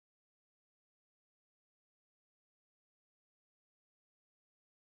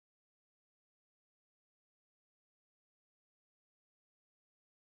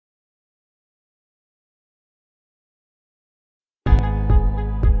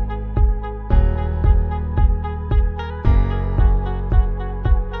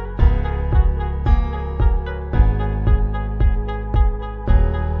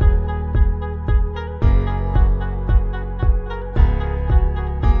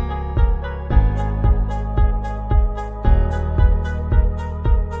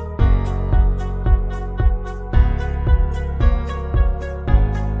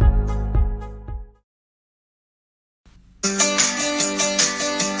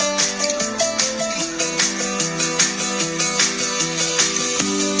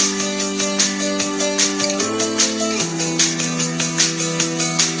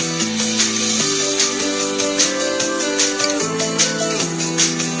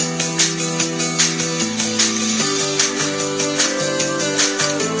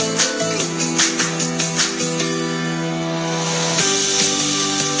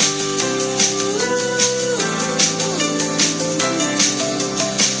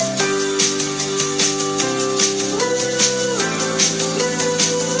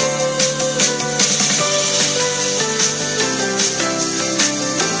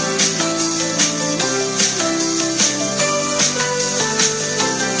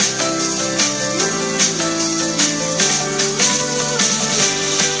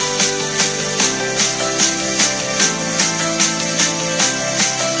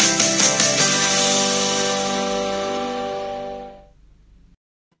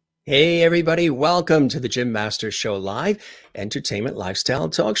Hey everybody, welcome to the Jim Masters Show Live Entertainment Lifestyle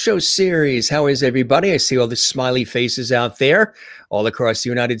Talk Show Series. How is everybody? I see all the smiley faces out there all across the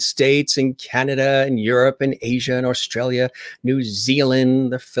United States and Canada and Europe and Asia and Australia, New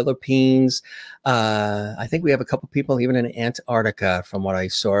Zealand, the Philippines. I think we have a couple people even in Antarctica from what I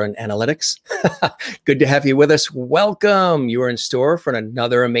saw in analytics. Good to have you with us. Welcome. You are in store for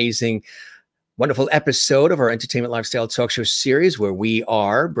another amazing wonderful episode of our Entertainment Lifestyle Talk Show series where we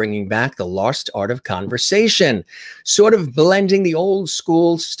are bringing back the lost art of conversation, sort of blending the old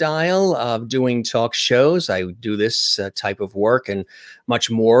school style of doing talk shows. I do this type of work and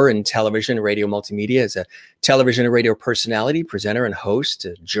much more in television, radio, multimedia as a television and radio personality, presenter and host,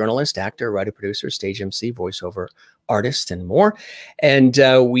 journalist, actor, writer, producer, stage MC, voiceover artist, and more. And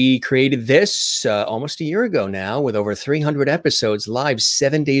we created this almost a year ago now with over 300 episodes live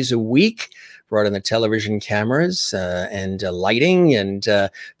 7 days a week. Brought in the television cameras and lighting and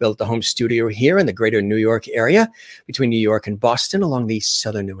built the home studio here in the greater New York area between New York and Boston along the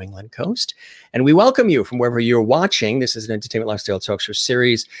southern New England coast. And we welcome you from wherever you're watching. This is an Entertainment Lifestyle Talk Show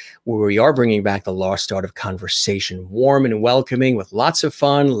series where we are bringing back the lost art of conversation, warm and welcoming with lots of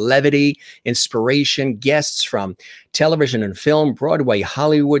fun, levity, inspiration, guests from television and film, Broadway,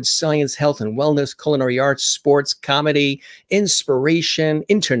 Hollywood, science, health and wellness, culinary arts, sports, comedy, inspiration,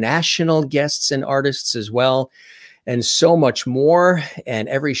 international guests and artists as well, and so much more. And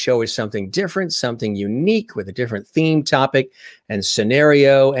every show is something different, something unique with a different theme, topic, and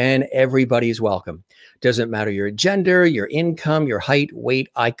scenario, and everybody's welcome. Doesn't matter your gender, your income, your height, weight,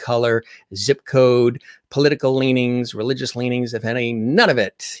 eye color, zip code, political leanings, religious leanings, if any, none of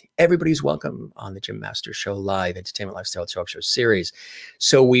it. Everybody's welcome on the Jim Masters Show Live Entertainment Lifestyle Talk Show series.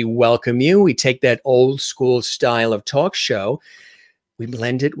 So we welcome you. We take that old school style of talk show, we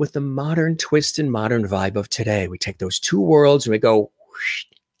blend it with the modern twist and modern vibe of today. We take those two worlds and we go, whoosh,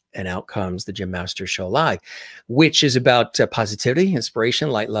 and out comes the Jim Masters Show Live, which is about positivity,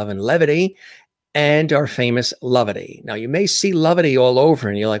 inspiration, light, love, and levity, and our famous Lovity. Now, you may see Lovity all over,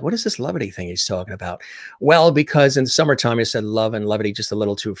 and you're like, what is this Lovity thing he's talking about? Well, because in the summertime, I said love and levity just a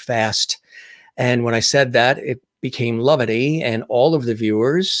little too fast. And when I said that, it became Lovity, and all of the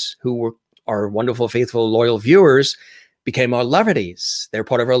viewers who were our wonderful, faithful, loyal viewers became our Lovities. They're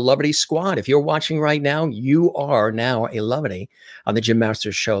part of our Lovity squad. If you're watching right now, you are now a Lovity on the Jim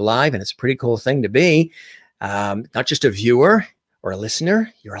Masters Show Live, and it's a pretty cool thing to be. Not just a viewer or a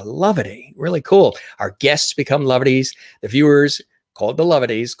listener, you're a Lovity. Really cool. Our guests become Lovities. The viewers called the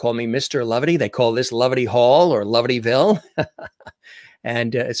Lovities call me Mr. Lovity. They call this Lovity Hall or Lovityville.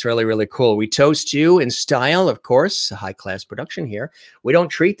 And it's really, really cool. We toast you in style, of course, a high-class production here. We don't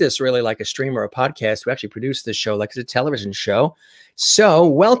treat this really like a stream or a podcast. We actually produce this show like it's a television show. So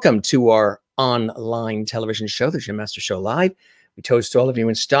welcome to our online television show, the Jim Masters Show Live. We toast all of you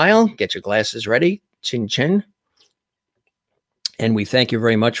in style. Get your glasses ready. Chin chin. And we thank you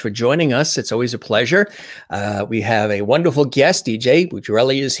very much for joining us. It's always a pleasure. We have a wonderful guest. DJ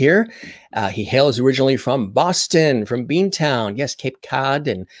Bucciarelli is here. He hails originally from Boston, from Beantown. Yes, Cape Cod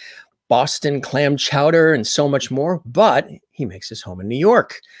and Boston clam chowder and so much more. But he makes his home in New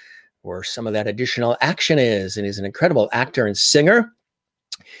York, where some of that additional action is. And he's an incredible actor and singer.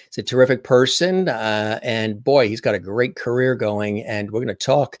 He's a terrific person, and boy, he's got a great career going, and we're going to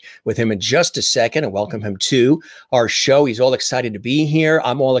talk with him in just a second and welcome him to our show. He's all excited to be here.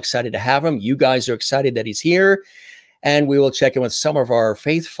 I'm all excited to have him. You guys are excited that he's here, and we will check in with some of our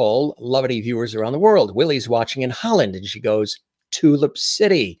faithful Lovity viewers around the world. Willie's watching in Holland, and she goes, Tulip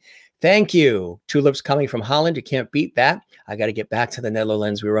City. Thank you. Tulips coming from Holland. You can't beat that. I got to get back to the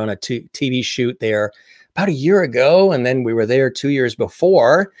Netherlands. We were on a TV shoot there about a year ago, and then we were there 2 years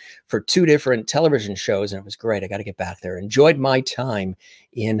before for 2 different television shows, and it was great. I got to get back there. Enjoyed my time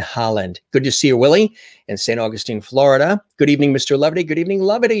in Holland. Good to see you, Willie, in St. Augustine, Florida. Good evening, Mr. Lovity. Good evening,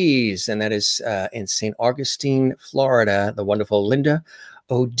 Lovities. And that is in St. Augustine, Florida, the wonderful Linda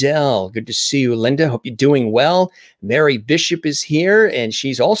Odell. Good to see you, Linda. Hope you're doing well. Mary Bishop is here, and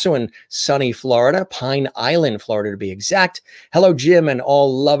she's also in sunny Florida, Pine Island, Florida to be exact. Hello, Jim, and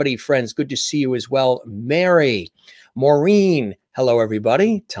all Lovity friends. Good to see you as well, Mary. Maureen, hello,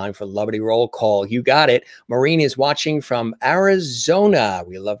 everybody. Time for Lovity Roll Call. You got it. Maureen is watching from Arizona.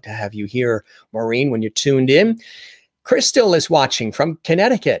 We love to have you here, Maureen, when you're tuned in. Crystal is watching from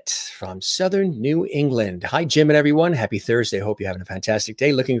Connecticut, from southern New England. Hi, Jim and everyone. Happy Thursday. Hope you're having a fantastic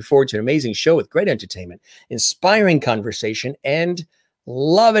day. Looking forward to an amazing show with great entertainment, inspiring conversation, and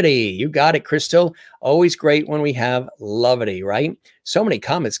Lovity. You got it, Crystal. Always great when we have Lovity, right? So many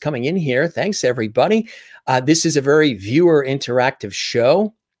comments coming in here. Thanks, everybody. This is a very viewer interactive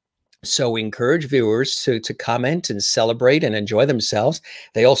show. So we encourage viewers to comment and celebrate and enjoy themselves.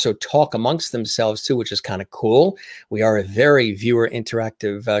 They also talk amongst themselves too, which is kind of cool. We are a very viewer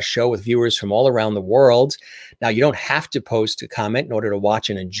interactive show with viewers from all around the world. Now, you don't have to post a comment in order to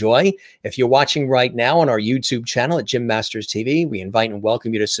watch and enjoy. If you're watching right now on our YouTube channel at Jim Masters TV, we invite and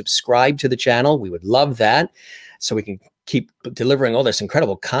welcome you to subscribe to the channel. We would love that, so we can keep delivering all this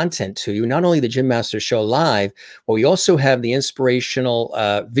incredible content to you. Not only the Jim Masters Show live, but we also have the inspirational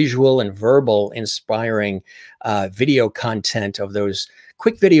visual and verbal inspiring video content of those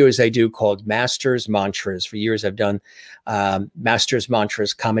quick videos I do called Masters Mantras. For years, I've done Masters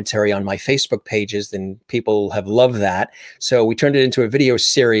Mantras commentary on my Facebook pages, and people have loved that. So we turned it into a video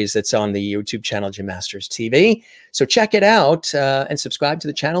series that's on the YouTube channel, Jim Masters TV. So check it out and subscribe to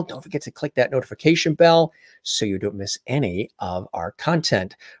the channel. Don't forget to click that notification bell so you don't miss any of our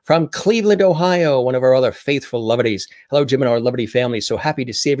content. From Cleveland, Ohio, one of our other faithful Lovedies. Hello, Jim and our Lovedy family. So happy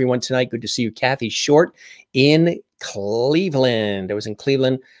to see everyone tonight. Good to see you, Kathy Short, in Cleveland. I was in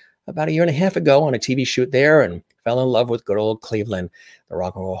Cleveland about a year and a half ago on a TV shoot there and fell in love with good old Cleveland, the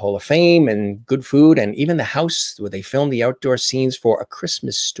Rock and Roll Hall of Fame, and good food, and even the house where they filmed the outdoor scenes for A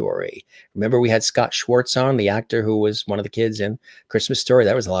Christmas Story. Remember, we had Scott Schwartz on, the actor who was one of the kids in Christmas Story.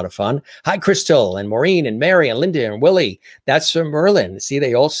 That was a lot of fun. Hi, Crystal and Maureen and Mary and Linda and Willie. That's from Merlin. See,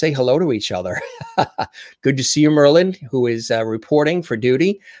 they all say hello to each other. Good to see you, Merlin, who is reporting for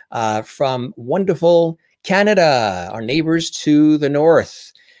duty from wonderful Canada, our neighbors to the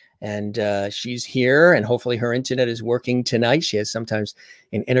north. And she's here, and hopefully her internet is working tonight. She has sometimes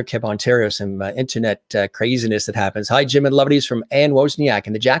in Interkip, Ontario, some internet craziness that happens. Hi, Jim and Lovedies from Ann Wozniak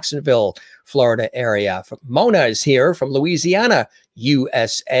in the Jacksonville, Florida area. Mona is here from Louisiana,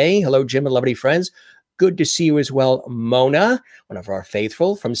 USA. Hello, Jim and Lovedy friends. Good to see you as well, Mona, one of our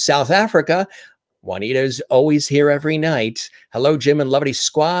faithful from South Africa. Juanita's always here every night. Hello, Jim and Lovedy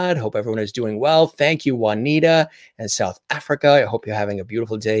Squad. Hope everyone is doing well. Thank you, Juanita and South Africa. I hope you're having a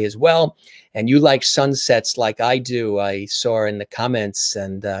beautiful day as well. And you like sunsets like I do. I saw in the comments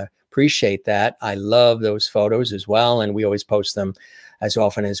and appreciate that. I love those photos as well. And we always post them as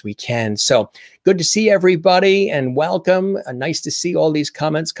often as we can. So good to see everybody and welcome. Nice to see all these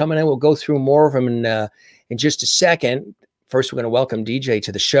comments coming in. We'll go through more of them in just a second. First, we're going to welcome DJ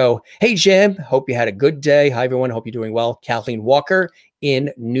to the show. Hey, Jim. Hope you had a good day. Hi, everyone. Hope you're doing well. Kathleen Walker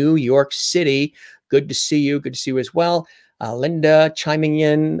in New York City. Good to see you. Good to see you as well. Linda chiming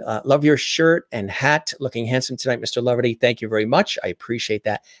in. Love your shirt and hat. Looking handsome tonight, Mr. Lovedy. Thank you very much. I appreciate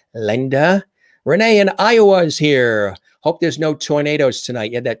that. Linda. Renee in Iowa is here. Hope there's no tornadoes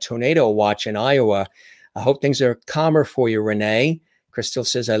tonight. You had that tornado watch in Iowa. I hope things are calmer for you, Renee. Crystal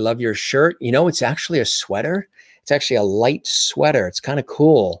says, I love your shirt. You know, it's actually a sweater. It's actually a light sweater. It's kind of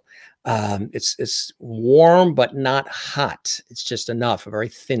cool. It's warm, but not hot. It's just enough, a very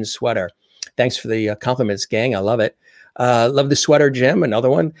thin sweater. Thanks for the compliments, gang. I love it. Love the sweater, Jim. Another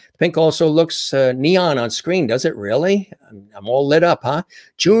one. Pink also looks neon on screen. Does it really? I'm all lit up, huh?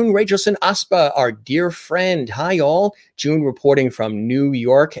 June Rachelson Aspa, our dear friend. Hi, all. June reporting from New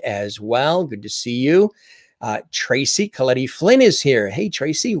York as well. Good to see you. Tracy Coletti Flynn is here. Hey,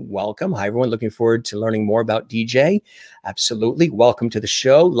 Tracy, welcome. Hi, everyone. Looking forward to learning more about DJ. Absolutely. Welcome to the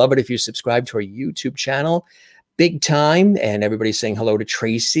show. Love it if you subscribe to our YouTube channel. Big time. And everybody's saying hello to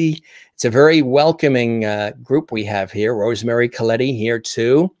Tracy. It's a very welcoming group we have here. Rosemary Coletti here,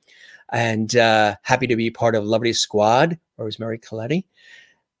 too. And happy to be part of Lovely Squad. Rosemary Coletti.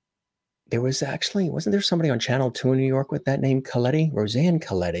 There was actually, wasn't there somebody on Channel 2 in New York with that name, Coletti? Roseanne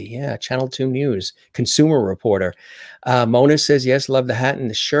Coletti. Yeah, Channel 2 News, consumer reporter. Mona says, yes, love the hat and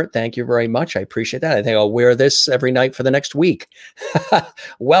the shirt. Thank you very much. I appreciate that. I think I'll wear this every night for the next week.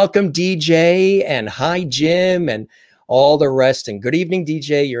 Welcome, DJ, and hi, Jim, and all the rest. And good evening,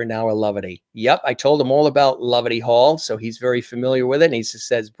 DJ. You're now a Lovedy. Yep, I told him all about Lovedy Hall, so he's very familiar with it. And he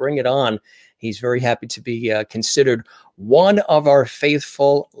says, bring it on. He's very happy to be considered one of our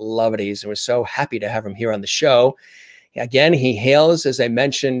faithful Lovedies. And we're so happy to have him here on the show. Again, he hails, as I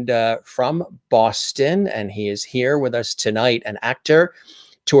mentioned, from Boston, and he is here with us tonight. An actor,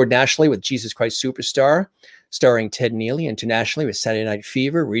 toured nationally with Jesus Christ Superstar, starring Ted Neely, internationally with Saturday Night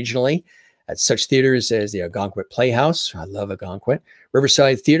Fever, regionally at such theaters as the Algonquin Playhouse. I love Algonquin.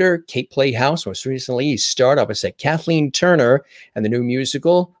 Riverside Theater, Cape Playhouse. Most recently, he starred opposite Kathleen Turner and the new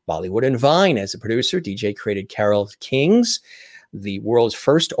musical Bollywood and Vine. As a producer, DJ created Carole King's, the world's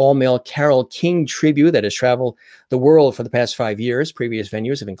first all-male Carole King tribute that has traveled the world for the past 5 years. Previous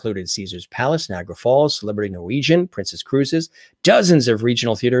venues have included Caesar's Palace, Niagara Falls, Celebrity Norwegian, Princess Cruises, dozens of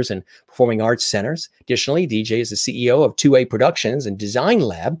regional theaters and performing arts centers. Additionally, DJ is the CEO of 2A Productions and Design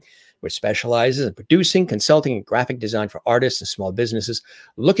Lab, which specializes in producing, consulting, and graphic design for artists and small businesses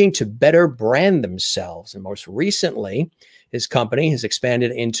looking to better brand themselves. And most recently, his company has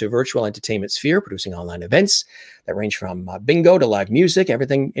expanded into virtual entertainment sphere, producing online events that range from bingo to live music,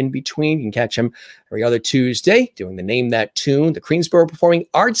 everything in between. You can catch him every other Tuesday doing the Name That Tune, the Greensboro Performing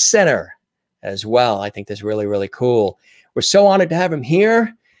Arts Center as well. I think that's really, really cool. We're so honored to have him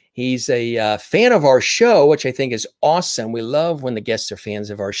here. He's a fan of our show, which I think is awesome. We love when the guests are fans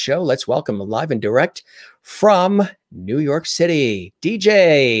of our show. Let's welcome him live and direct from New York City.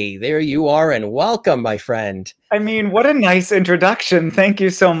 DJ, there you are, and welcome, my friend. I mean, what a nice introduction. Thank you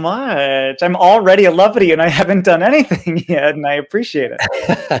so much. I'm already a lovety, and I haven't done anything yet, and I appreciate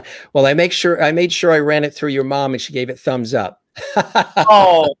it. Well, I made sure I ran it through your mom, and she gave it thumbs up.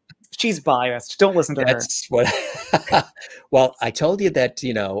 Oh, she's biased. Don't listen to her. What. Well, I told you that,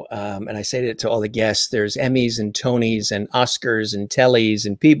 you know, and I say it to all the guests, there's Emmys and Tonys and Oscars and Tellys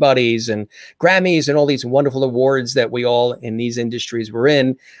and Peabodys and Grammys and all these wonderful awards that we all in these industries we're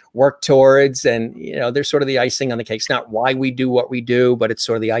in work towards. And, you know, they're sort of the icing on the cake. It's not why we do what we do, but it's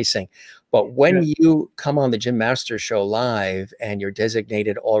sort of the icing. But when you come on the Jim Masters Show live and you're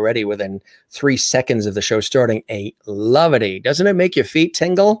designated already within 3 seconds of the show starting a lovety, doesn't it make your feet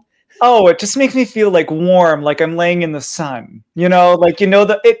tingle? Oh, it just makes me feel like warm, like I'm laying in the sun, you know, like, you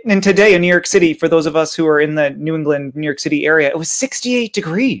know, and today in New York City, for those of us who are in the New England, New York City area, it was 68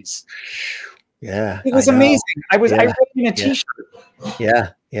 degrees. Yeah. It was amazing. I was in a t-shirt. Yeah.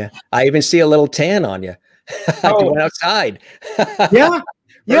 Yeah. I even see a little tan on you. I went outside. Yeah.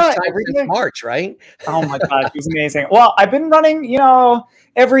 First time since March, right? Oh my God, it was amazing. Well, I've been running, you know,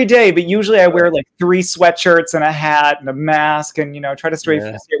 every day, but usually I wear like 3 sweatshirts and a hat and a mask and, you know, try to stay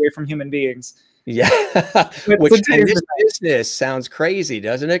away from human beings. Yeah. Which in this business sounds crazy,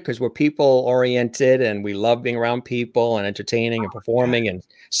 doesn't it? Because we're people oriented and we love being around people and entertaining and performing and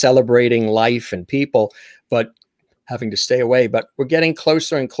celebrating life and people, but having to stay away. But we're getting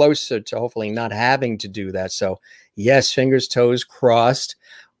closer and closer to hopefully not having to do that. So yes, fingers, toes crossed.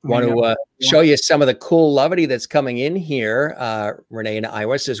 Want to show you some of the cool lovity that's coming in here. Renee and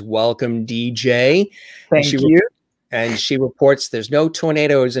Iowa says, welcome, DJ. Thank you. And she reports there's no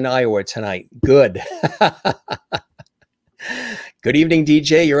tornadoes in Iowa tonight. Good. Good evening,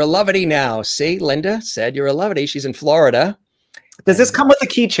 DJ. You're a lovity now. See, Linda said you're a lovity. She's in Florida. Does this come with a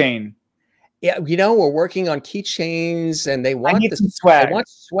keychain? Yeah, you know, we're working on keychains and they want the swag. They want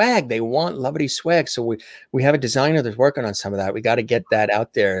swag. They want lovity swag. So we have a designer that's working on some of that. We got to get that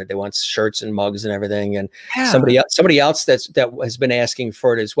out there. They want shirts and mugs and everything. And somebody else that has been asking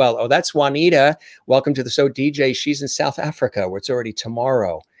for it as well. Oh, that's Juanita. Welcome to the show, DJ. She's in South Africa where it's already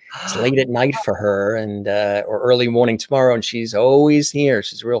tomorrow. It's late at night for her and or early morning tomorrow, and she's always here.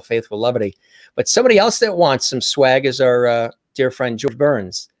 She's a real faithful lovity. But somebody else that wants some swag is our dear friend George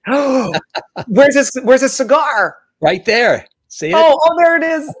Burns. Oh, where's his cigar? Right there. See it? Oh, there it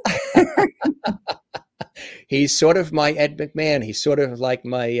is. He's sort of my Ed McMahon. He's sort of like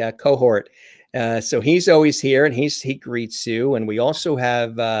my cohort. So he's always here and he greets you. And we also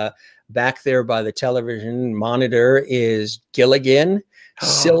have back there by the television monitor is Gilligan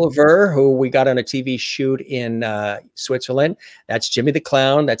Silver, who we got on a TV shoot in Switzerland. That's Jimmy the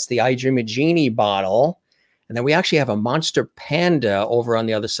Clown. That's the I Dream a Genie bottle. And then we actually have a monster panda over on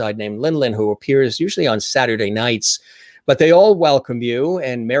the other side named Linlin, who appears usually on Saturday nights. But they all welcome you.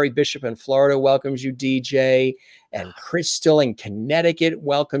 And Mary Bishop in Florida welcomes you, DJ. And Crystal in Connecticut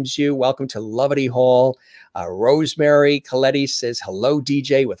welcomes you. Welcome to Lovity Hall. Rosemary Coletti says, hello,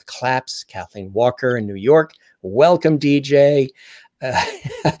 DJ, with claps. Kathleen Walker in New York. Welcome, DJ.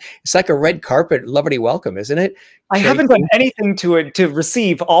 It's like a red carpet lovely welcome, isn't it? I haven't done anything to it to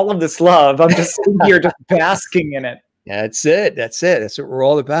receive all of this love. I'm just sitting here just basking in it. That's it. That's it. That's what we're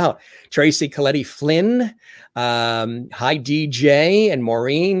all about. Tracy Coletti Flynn. Hi, DJ and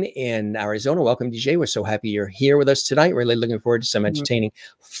Maureen in Arizona. Welcome, DJ. We're so happy you're here with us tonight. Really looking forward to some entertaining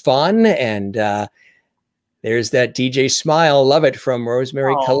fun. And there's that DJ smile. Love it from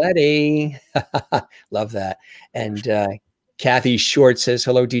Rosemary Coletti. Love that. And Kathy Short says,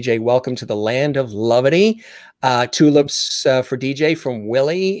 hello, DJ. Welcome to the land of lovity. Tulips for DJ from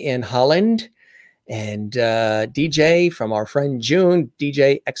Willie in Holland. And DJ from our friend June,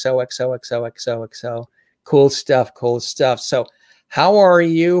 DJ XOXOXOXOXO. Cool stuff, cool stuff. So how are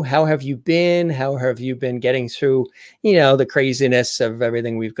you? How have you been? How have you been getting through, you know, the craziness of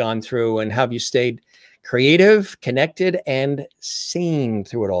everything we've gone through? And have you stayed creative, connected, and sane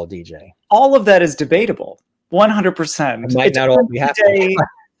through it all, DJ? All of that is debatable. 100%. It might not all be happening.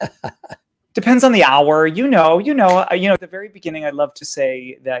 Depends on the hour, at the very beginning, I'd love to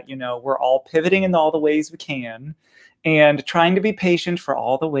say that, we're all pivoting in all the ways we can and trying to be patient for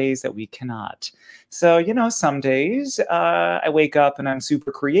all the ways that we cannot. So, some days I wake up and I'm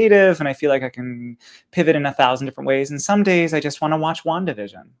super creative and I feel like I can pivot in 1,000 different ways. And some days I just want to watch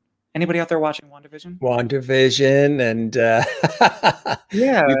WandaVision. Anybody out there watching WandaVision? WandaVision, and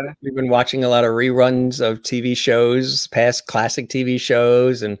Yeah. we've been watching a lot of reruns of TV shows, past classic TV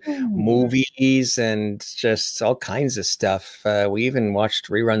shows and movies, and just all kinds of stuff. We even watched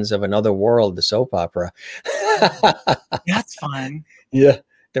reruns of Another World, the soap opera. That's fun. Yeah,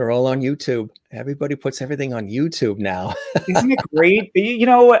 they're all on YouTube. Everybody puts everything on YouTube now. Isn't it great?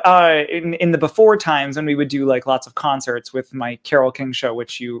 In the before times when we would do like lots of concerts with my Carole King show,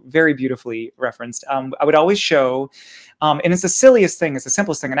 which you very beautifully referenced, I would always show, and it's the silliest thing, it's the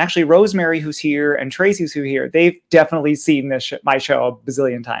simplest thing. And actually, Rosemary, who's here, and Tracy, who's here, they've definitely seen this my show a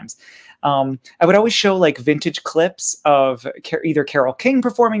bazillion times. I would always show like vintage clips of either Carole King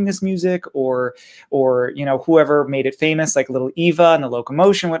performing this music or whoever made it famous, like Little Eva and the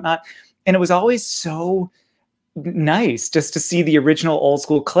Locomotion, whatnot. And it was always so nice just to see the original old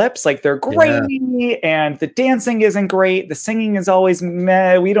school clips. Like they're grainy and the dancing isn't great. The singing is always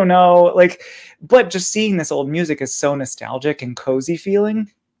meh. We don't know. But just seeing this old music is so nostalgic and cozy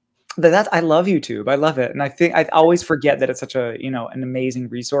feeling. I love YouTube. I love it. And I think I always forget that it's such a, an amazing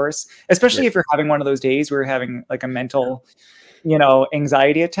resource, especially if you're having one of those days where you're having like a mental,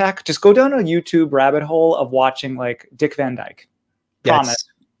 anxiety attack. Just go down a YouTube rabbit hole of watching like Dick Van Dyke. Promise.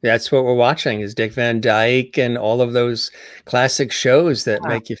 That's what we're watching is Dick Van Dyke and all of those classic shows that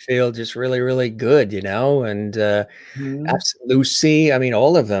make you feel just really, really good, and Lucy. I mean,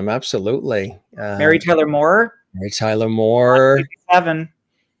 all of them. Absolutely. Mary Tyler Moore. Mary Tyler Moore. 7.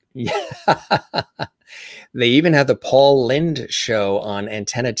 Yeah. They even have the Paul Lynde show on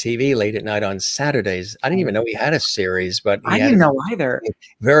Antenna TV late at night on Saturdays. I didn't even know he had a series, but I didn't know either.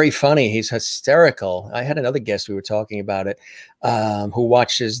 Very funny. He's hysterical. I had another guest, we were talking about it, who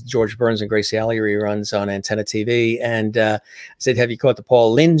watches George Burns and Gracie Alley reruns on Antenna TV. And I said, have you caught the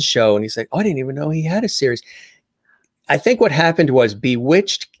Paul Lynde show? And he's like, oh, I didn't even know he had a series. I think what happened was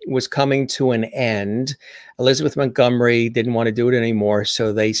Bewitched was coming to an end. Elizabeth Montgomery didn't want to do it anymore.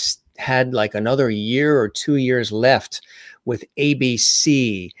 So they had like another year or 2 years left with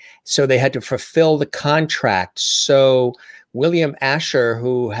ABC. So they had to fulfill the contract. So William Asher,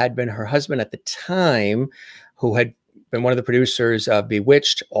 who had been her husband at the time, who had been one of the producers of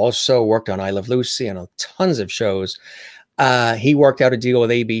Bewitched, also worked on I Love Lucy and tons of shows. He worked out a deal with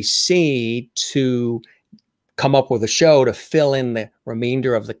ABC to come up with a show to fill in the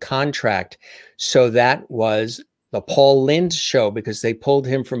remainder of the contract. So that was the Paul Lynde show, because they pulled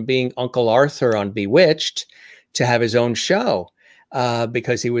him from being Uncle Arthur on Bewitched to have his own show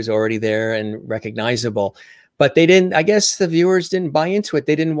because he was already there and recognizable. But they didn't, I guess the viewers didn't buy into it.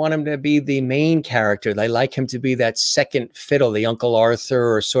 They didn't want him to be the main character. They like him to be that second fiddle, the Uncle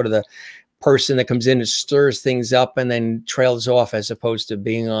Arthur, or sort of the person that comes in and stirs things up and then trails off, as opposed to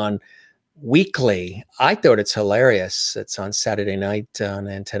being on weekly. I thought it's hilarious. It's on Saturday night on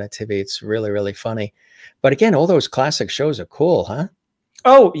Antenna TV. It's really, really funny. But again, all those classic shows are cool, huh?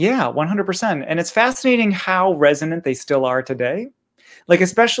 Oh, yeah, 100%. And it's fascinating how resonant they still are today. Like,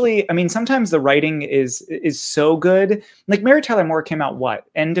 especially, I mean, sometimes the writing is so good. Like, Mary Tyler Moore came out, what,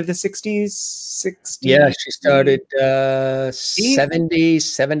 end of the 60s? 60s? Yeah, she started 70,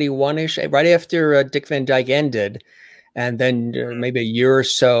 71-ish, right after Dick Van Dyke ended. And then maybe a year or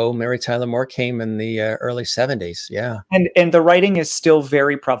so, Mary Tyler Moore came in the early 70s. Yeah. And the writing is still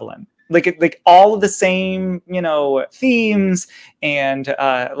very prevalent. Like all of the same, themes and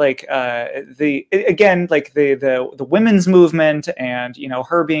the women's movement and,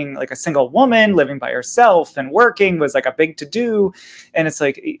 her being like a single woman living by herself and working was like a big to do. And it's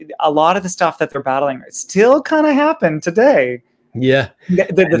like a lot of the stuff that they're battling still kind of happen today. Yeah.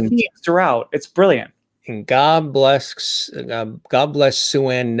 The themes throughout. It's brilliant. And God bless Sue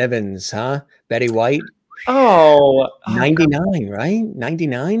Ann Nivens, huh? Betty White. Oh, 99, right?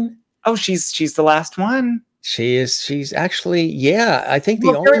 99. Oh, she's the last one. She is. She's actually, yeah. I think the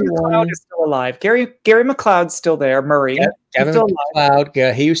only Gary McLeod is still alive. Gary McLeod's still there. Murray. Yeah, Gavin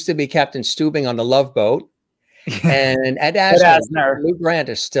McLeod. He used to be Captain Stubing on the Love Boat. And Ed Asner. Lou Grant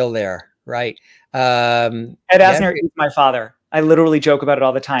is still there, right? Ed Asner is my father. I literally joke about it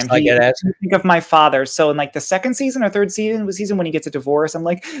all the time. I think of my father. So in like the second season or third season when he gets a divorce, I'm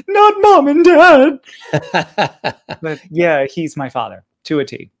like, not mom and dad. But yeah, he's my father to a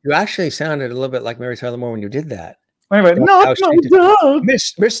T. You actually sounded a little bit like Mary Tyler Moore when you did that. Wait, not my dad.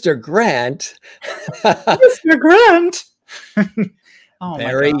 Mr. Grant. Mr. Grant. Oh my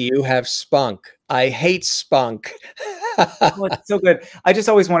Barry, God. you have spunk. I hate spunk. Oh, it's so good. I just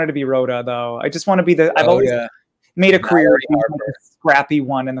always wanted to be Rhoda, though. I just want to be the. I've always Rhoda, made a career of Valerie being like Harper. the scrappy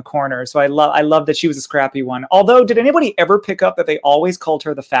one in the corner. So I love that she was a scrappy one. Although, did anybody ever pick up that they always called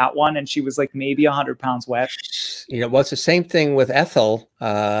her the fat one, and she was like maybe 100 pounds wet? Well, it's the same thing with Ethel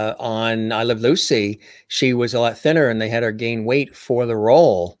on I Love Lucy. She was a lot thinner, and they had her gain weight for the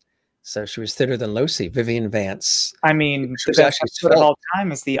role, so she was thinner than Lucy. Vivian Vance. I mean, She the was best actually episode of svelte. all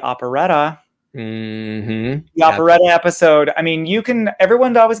time is the operetta. Mm-hmm. The operetta episode. I mean,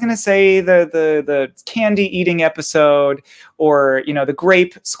 everyone's always going to say the candy eating episode, or the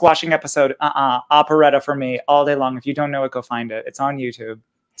grape squashing episode. Operetta for me all day long. If you don't know it, go find it. It's on YouTube.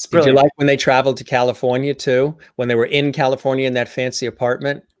 It's Did you brilliant. like when they traveled to California too? When they were in California in that fancy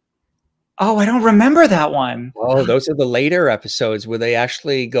apartment? Oh, I don't remember that one. Oh, those are the later episodes where they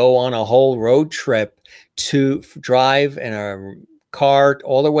actually go on a whole road trip to drive in a car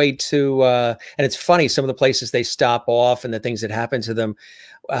all the way to, and it's funny, some of the places they stop off and the things that happen to them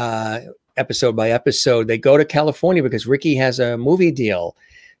episode by episode. They go to California because Ricky has a movie deal.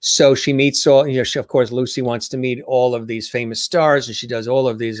 So she meets all, of course, Lucy wants to meet all of these famous stars, and she does all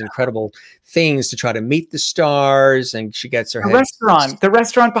of these incredible things to try to meet the stars. And she gets her head The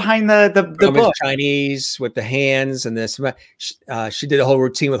restaurant behind the book. Chinese with the hands and this. She did a whole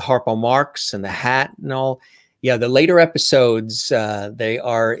routine with Harpo Marx and the hat and all. Yeah, the later episodes, they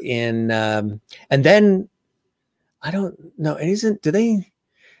are in, and then I don't know. It isn't. Do they?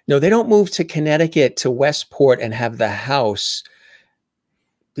 No, they don't move to Connecticut to Westport and have the house.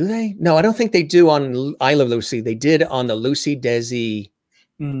 Do they? No, I don't think they do on I Love Lucy. They did on the Lucy Desi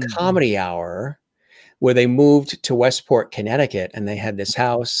Comedy Hour, where they moved to Westport, Connecticut, and they had this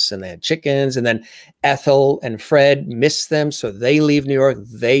house and they had chickens. And then Ethel and Fred miss them, so they leave New York.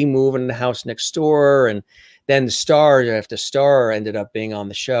 They move in the house next door, and then the star after star ended up being on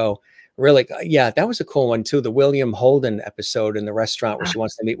the show. Really, yeah, that was a cool one too. The William Holden episode in the restaurant where she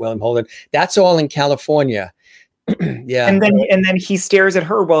wants to meet William Holden. That's all in California. Yeah. And then he stares at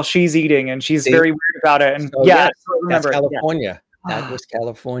her while she's eating, and she's very weird about it. And so, yeah, yes, I remember that's California. That was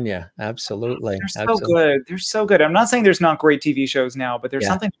California. Absolutely. They're so good. They're so good. I'm not saying there's not great TV shows now, but there's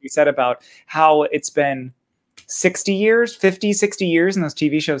something to be said about how it's been 60 years, 50, 60 years, and those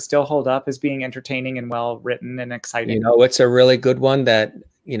TV shows still hold up as being entertaining and well written and exciting. It's a really good one that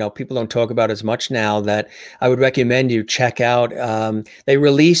people don't talk about as much now, that I would recommend you check out. They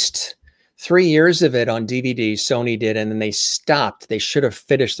released 3 years of it on DVD, Sony did, and then they stopped. They should have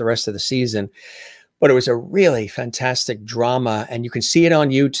finished the rest of the season, but it was a really fantastic drama, and you can see it on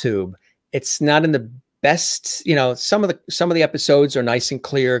YouTube. It's not in the best, some of the episodes are nice and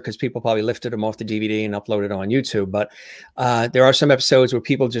clear because people probably lifted them off the DVD and uploaded on YouTube, but there are some episodes where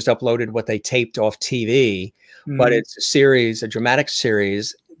people just uploaded what they taped off TV. But it's a series, a dramatic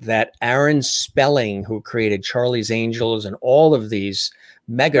series that Aaron Spelling, who created Charlie's Angels and all of these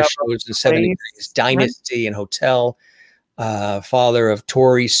mega shows in the 70s, Dynasty and Hotel, father of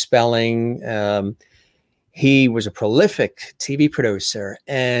Tori Spelling. He was a prolific TV producer,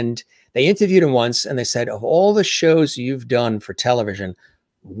 and they interviewed him once and they said, of all the shows you've done for television,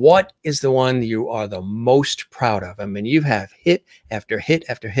 what is the one you are the most proud of? I mean, you have hit after hit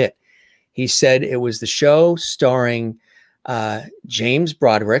after hit. He said it was the show starring James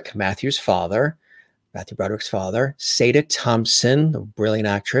Broderick, Matthew Broderick's father, Seda Thompson, the brilliant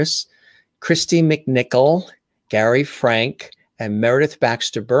actress, Christy McNichol, Gary Frank, and Meredith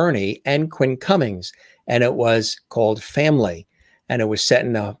Baxter Birney, and Quinn Cummings. And it was called Family. And it was set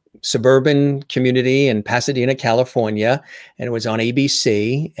in a suburban community in Pasadena, California. And it was on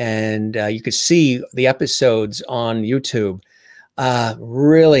ABC. And you could see the episodes on YouTube.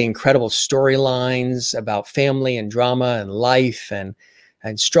 Really incredible storylines about family and drama and life and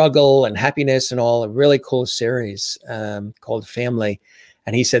struggle and happiness and all. A really cool series called Family.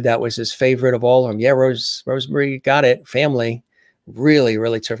 And he said that was his favorite of all of them. Yeah, Rosemary got it. Family. Really,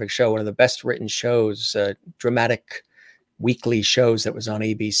 really terrific show. One of the best written shows, dramatic weekly shows that was on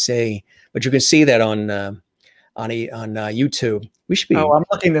ABC. But you can see that on YouTube. We should be. Oh, I'm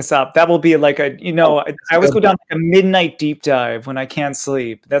looking this up. That will be like I always go down like a midnight deep dive when I can't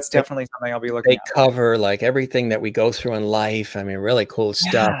sleep. That's definitely something I'll be looking at. They cover like everything that we go through in life. I mean, really cool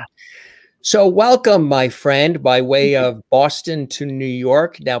stuff. So welcome, my friend, by way of Boston to New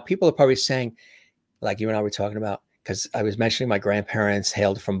York. Now, people are probably saying, like you and I were talking about, because I was mentioning my grandparents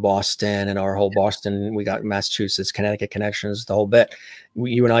hailed from Boston and our whole Boston, we got Massachusetts, Connecticut connections, the whole bit.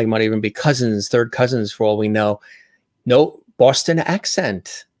 You and I might even be cousins, third cousins for all we know. No Boston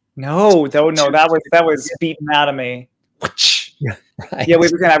accent. No, that was beaten out of me. Yeah, right. Yeah,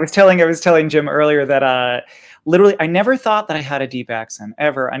 I was telling Jim earlier that literally, I never thought that I had a deep accent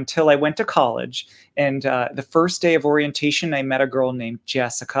ever until I went to college. And the first day of orientation, I met a girl named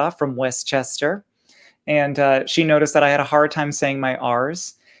Jessica from Westchester. And she noticed that I had a hard time saying my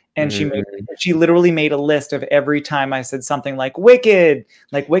R's. And she literally made a list of every time I said something like wicked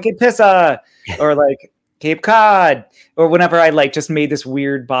pissa, or like Cape Cod, or whenever I like just made this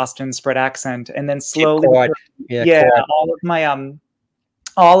weird Boston spread accent. And then slowly,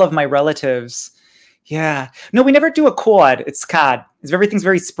 all of my relatives. Yeah. No, we never do a quad. It's cod. Everything's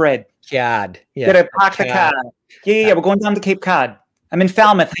very spread. Cod. Yeah. Gotta park the cod. Yeah. We're going down to Cape Cod. I'm in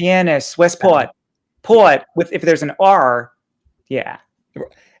Falmouth, Hyannis, Westport. Port if there's an R. Yeah.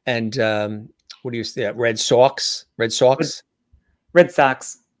 And what do you say? Red Sox? Red Sox? Red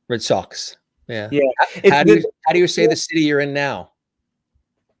Sox. Red Sox. Yeah. Yeah. How do you say the city you're in now?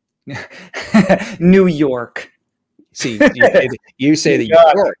 New York. See, you say the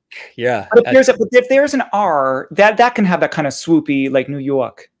York. Yeah. But if there's an R, that can have that kind of swoopy, like New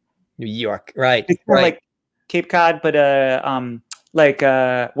York. New York, right? It's more like Cape Cod, but like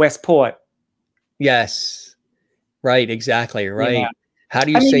Westport. Yes. Right. Exactly. Right. Yeah. How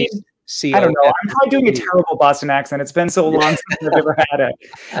do you say? I don't know. I'm probably doing a terrible Boston accent. It's been so long since I've ever had it.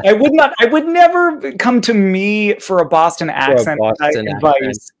 I would never come to me for a Boston accent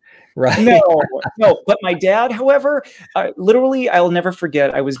advice. Right. No. But my dad, however, literally, I'll never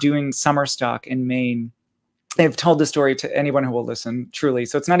forget. I was doing summer stock in Maine. I've told this story to anyone who will listen, truly.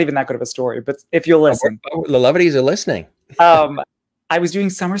 So it's not even that good of a story. But if you'll listen, the Loveties are listening. I was doing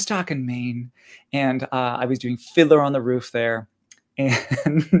summer stock in Maine, and I was doing Fiddler on the Roof there.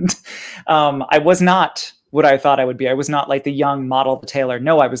 And I was not what I thought I would be. I was not like the young model, the tailor.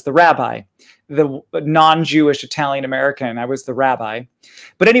 No, I was the rabbi, the non-Jewish Italian American. I was the rabbi.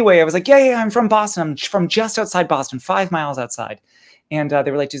 But anyway, I was like, yeah, I'm from Boston. I'm from just outside Boston, 5 miles outside. And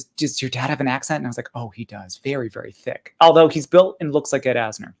they were like, does your dad have an accent? And I was like, oh, he does. Very, very thick. Although he's built and looks like Ed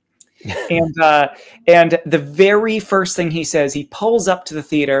Asner. And the very first thing he says, he pulls up to the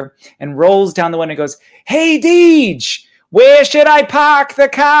theater and rolls down the window and goes, "Hey, Deej, where should I park the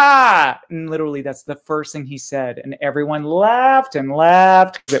car?" And literally, that's the first thing he said. And everyone laughed and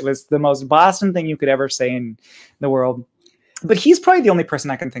laughed. It was the most Boston thing you could ever say in the world. But he's probably the only person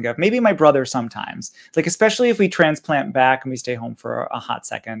I can think of. Maybe my brother sometimes. Like, especially if we transplant back and we stay home for a hot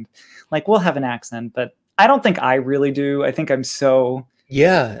second. Like, we'll have an accent. But I don't think I really do. I think I'm so...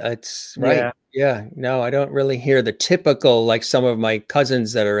 Yeah, that's right. Yeah. No, I don't really hear the typical, like some of my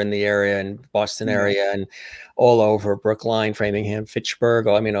cousins that are in the area and Boston area and all over Brookline, Framingham, Fitchburg.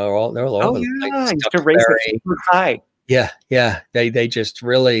 I mean, they're all over. Oh, yeah. I used to race it super high. Yeah. Yeah. They just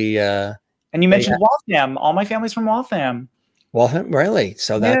really. And you mentioned Waltham. All my family's from Waltham. Waltham, really?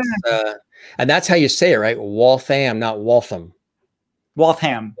 So that's, and that's how you say it, right? Waltham, not Waltham.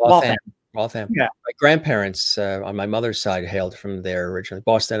 Waltham. Waltham. Yeah. My grandparents on my mother's side hailed from there originally,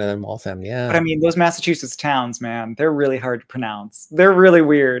 Boston and then Waltham. Yeah. But I mean, those Massachusetts towns, man, they're really hard to pronounce. They're really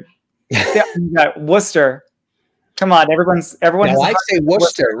weird. Worcester. Come on, everyone. No, I say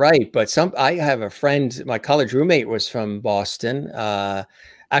Worcester, right? But I have a friend. My college roommate was from Boston.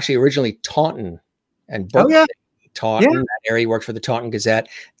 Actually, originally Taunton and Berkeley. Oh, yeah. Taunton, that area. He worked for the Taunton Gazette,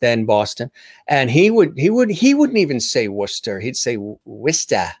 then Boston, and he wouldn't even say Worcester. He'd say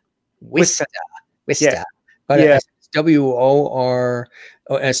Worcester. Yeah. But it's W-O-R.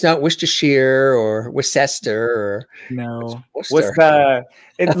 And it's not Worcestershire or Worcester or Worcester.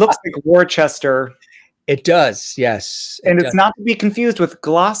 It looks like Worcester. It does, yes. And it's not to be confused with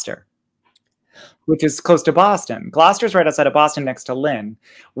Gloucester, which is close to Boston. Gloucester's right outside of Boston next to Lynn.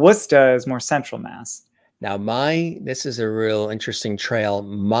 Worcester is more central Mass. Now, this is a real interesting trail.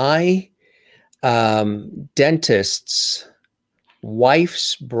 My dentist's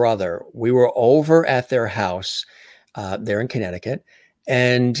wife's brother, we were over at their house there in Connecticut,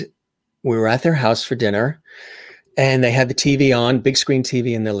 and we were at their house for dinner, and they had the TV on, big screen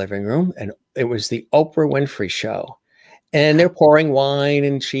TV in their living room, and it was the Oprah Winfrey show. And they're pouring wine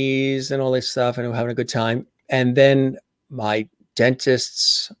and cheese and all this stuff, and we're having a good time. And then my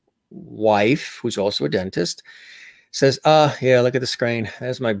dentist's wife, who's also a dentist, says, yeah, look at the screen.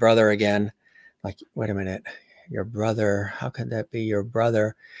 There's my brother again. Like, wait a minute. Your brother, how could that be your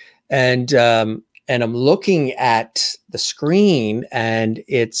brother? And I'm looking at the screen, and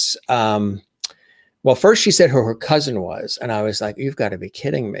it's well, first she said who her cousin was, and I was like, you've got to be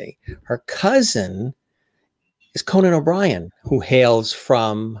kidding me. Her cousin is Conan O'Brien, who hails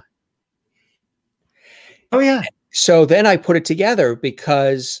from. Oh yeah. So then I put it together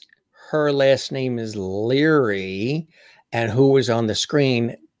because her last name is Leary, and who was on the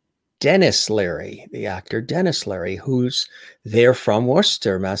screen? Dennis Leary, the actor Dennis Leary, who's there from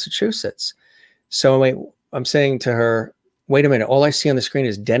Worcester, Massachusetts. So I'm saying to her, wait a minute, all I see on the screen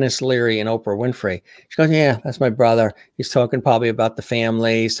is Dennis Leary and Oprah Winfrey. She goes, yeah, that's my brother. He's talking probably about the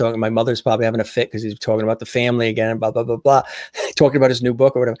family. He's talking, my mother's probably having a fit because he's talking about the family again, blah, blah, blah, blah, talking about his new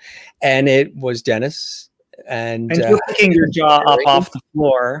book or whatever. And it was Dennis. And you're picking your jaw up off the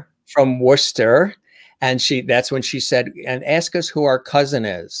floor. From Worcester. And that's when she said, and ask us who our cousin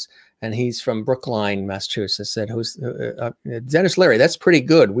is. And he's from Brookline, Massachusetts. I said, who's Dennis Leary? That's pretty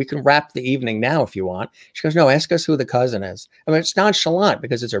good. We can wrap the evening now if you want. She goes, no, ask us who the cousin is. I mean, it's nonchalant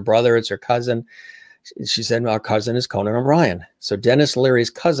because it's her brother, it's her cousin. She said, our cousin is Conan O'Brien. So Dennis Leary's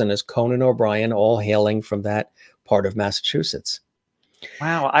cousin is Conan O'Brien, all hailing from that part of Massachusetts.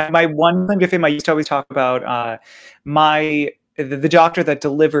 Wow. My one claim to fame, I used to always talk about the doctor that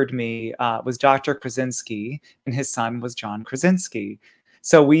delivered me was Dr. Krasinski, and his son was John Krasinski.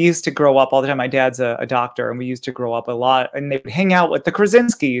 So we used to grow up all the time. My dad's a doctor, and we used to grow up a lot, and they would hang out with the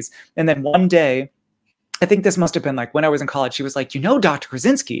Krasinskis. And then one day, I think this must have been like when I was in college, she was like, you know, Dr.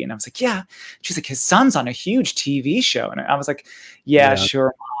 Krasinski? And I was like, yeah. She's like, his son's on a huge TV show. And I was like, yeah,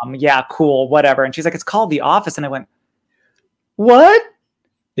 sure, Mom. Yeah, cool, whatever. And she's like, it's called The Office. And I went, what?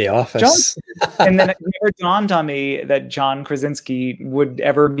 The Office. And then it never dawned on me that John Krasinski would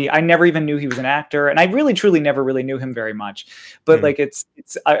ever be. I never even knew he was an actor, and I really, truly never really knew him very much. But like,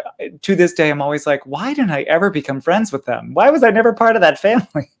 to this day, I'm always like, why didn't I ever become friends with them? Why was I never part of that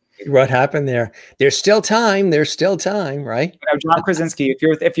family? What happened there? There's still time. There's still time, right? You know, John Krasinski.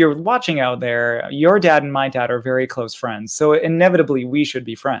 If you're watching out there, your dad and my dad are very close friends, so inevitably we should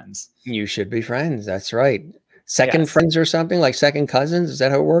be friends. You should be friends. That's right. Second friends or something, like second cousins? Is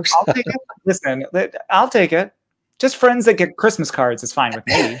that how it works? I'll take it. Listen, I'll take it. Just friends that get Christmas cards is fine with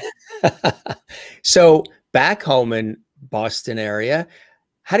me. So back home in Boston area,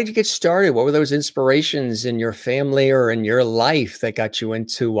 how did you get started? What were those inspirations in your family or in your life that got you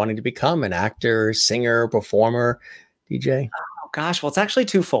into wanting to become an actor, singer, performer, DJ? Oh, gosh, well, it's actually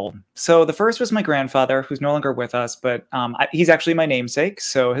twofold. So the first was my grandfather, who's no longer with us, but he's actually my namesake.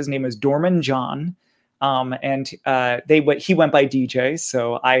 So his name is Dorman John. And he went by DJ.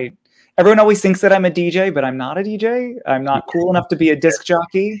 So everyone always thinks that I'm a DJ, but I'm not a DJ. I'm not cool enough to be a disc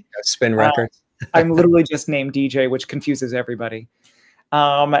jockey. Spin records. I'm literally just named DJ, which confuses everybody.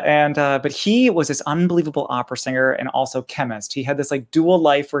 But he was this unbelievable opera singer and also chemist. He had this like dual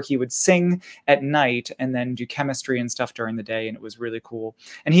life where he would sing at night and then do chemistry and stuff during the day. And it was really cool.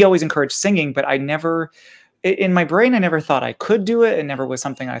 And he always encouraged singing, but in my brain, I never thought I could do it. It never was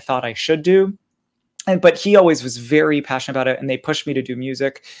something I thought I should do. But he always was very passionate about it, and they pushed me to do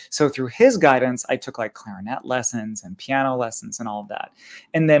music. So through his guidance, I took like clarinet lessons and piano lessons and all of that.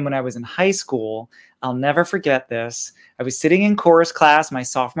 And then when I was in high school, I'll never forget this. I was sitting in chorus class my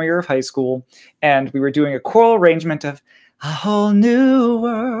sophomore year of high school, and we were doing a choral arrangement of A Whole New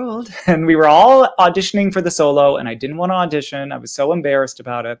World. And we were all auditioning for the solo, and I didn't want to audition. I was so embarrassed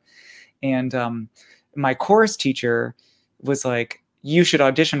about it. And my chorus teacher was like, you should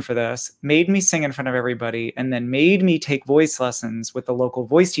audition for this, made me sing in front of everybody, and then made me take voice lessons with the local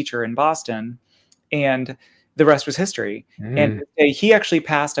voice teacher in Boston. And the rest was history. And he actually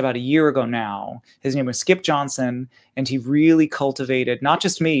passed about a year ago now. His name was Skip Johnson, and he really cultivated not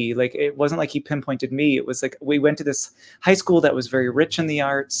just me. Like, it wasn't like he pinpointed me. It was like we went to this high school that was very rich in the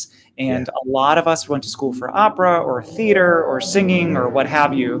arts, and a lot of us went to school for opera or theater or singing or what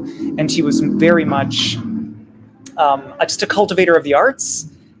have you. And he was very much just a cultivator of the arts.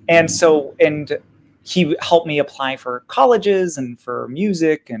 And he helped me apply for colleges and for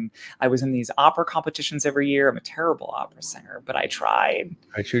music. And I was in these opera competitions every year. I'm a terrible opera singer, but I tried.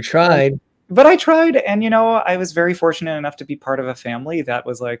 But you tried. But I tried. And, I was very fortunate enough to be part of a family that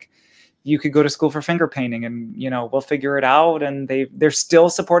was like, you could go to school for finger painting and, we'll figure it out. And they're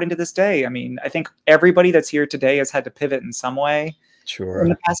still supporting to this day. I mean, I think everybody that's here today has had to pivot in some way in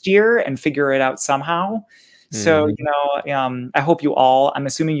the past year and figure it out somehow. So, I hope I'm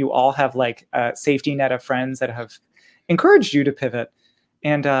assuming you all have like a safety net of friends that have encouraged you to pivot.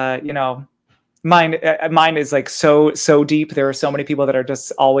 And, mine is like so deep. There are so many people that are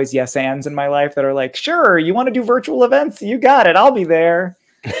just always yes ands in my life that are like, sure, you want to do virtual events? You got it. I'll be there.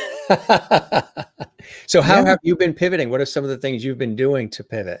 So how have you been pivoting? What are some of the things you've been doing to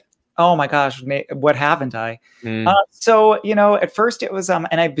pivot? Oh my gosh, what haven't I? So, at first it was, and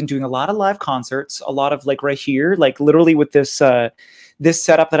I've been doing a lot of live concerts, a lot of like right here, like literally with this setup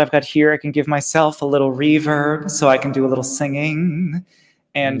that I've got here, I can give myself a little reverb so I can do a little singing.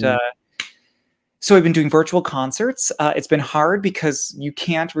 And so I've been doing virtual concerts. It's been hard because you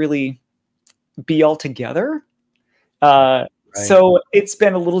can't really be all together. Right. So it's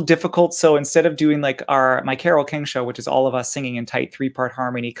been a little difficult. So instead of doing like my Carole King show, which is all of us singing in tight 3-part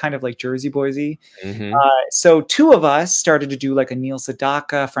harmony, kind of like Jersey Boysy. Hmm. So 2 of us started to do like a Neil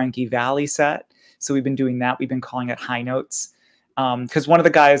Sedaka, Frankie Valli set. So we've been doing that. We've been calling it High Notes. Because one of the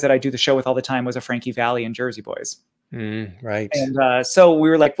guys that I do the show with all the time was a Frankie Valli and Jersey Boys. Right. And so we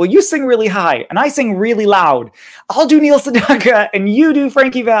were like, well, you sing really high and I sing really loud. I'll do Neil Sedaka and you do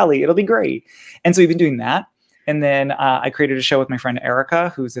Frankie Valli. It'll be great. And so we've been doing that. And then I created a show with my friend Erica,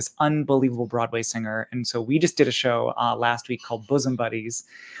 who's this unbelievable Broadway singer. And so we just did a show last week called Bosom Buddies,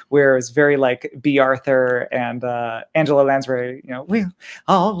 where it's very like B. Arthur and Angela Lansbury, you know, we'll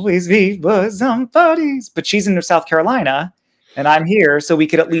always be bosom buddies. But she's in South Carolina and I'm here, so we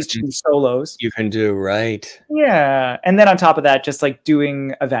could at least do solos. You can do, right. Yeah. And then on top of that, just like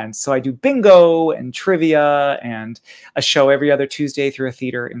doing events. So I do bingo and trivia and a show every other Tuesday through a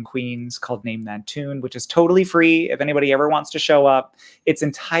theater in Queens called Name That Tune, which is totally free. If anybody ever wants to show up, it's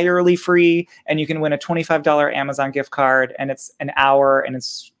entirely free. And you can win a $25 Amazon gift card. And it's an hour and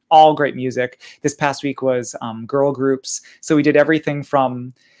it's all great music. This past week was girl groups. So we did everything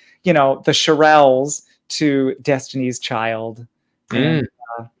from, you know, the Shirelles to Destiny's Child. And,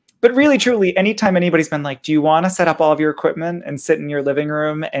 but really, truly, anytime anybody's been like, do you want to set up all of your equipment and sit in your living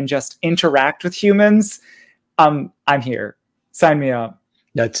room and just interact with humans? I'm here. Sign me up.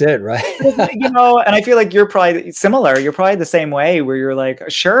 That's it, right? You know, and I feel like you're probably similar. You're probably the same way where you're like,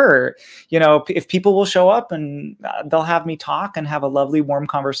 sure, you know, if people will show up and they'll have me talk and have a lovely, warm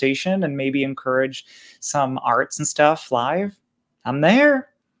conversation and maybe encourage some arts and stuff live, I'm there.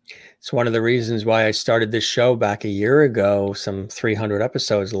 It's one of the reasons why I started this show back a year ago, some 300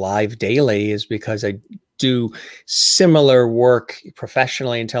 episodes live daily, is because I do similar work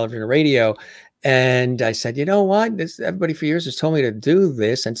professionally in television and radio. And I said, you know what? Everybody for years has told me to do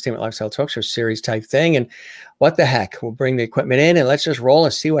this entertainment lifestyle talk show series type thing. And what the heck? We'll bring the equipment in and let's just roll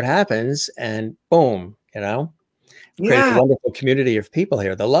and see what happens. And boom, you know, create a wonderful community of people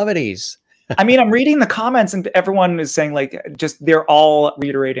here, the Lovities. I mean, I'm reading the comments and everyone is saying like, just, they're all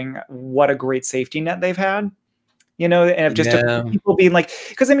reiterating what a great safety net they've had, you know, and just people being like,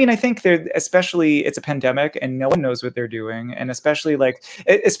 because I mean, I think they're, especially it's a pandemic and no one knows what they're doing. And especially like,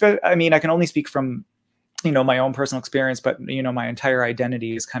 I mean, I can only speak from, you know, my own personal experience, but you know, my entire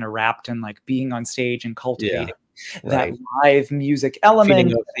identity is kind of wrapped in like being on stage and cultivating that live music element.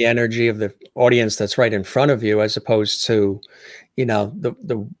 Feeding off the energy of the audience that's right in front of you, as opposed to, you know,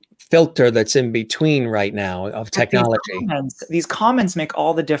 the filter that's in between right now of technology. These comments make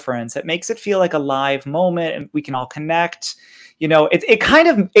all the difference. It makes it feel like a live moment and we can all connect. You know, it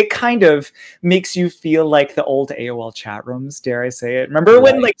kind of makes you feel like the old AOL chat rooms, dare I say it. Remember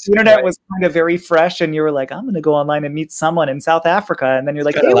when like the internet was kind of very fresh and you were like, I'm going to go online and meet someone in South Africa. And then you're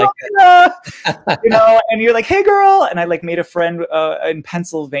like, hey, you know, and you're like, hey girl. And I like made a friend in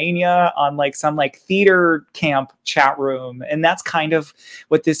Pennsylvania on like some like theater camp chat room. And that's kind of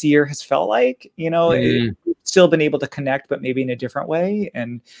what this year has felt like, you know, we've still been able to connect, but maybe in a different way.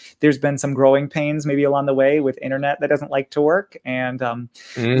 And there's been some growing pains maybe along the way with internet that doesn't like to work. And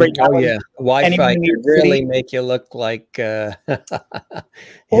right now, Wi-Fi can really make you look like or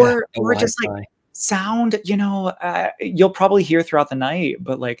just like sound, you know, you'll probably hear throughout the night,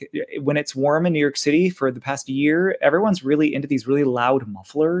 but like when it's warm in New York City for the past year, everyone's really into these really loud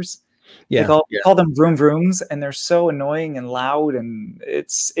mufflers. We call them vroom vrooms, and they're so annoying and loud, and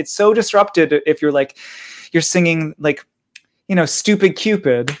it's so disrupted if you're singing like, you know, Stupid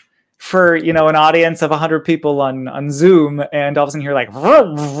Cupid for, you know, an audience of 100 people on Zoom, and all of a sudden you're like,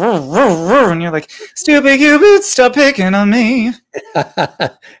 vroom, vroom, vroom, vroom, and you're like, Stupid Cupid, stop picking on me.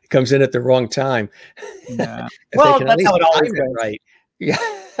 It comes in at the wrong time. Yeah. Well, that's how it always goes. Right. Yeah.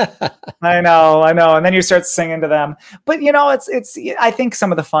 I know. And then you start singing to them. But, you know, it's I think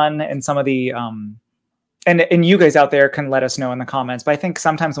some of the fun and some of the, and you guys out there can let us know in the comments, but I think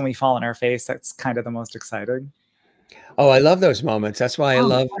sometimes when we fall on our face, that's kind of the most exciting. Oh, I love those moments. That's why I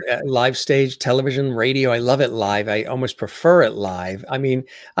love live stage television, radio. I love it live. I almost prefer it live. I mean,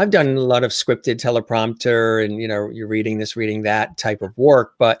 I've done a lot of scripted teleprompter and, you know, you're reading this, reading that type of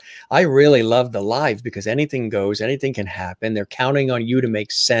work, but I really love the live because anything goes, anything can happen. They're counting on you to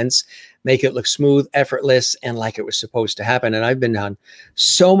make sense, make it look smooth, effortless, and like it was supposed to happen. And I've been on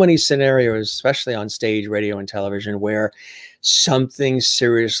so many scenarios, especially on stage, radio, and television, where something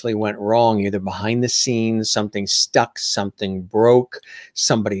seriously went wrong, either behind the scenes, something stuck, something broke,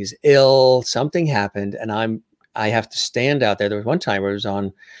 somebody's ill, something happened, and I have to stand out there. There was one time where I was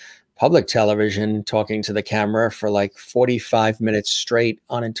on public television talking to the camera for like 45 minutes straight,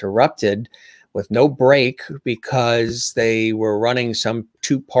 uninterrupted, with no break, because they were running some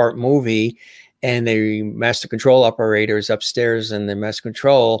 2-part movie and the master control operators upstairs in the master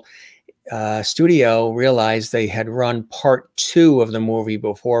control studio realized they had run part 2 of the movie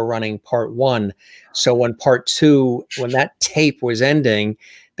before running part 1. So when part 2, when that tape was ending,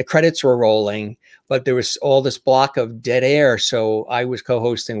 the credits were rolling, but there was all this block of dead air. So I was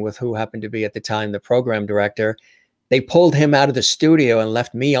co-hosting with who happened to be at the time the program director. They pulled him out of the studio and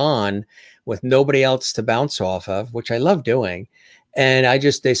left me on with nobody else to bounce off of, which I love doing. And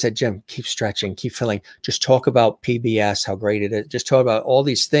they said, Jim, keep stretching, keep filling. Just talk about PBS, how great it is. Just talk about all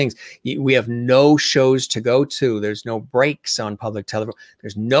these things. We have no shows to go to. There's no breaks on public television.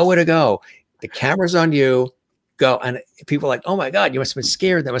 There's nowhere to go. The camera's on you. Go. And people are like, oh my God, you must have been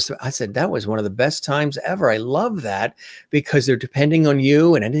scared. I said, that was one of the best times ever. I love that because they're depending on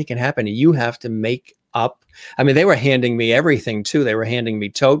you and anything can happen. And you have to make up. I mean, they were handing me everything too. They were handing me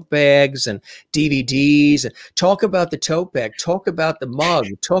tote bags and DVDs. And talk about the tote bag, talk about the mug,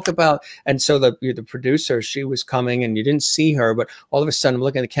 talk about. And so the producer, she was coming and you didn't see her, but all of a sudden I'm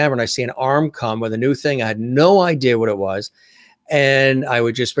looking at the camera and I see an arm come with a new thing. I had no idea what it was. And I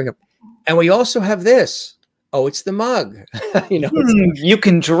would just bring up, and we also have this. Oh, it's the mug. You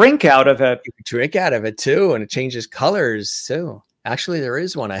can drink out of it. You can drink out of it too. And it changes colors too. Actually, there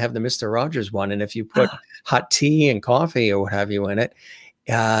is one. I have the Mr. Rogers one. And if you put hot tea and coffee or what have you in it,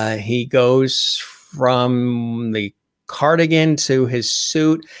 he goes from the cardigan to his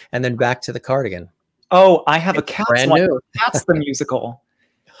suit and then back to the cardigan. Oh, I have a Cats one. That's the musical.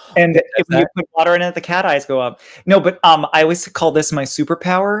 And if you put water in it, the cat eyes go up. No, but I always call this my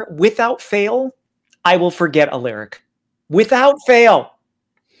superpower. Without fail, I will forget a lyric. Without fail.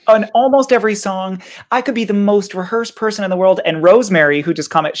 On almost every song, I could be the most rehearsed person in the world. And Rosemary, who just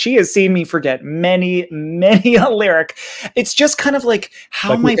commented, she has seen me forget many, many a lyric. It's just kind of like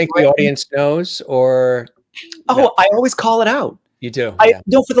how my think the audience knows, or no. I always call it out. You do.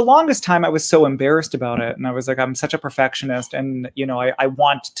 No, for the longest time, I was so embarrassed about it. And I was like, I'm such a perfectionist. And, I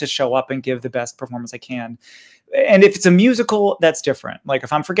want to show up and give the best performance I can. And if it's a musical, that's different. Like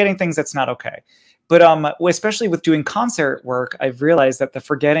if I'm forgetting things, that's not okay. But especially with doing concert work, I've realized that the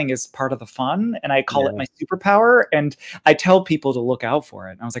forgetting is part of the fun. And I call it my superpower. And I tell people to look out for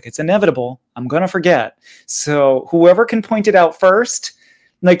it. And I was like, it's inevitable. I'm going to forget. So whoever can point it out first,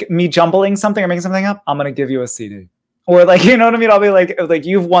 like me jumbling something or making something up, I'm going to give you a CD. Or like, you know what I mean? I'll be like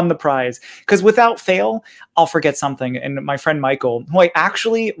you've won the prize. Because without fail, I'll forget something. And my friend Michael, who I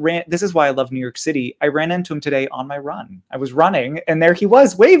actually this is why I love New York City. I ran into him today on my run. I was running and there he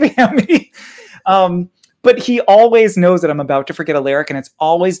was waving at me. But he always knows that I'm about to forget a lyric. And it's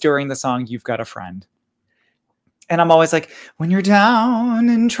always during the song, You've Got a Friend. And I'm always like, when you're down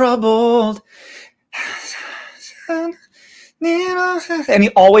and troubled. And he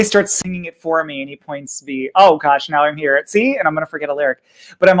always starts singing it for me and he points me, oh gosh, now I'm here. See? And I'm going to forget a lyric.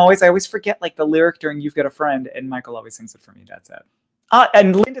 But I always forget like the lyric during You've Got a Friend. And Michael always sings it for me. That's it.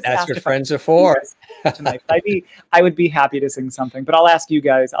 And Linda's that's what friends are for. Tonight. I would be happy to sing something, but I'll ask you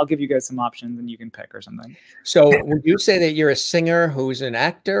guys, I'll give you guys some options and you can pick or something. So would you say that you're a singer who's an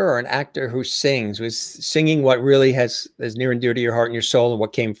actor or an actor who sings? Was singing what really is near and dear to your heart and your soul and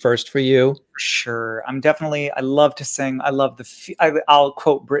what came first for you? Sure. I love to sing. I love I'll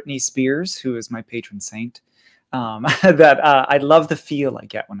quote Britney Spears, who is my patron saint. I love the feel I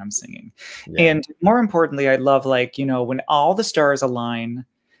get when I'm singing. Yeah. And more importantly, I love when all the stars align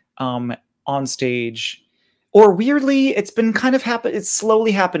on stage, or weirdly, it's been kind of it's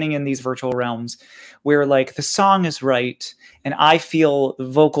slowly happening in these virtual realms where like the song is right and I feel the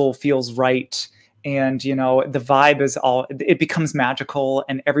vocal feels right. And, the vibe is it becomes magical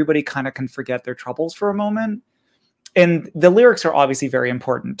and everybody kind of can forget their troubles for a moment. And the lyrics are obviously very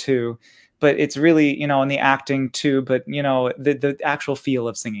important too. But it's really, in the acting too, but, the actual feel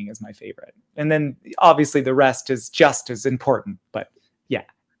of singing is my favorite. And then obviously the rest is just as important, but yeah.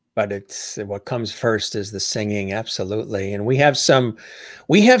 But it's what comes first is the singing. Absolutely. And we have some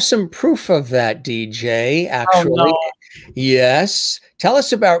proof of that, DJ, actually. Oh, no. Yes. Tell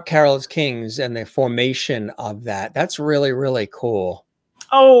us about Carol's Kings and the formation of that. That's really, really cool.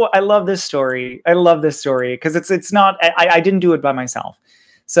 Oh, I love this story. Because it's not, I didn't do it by myself.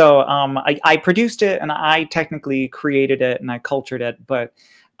 So I produced it and I technically created it and I cultured it, but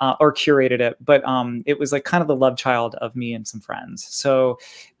or curated it. But it was like kind of the love child of me and some friends. So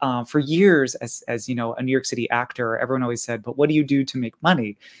for years, as a New York City actor, everyone always said, "But what do you do to make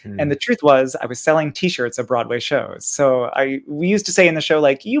money?" And the truth was, I was selling T-shirts at Broadway shows. So we used to say in the show,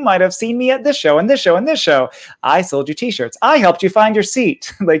 like, "You might have seen me at this show and this show and this show. I sold you T-shirts. I helped you find your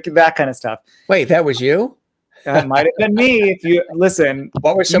seat," like that kind of stuff. Wait, that was you? That might have been me. If you listen,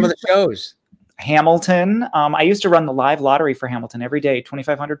 what were some of the shows? Hamilton. I used to run the live lottery for Hamilton every day,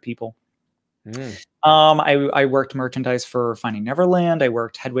 2,500 people. Mm. I worked merchandise for Finding Neverland. I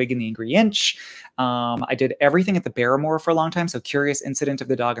worked Hedwig and the Angry Inch. I did everything at the Barrymore for a long time. So Curious Incident of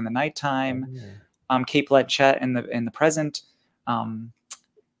the Dog in the Nighttime, Cape Blanchett in the Present,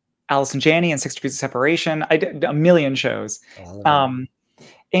 Alice and Janney and 6 Degrees of Separation. I did a million shows.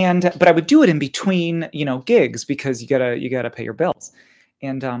 But I would do it in between, gigs because you gotta pay your bills.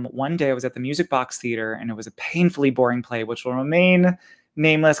 And one day I was at the Music Box Theater and it was a painfully boring play, which will remain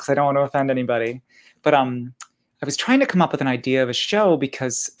nameless because I don't want to offend anybody. But I was trying to come up with an idea of a show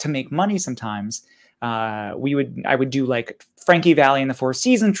because to make money sometimes, I would do like Frankie Valli and the Four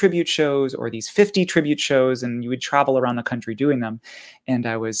Seasons tribute shows or these 50 tribute shows, and you would travel around the country doing them. And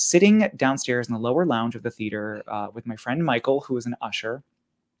I was sitting downstairs in the lower lounge of the theater with my friend Michael, who was an usher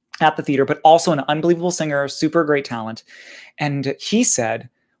at the theater, but also an unbelievable singer, super great talent. And he said,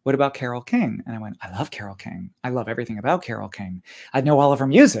 "What about Carole King?" And I went, "I love Carole King. I love everything about Carole King. I know all of her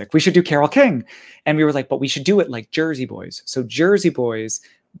music. We should do Carole King." And we were like, "But we should do it like Jersey Boys." So Jersey Boys,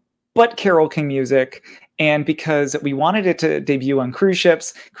 but Carole King music. And because we wanted it to debut on cruise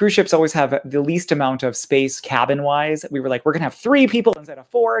ships always have the least amount of space cabin-wise. We were like, we're going to have 3 people instead of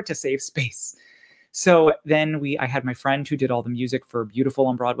 4 to save space. So then I had my friend who did all the music for Beautiful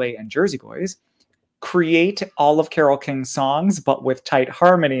on Broadway and Jersey Boys create all of Carole King's songs, but with tight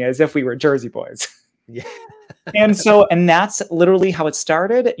harmony as if we were Jersey Boys. Yeah. and that's literally how it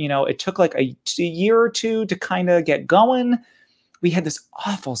started. It took like a year or 2 to kind of get going. We had this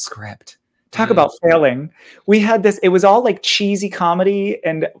awful script. Talk about failing. We had this, it was all like cheesy comedy.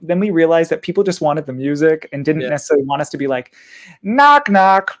 And then we realized that people just wanted the music and didn't necessarily want us to be like, knock,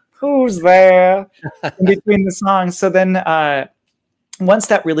 knock, who's there in between the songs. So then once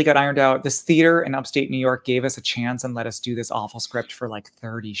that really got ironed out, this theater in upstate New York gave us a chance and let us do this awful script for like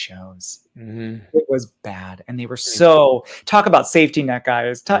 30 shows. It was bad. And they were talk about safety net,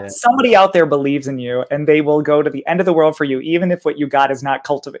 guys. Somebody out there believes in you and they will go to the end of the world for you, even if what you got is not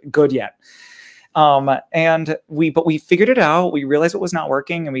good yet. But we figured it out. We realized what was not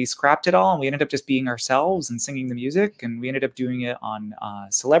working and we scrapped it all. And we ended up just being ourselves and singing the music. And we ended up doing it on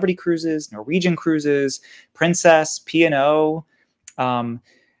celebrity cruises, Norwegian cruises, Princess, P&O.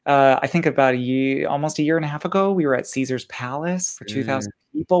 I think about almost a year and a half ago, we were at Caesar's Palace for 2,000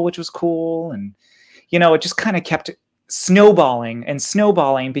 people, which was cool. And, it just kind of kept snowballing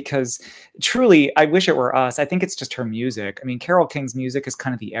because truly, I wish it were us. I think it's just her music. I mean, Carole King's music is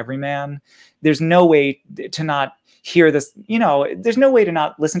kind of the everyman. There's no way to not hear this, there's no way to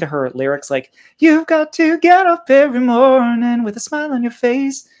not listen to her lyrics like, "You've got to get up every morning with a smile on your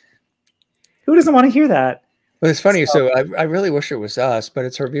face." Who doesn't want to hear that? Well, it's funny. So I really wish it was us, but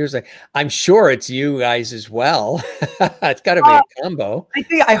it's her music. I'm sure it's you guys as well. It's got to be a combo.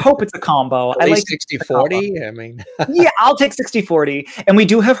 I hope it's a combo. At least 60-40. I mean, yeah, I'll take 60-40. And we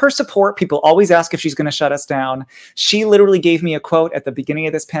do have her support. People always ask if she's going to shut us down. She literally gave me a quote at the beginning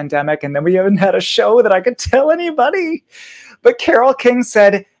of this pandemic, and then we haven't had a show that I could tell anybody. But Carole King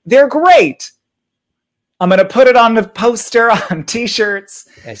said, "They're great. I'm going to put it on the poster, on T-shirts."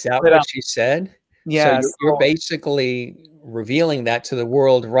 Is that what she said? Yeah, so you're basically revealing that to the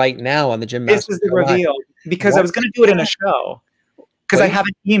world right now on the Jim Master. This is the reveal because I was going to do it in a show because I have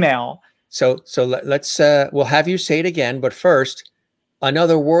an email. So let's we'll have you say it again, but first,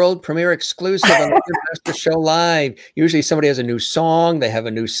 another world premiere exclusive on the Jim Master Show Live. Usually somebody has a new song, they have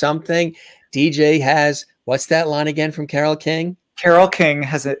a new something. DJ has, what's that line again from Carole King? Carole King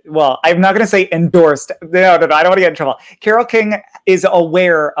has I'm not going to say endorsed. No, I don't want to get in trouble. Carole King is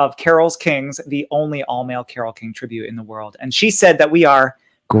aware of Carole King's, the only all-male Carole King tribute in the world. And she said that we are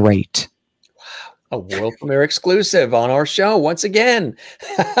great. Wow. A world premiere exclusive on our show once again.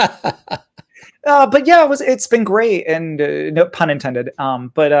 But yeah, it's been great, and no pun intended.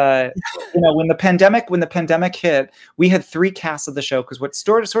 When the pandemic hit, we had 3 casts of the show because what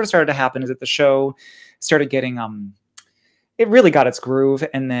sort of started to happen is that the show started getting it really got its groove.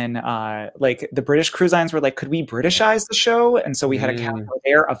 And then like the British cruise lines were like, could we Britishize the show? And so we had a cast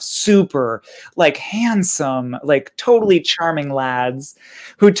there of super like handsome, like totally charming lads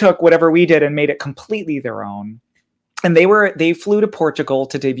who took whatever we did and made it completely their own. And they flew to Portugal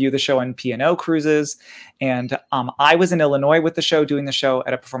to debut the show on P&O cruises. And I was in Illinois with the show, doing the show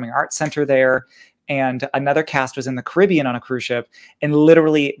at a performing arts center there. And another cast was in the Caribbean on a cruise ship. And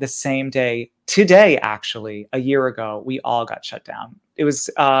literally the same day, today, actually, a year ago, we all got shut down. It was,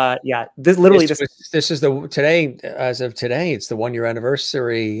 this is today, as of today, it's the 1-year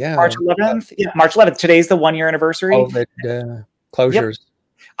anniversary. Yeah. March 11th. Yeah, March 11th. Today's the 1-year anniversary. COVID closures. Yep.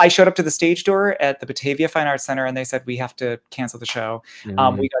 I showed up to the stage door at the Batavia Fine Arts Center and they said, we have to cancel the show. We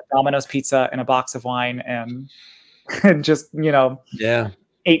got Domino's pizza and a box of wine and just, Yeah.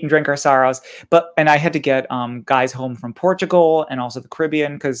 ate and drank our sorrows. And I had to get guys home from Portugal and also the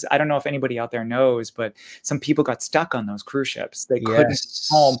Caribbean, because I don't know if anybody out there knows, but some people got stuck on those cruise ships. They couldn't get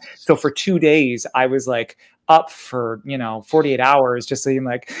home. So for 2 days, I was like up for 48 hours, just saying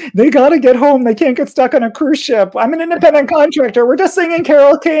like, they got to get home. They can't get stuck on a cruise ship. I'm an independent contractor. We're just singing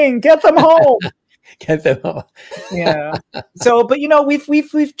Carole King. Get them home. Get them home. Yeah. So, but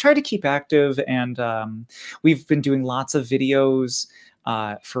we've tried to keep active, and we've been doing lots of videos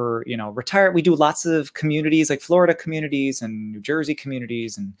for retire. We do lots of communities, like Florida communities and New Jersey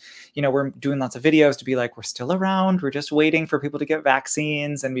communities, and we're doing lots of videos to be like, we're still around. We're just waiting for people to get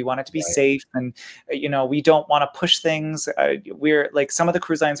vaccines, and we want it to be safe. And we don't want to push things. We're like, some of the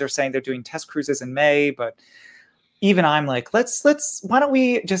cruise lines are saying they're doing test cruises in May, but even I'm like, let's why don't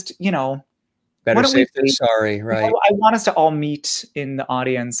we just better safe than sorry, right? I want us to all meet in the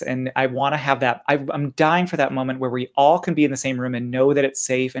audience, and I want to have that. I'm dying for that moment where we all can be in the same room and know that it's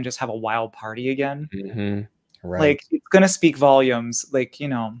safe, and just have a wild party again. Right. Like, it's going to speak volumes. Like,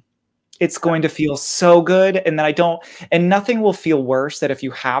 it's going to feel so good, and and nothing will feel worse than if you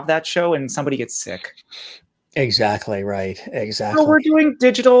have that show and somebody gets sick. Exactly right. Exactly. So we're doing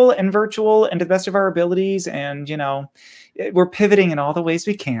digital and virtual and to the best of our abilities, and we're pivoting in all the ways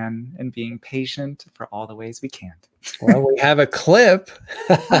we can and being patient for all the ways we can't. Well, we have a clip,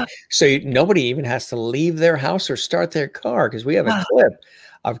 so nobody even has to leave their house or start their car, because we have a clip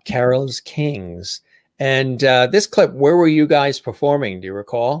of Carol's Kings. And this clip, where were you guys performing? Do you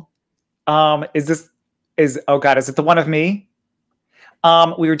recall? Oh God, is it the one of me?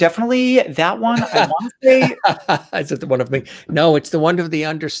 We were definitely that one. I want to say, is it the one of me? No, it's the one of the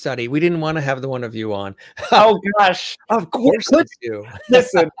understudy. We didn't want to have the one of you on. Oh gosh, of course it's you.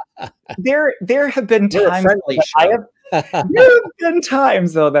 Listen, there have been times there have been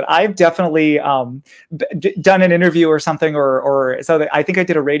times though that I've definitely done an interview or something, or so that I think I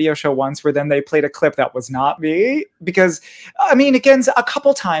did a radio show once where then they played a clip that was not me, because again,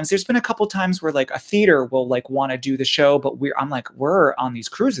 there's been a couple times where like a theater will like want to do the show, but I'm like, we're on these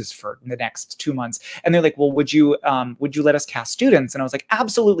cruises for the next 2 months, and they're like, well, would you let us cast students? And I was like,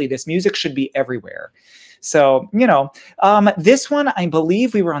 absolutely, this music should be everywhere. So, this one, I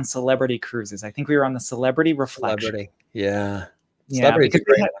believe we were on Celebrity Cruises. I think we were on the Celebrity Reflection. Celebrity. Yeah. Celebrity.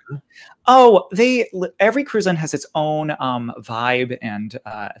 Every cruise line has its own vibe and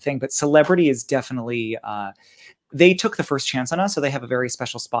thing, but Celebrity is definitely, they took the first chance on us, so they have a very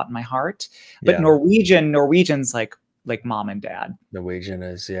special spot in my heart. But Norwegian's like mom and dad. Norwegian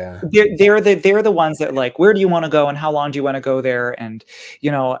is, yeah. They're the ones that like, where do you want to go and how long do you want to go there? And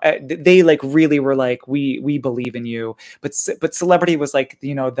they like really were like, we believe in you. But Celebrity was like,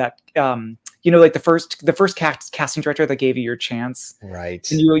 that like the first casting director that gave you your chance, right?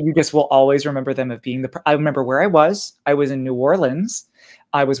 And you just will always remember them as being I remember where I was in New Orleans.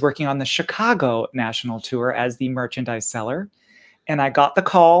 I was working on the Chicago national tour as the merchandise seller, and I got the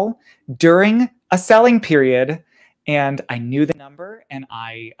call during a selling period. And I knew the number, and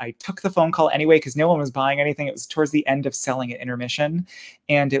I took the phone call anyway, because no one was buying anything. It was towards the end of selling at intermission,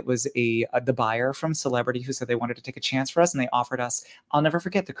 and it was the buyer from Celebrity who said they wanted to take a chance for us, and they offered us. I'll never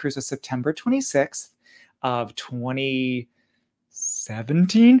forget, the cruise was September 26th of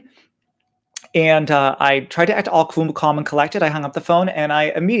 2017, and I tried to act all cool, calm, and collected. I hung up the phone, and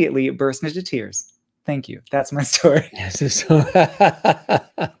I immediately burst into tears. Thank you. That's my story. I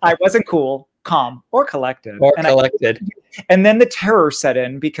wasn't cool, calm, or collected. And then the terror set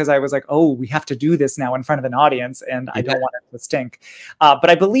in, because I was like, oh, we have to do this now in front of an audience, and I don't want it to stink.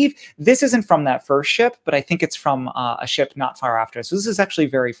 But I believe this isn't from that first ship, but I think it's from a ship not far after. So this is actually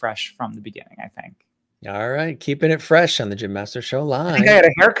very fresh from the beginning, I think. All right. Keeping it fresh on the Jim Master Show Live. I think I had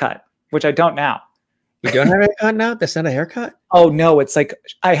a haircut, which I don't now. You don't have a haircut now? That's not a haircut? Oh, no. It's like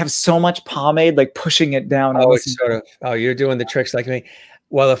I have so much pomade, like pushing it down. Oh, it's sort of, you're doing the tricks like me.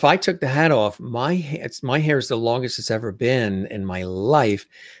 Well, if I took the hat off, my hair is the longest it's ever been in my life.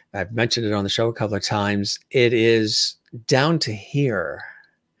 I've mentioned it on the show a couple of times. It is down to here.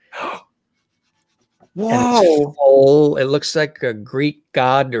 Whoa! It looks like a Greek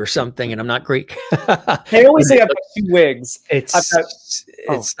god or something, and I'm not Greek. They always say I've got 2 wigs. It's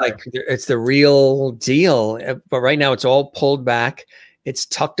the real deal. But right now, it's all pulled back. It's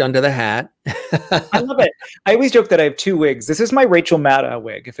tucked under the hat. I love it. I always joke that I have 2 wigs. This is my Rachel Maddow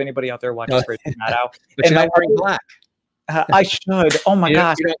wig, if anybody out there watches Rachel Maddow. But you're not wearing black. I should. Oh my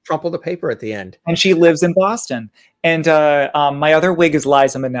gosh. You don't crumple the paper at the end. And she lives in Boston. And my other wig is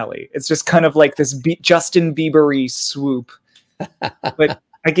Liza Minnelli. It's just kind of like this Justin Bieber-y swoop. But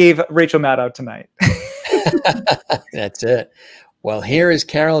I gave Rachel Maddow tonight. That's it. Well, here is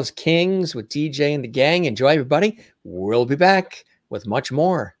Carol's Kings with DJ and the gang. Enjoy, everybody. We'll be back with much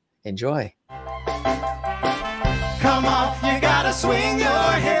more. Enjoy. Come on, you gotta swing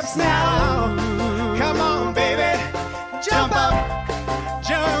your hips now. Come on, baby, jump up,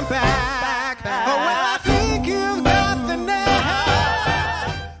 jump back. Oh, well, I think you've got the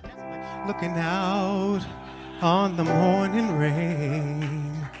knack. Looking out on the morning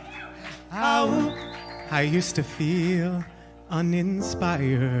rain. Oh, I used to feel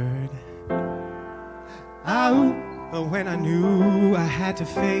uninspired. Oh, but when I knew I had to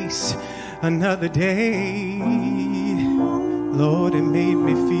face another day, Lord, it made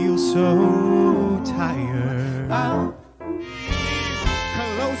me feel so tired. Oh,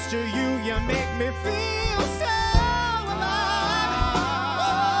 close to you, you make me feel so alive.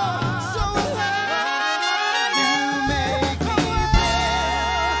 Oh, so alive. You make me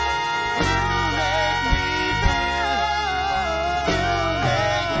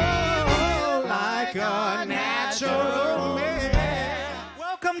feel like a natural man.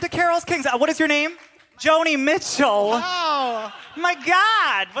 Welcome to Carol's Kings. What is your name? Joni Mitchell. Oh, My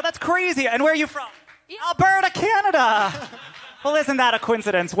God. Well, that's crazy. And where are you from? Alberta, Canada. Well, isn't that a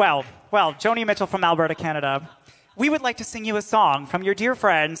coincidence? Well, Joni Mitchell from Alberta, Canada. We would like to sing you a song from your dear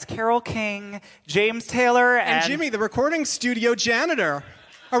friends, Carol King, James Taylor, and Jimmy, the recording studio janitor.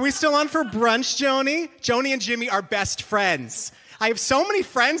 Are we still on for brunch, Joni? Joni and Jimmy are best friends. I have so many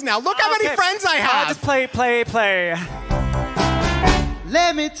friends now. Look how many friends I have. Just play.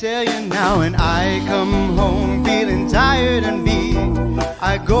 Let me tell you now, when I come home feeling tired and beat,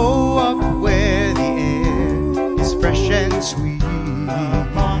 I go up where the air is fresh and sweet.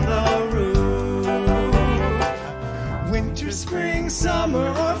 Up on the roof, Winter, spring, summer,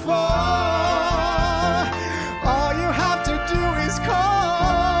 or fall, all you have to do is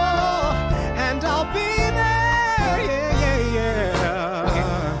call, and I'll be there. Yeah. Okay.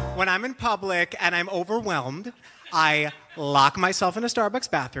 When I'm in public and I'm overwhelmed, I lock myself in a Starbucks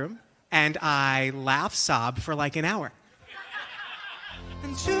bathroom and I laugh sob for like an hour.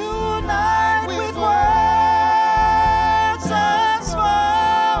 and tonight with words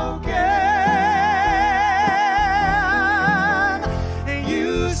unspoken, and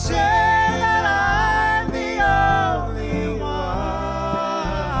you say that I'm the only one,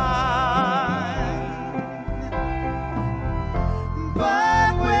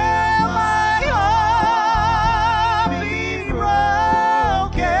 but will my heart be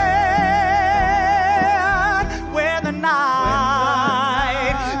broken when the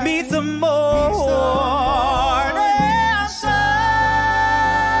night meets the morning sun?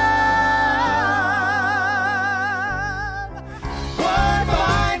 One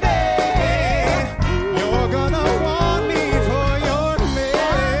fine day, You're gonna want me for your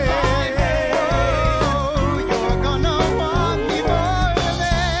man. you're gonna want me for your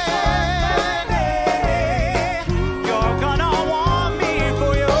man. You're gonna want me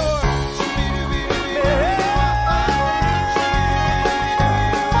for your...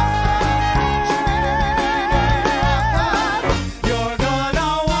 You're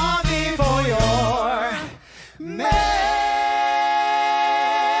gonna want me for your man.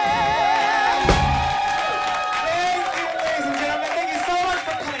 Thank you, ladies and gentlemen. Thank you so much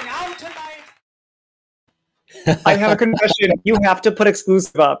for coming out tonight. I have a confession. You have to put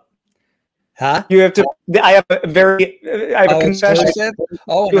exclusive up. Huh? You have to. I have a confession. Exclusive?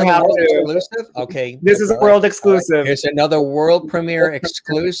 Oh, You another have world to. exclusive? Okay. This is a All right. world exclusive. Here's another world premiere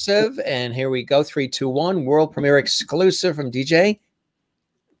exclusive. And here we go. 3, 2, 1. World premiere exclusive from DJ.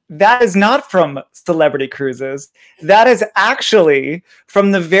 That is not from Celebrity Cruises. That is actually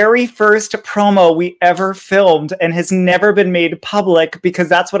from the very first promo we ever filmed and has never been made public because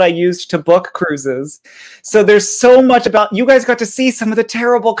that's what I used to book cruises. So there's so much about, you guys got to see some of the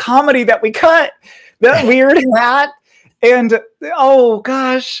terrible comedy that we cut. That weird hat. And oh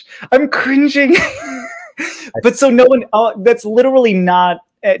gosh, I'm cringing. But so no one, that's literally not,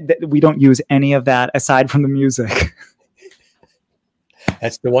 we don't use any of that aside from the music.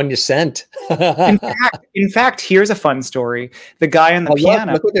 That's the one you sent. In fact, here's a fun story. The guy on the Oh,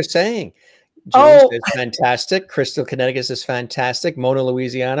 piano. look what they're saying. James Oh. is fantastic. Crystal, Connecticut is fantastic. Mona,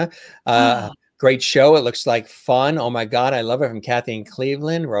 Louisiana. Great show. It looks like fun. Oh my God, I love it. From Kathy in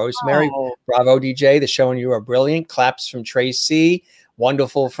Cleveland. Rosemary. Oh. Bravo, DJ. The show and you are brilliant. Claps from Tracy.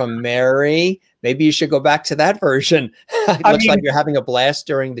 Wonderful from Mary. Maybe you should go back to that version. It looks like you're having a blast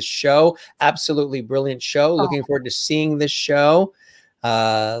during the show. Absolutely brilliant show. Looking forward to seeing this show.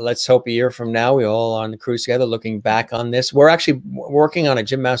 Let's hope a year from now we all on the cruise together looking back on this. We're actually working on a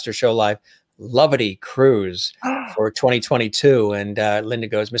Jim Master Show Live Lovity cruise for 2022. And Linda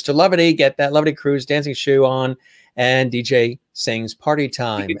goes, Mr. Lovity, get that Lovity cruise dancing shoe on. And DJ sings Party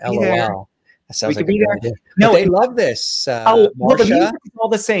Time. LOL. That sounds We like could a be good there. idea. No, But they it- love this. well, the Marsha, music is all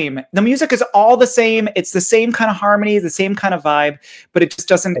the same. The music is all the same. It's the same kind of harmony, the same kind of vibe, but it just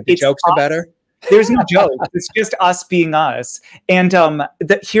doesn't. the jokes are better. There's no joke. It's just us being us. And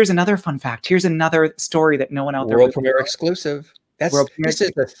here's another fun fact. Here's another story that no one out there. World premiere exclusive. World premiere This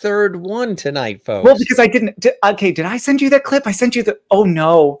is the third one tonight, folks. Well, because I didn't. Okay, did I send you that clip? I sent you the. Oh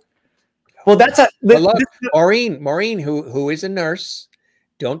no. Well, that's a. Well, look, Maureen, who is a nurse.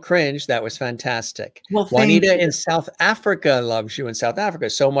 Don't cringe. That was fantastic. Well, thank Juanita you. in South Africa loves you in South Africa.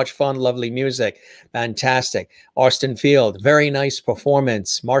 So much fun, lovely music. Fantastic. Austin Field, very nice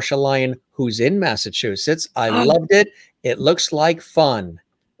performance. Marsha Lyon, who's in Massachusetts. I loved it. It looks like fun.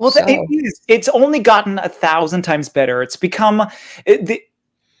 Well, So- it is. It's only gotten 1,000 times better. It's become.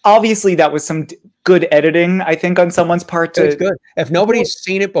 Obviously, that was some good editing, I think, on someone's part. It's good. If nobody's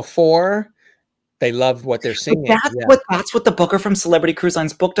seen it before, they love what they're singing. That's what the booker from Celebrity Cruise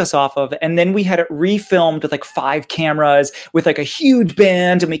Lines booked us off of. And then we had it refilmed with like 5 cameras with like a huge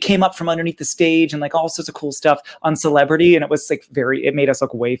band, and we came up from underneath the stage and like all sorts of cool stuff on Celebrity. And it was like it made us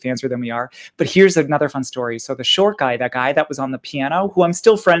look way fancier than we are. But here's another fun story. So the short guy, that guy that was on the piano, who I'm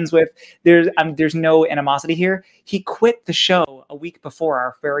still friends with, there's no animosity here. He quit the show a week before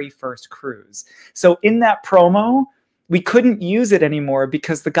our very first cruise. So in that promo, we couldn't use it anymore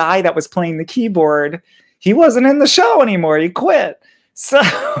because the guy that was playing the keyboard, he wasn't in the show anymore. He quit. So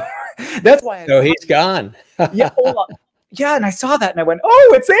that's why. So he's gone. Yeah, yeah, and I saw that and I went,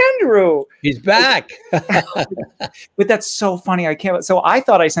 "Oh, it's Andrew. He's back." But that's so funny. I can't. So I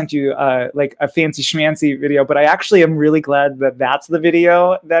thought I sent you like a fancy schmancy video, but I actually am really glad that that's the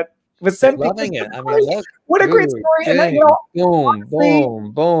video that was sent. Loving it. I mean, look. What a great Dude, story. And then, boom, honestly,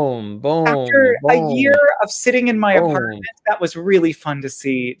 boom. after a boom. year of sitting in my Boom. apartment, that was really fun to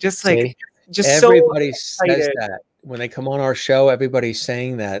see. Just like, See? just Everybody so says excited. that when they come on our show. Everybody's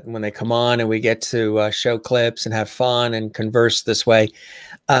saying that when they come on and we get to show clips and have fun and converse this way,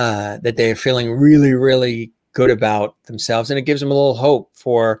 that they're feeling really, really good about themselves, and it gives them a little hope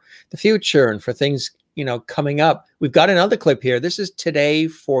for the future and for things coming up. We've got another clip here. This is Today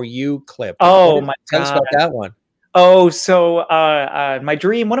for You clip. Oh my Tell us God. about that one. Oh, so one of my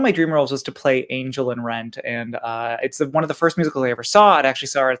dream roles was to play Angel in Rent, and it's one of the first musicals I ever saw. I actually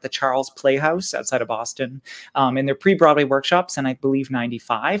saw it at the Charles Playhouse outside of Boston, in their pre-Broadway workshops, and I believe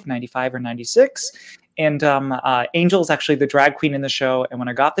 95 or 96. And Angel is actually the drag queen in the show. And when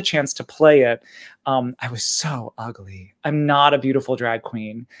I got the chance to play it, I was so ugly. I'm not a beautiful drag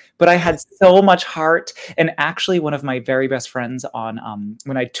queen, but I had so much heart. And actually, one of my very best friends on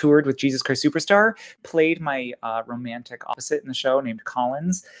when I toured with Jesus Christ Superstar played my romantic opposite in the show, named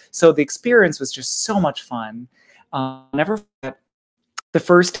Collins. So the experience was just so much fun. Never forget the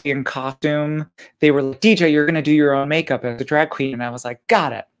first day in costume. They were like, "DJ, you're going to do your own makeup as a drag queen." And I was like,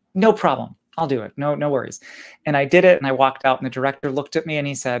 "Got it. No problem. I'll do it. No worries." And I did it, and I walked out, and the director looked at me and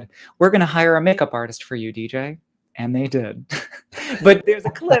he said, "We're going to hire a makeup artist for you, DJ." And they did. But there's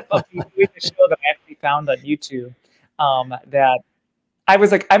a clip of me doing the show that I actually found on YouTube that I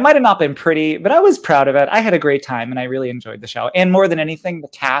was like, I might have not been pretty, but I was proud of it. I had a great time, and I really enjoyed the show. And more than anything, the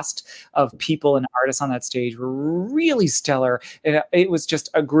cast of people and artists on that stage were really stellar. It was just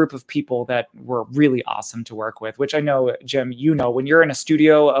a group of people that were really awesome to work with, which I know, Jim, when you're in a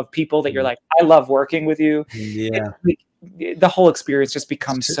studio of people that you're like, I love working with you. Yeah. The whole experience just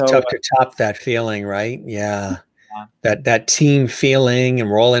becomes It's so tough to top that feeling, right? Yeah. That team feeling, and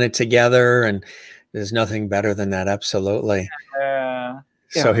we're all in it together, and there's nothing better than that. Absolutely.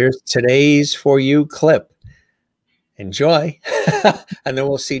 So here's Today's for You clip. Enjoy. And then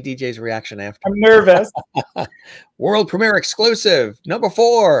we'll see DJ's reaction after. I'm nervous. World premiere exclusive, number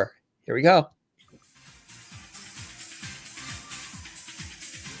 4. Here we go.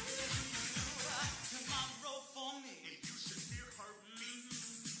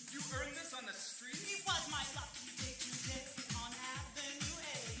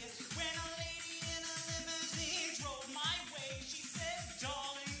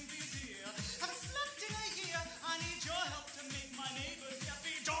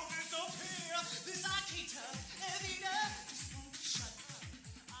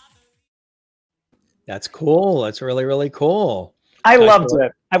 That's cool. That's really, really cool. I loved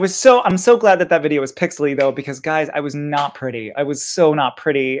it. I'm so glad that video was pixely though, because guys, I was not pretty. I was so not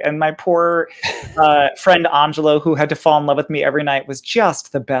pretty. And my poor friend Angelo, who had to fall in love with me every night, was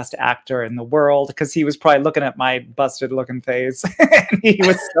just the best actor in the world, because he was probably looking at my busted looking face. And he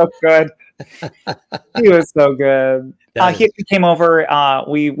was so good. He was so good. He came over.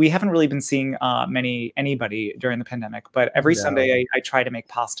 We haven't really been seeing anybody during the pandemic, but every Sunday I try to make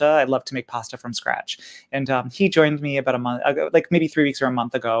pasta. I love to make pasta from scratch. And he joined me about a month ago, like maybe 3 weeks or a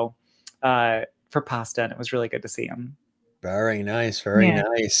month ago. for pasta, and it was really good to see him. Very nice. Very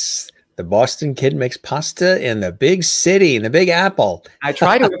nice. The Boston kid makes pasta in the big city, in the Big Apple. I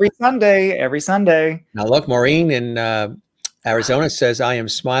try to every Sunday. Every Sunday. Now, look, Maureen in Arizona says, I am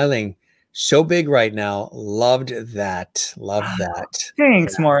smiling so big right now. Loved that. Loved that.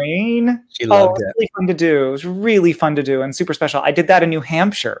 Thanks, Maureen. She loved it was it. really fun to do. It was really fun to do and super special. I did that in New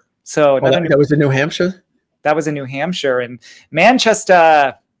Hampshire. So that was in New Hampshire? That was in New Hampshire and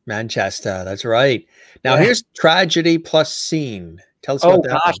Manchester. Manchester, that's right. Now here's tragedy plus scene. Tell us about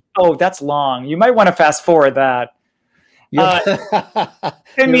that. Oh gosh, oh that's long. You might want to fast forward that. I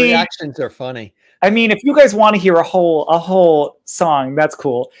mean, reactions are funny. I mean, if you guys want to hear a whole song, that's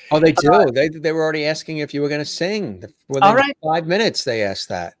cool. Oh, they do. They were already asking if you were going to sing. Within 5 minutes, they asked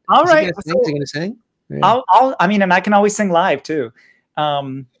that. All right, Is he going to sing? Yeah. I mean, and I can always sing live too.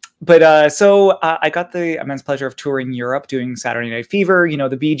 So I got the immense pleasure of touring Europe, doing Saturday Night Fever, you know,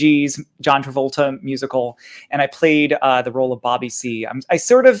 the Bee Gees, John Travolta musical, and I played the role of Bobby C. I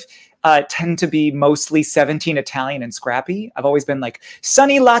sort of tend to be mostly 17 Italian and scrappy. I've always been like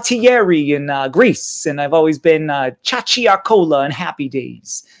Sonny Lattieri in Grease, and I've always been Chachi Arcola in Happy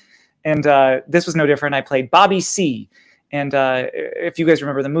Days. And this was no different. I played Bobby C. And if you guys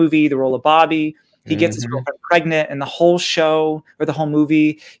remember the movie, the role of Bobby, he gets his girlfriend pregnant, and the whole show or the whole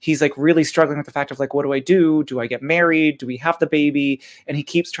movie, he's like really struggling with the fact of like, what do I do? Do I get married? Do we have the baby? And he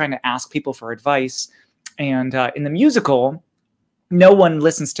keeps trying to ask people for advice. And in the musical, no one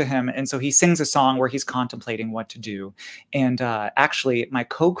listens to him. And so he sings a song where he's contemplating what to do. And actually, my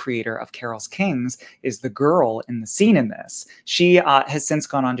co-creator of Carol's Kings is the girl in the scene in this. She has since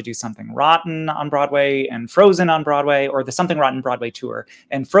gone on to do Something Rotten on Broadway and Frozen on Broadway, or the Something Rotten Broadway tour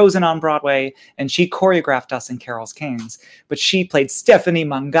and Frozen on Broadway. And she choreographed us in Carol's Kings. But she played Stephanie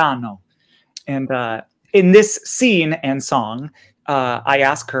Mangano. And in this scene and song, I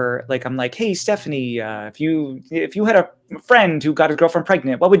ask her, like, I'm like, hey, Stephanie, if you had a friend who got his girlfriend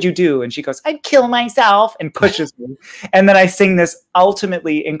pregnant, what would you do? And she goes, I'd kill myself, and pushes me. And then I sing this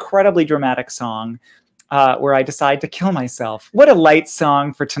ultimately incredibly dramatic song where I decide to kill myself. What a light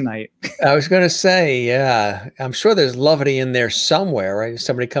song for tonight. I was going to say, yeah, I'm sure there's levity in there somewhere, right?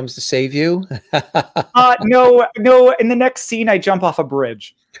 Somebody comes to save you. No. In the next scene, I jump off a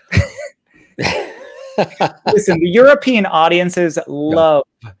bridge. Listen, the European audiences love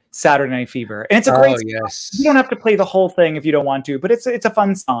Saturday Night Fever, and it's a great song. Yes. You don't have to play the whole thing if you don't want to, but it's a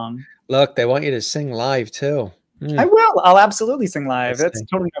fun song. Look, they want you to sing live too. I will. I'll absolutely sing live. That's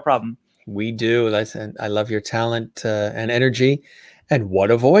totally no problem. We do. I love your talent and energy, and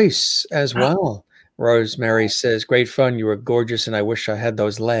what a voice as well. Rosemary says, "Great fun. You were gorgeous, and I wish I had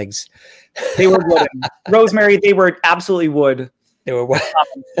those legs." They were wooden. Rosemary, they were absolutely wood. They were.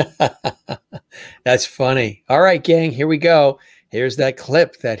 That's funny. All right, gang, here we go. Here's that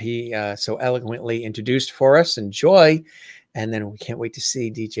clip that he so eloquently introduced for us. Enjoy. And then we can't wait to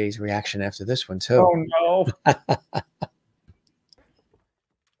see DJ's reaction after this one, too. Oh, no.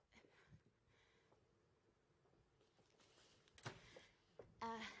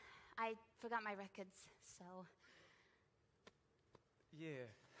 I forgot my records, so. Yeah.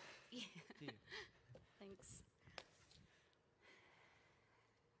 Thanks.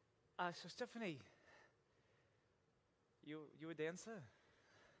 So Stephanie, you a dancer?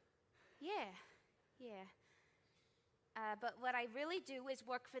 Yeah. But what I really do is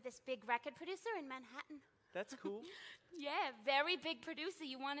work for this big record producer in Manhattan. That's cool. Yeah, very big producer.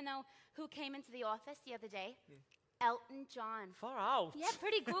 You want to know who came into the office the other day? Yeah. Elton John. Far out. Yeah,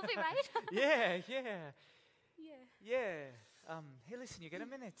 pretty goofy, right? Yeah. Yeah. Hey, listen, you get a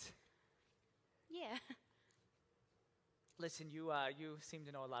minute? Yeah. Listen, you seem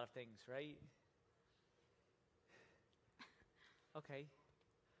to know a lot of things, right? Okay.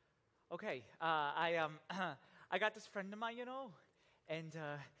 I got this friend of mine, you know, and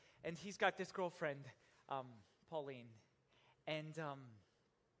he's got this girlfriend, Pauline, and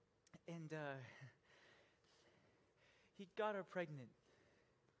he got her pregnant.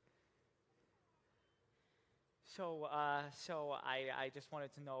 So I just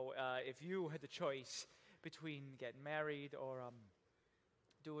wanted to know if you had the choice between getting married or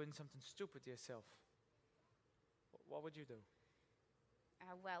doing something stupid to yourself. What would you do?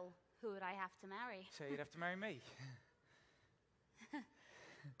 Well, who would I have to marry? So you'd have to marry me.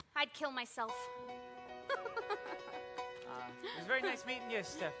 I'd kill myself. It was very nice meeting you,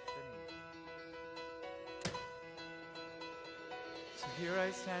 Stephanie. So here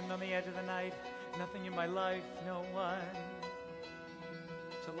I stand on the edge of the night, nothing in my life, no one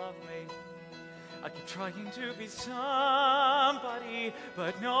to love me. I keep trying to be somebody,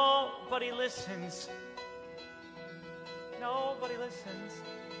 but nobody listens. Nobody listens.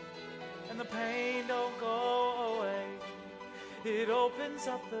 and the pain don't go away. It opens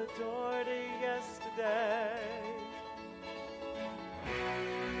up the door to yesterday.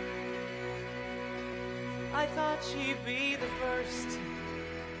 I thought she'd be the first.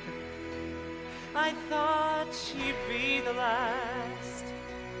 I thought she'd be the last.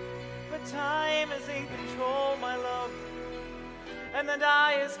 But time is in control, my love. And the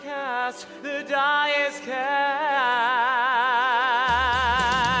die is cast, the die is cast.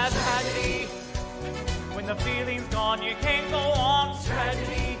 Tragedy, when the feeling's gone, you can't go on.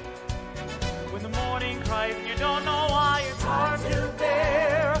 Tragedy, when the morning cries and you don't know why. It's hard to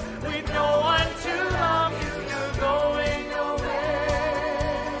bear with no one to love you. You're going nowhere.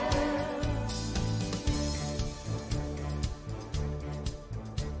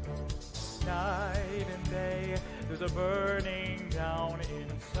 Night and day, there's a burning down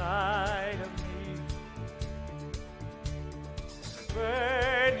inside of me.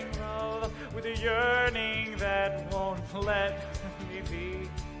 Burning love with a yearning that won't let me be.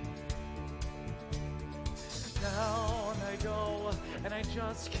 Down I go, and I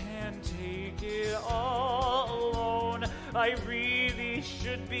just can't take it all alone. I really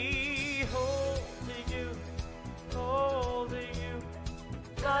should be holding you, loving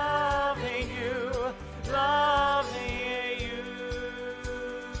you, loving you.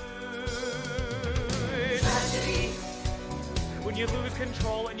 Tragedy, when you lose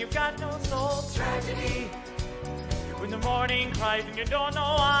control and you've got no soul. Tragedy, when the morning cries and you don't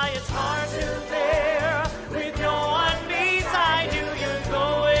know why. It's hard to bear with no one beside you. You're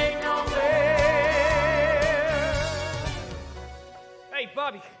going nowhere. Hey,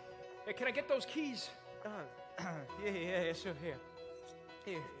 Bobby. Hey, can I get those keys? Yeah, sure, here.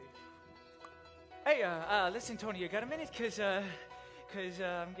 Hey, listen, Tony, you got a minute? Cause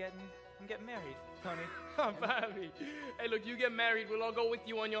I'm getting married, Tony. Oh, Bobby. Hey, look, you get married, we'll all go with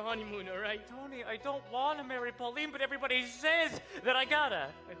you on your honeymoon, all right? Tony, I don't want to marry Pauline, but everybody says that I gotta.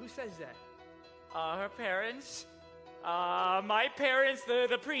 Hey, who says that? Her parents. My parents,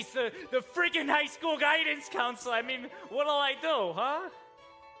 the priest, the freaking high school guidance counselor. I mean, what'll I do, huh?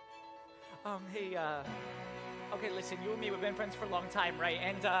 Hey, okay, listen, you and me, we've been friends for a long time, right?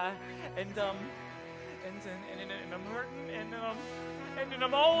 And I'm hurting, and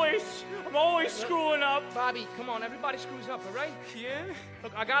I'm always screwing up. Bobby, come on, everybody screws up, all right? Yeah?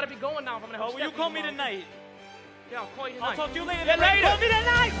 Look, I gotta be going now if I'm gonna help. Oh, will you call me tonight? Yeah, I'll call you tonight. I'll talk to you later. Yeah, later. Call me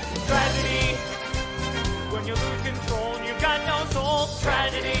tonight! Tragedy, when you lose control and you've got no soul.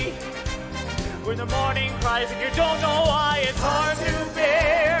 Tragedy, when the morning cries and you don't know why. It's hard to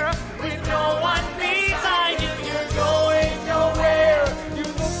bear with no one beside you. You're going nowhere. You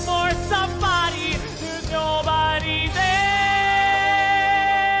look for somebody, there's nobody there.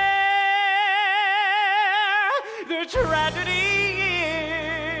 The tragedy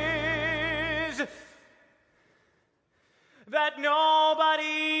is that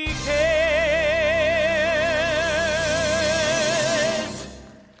nobody cares.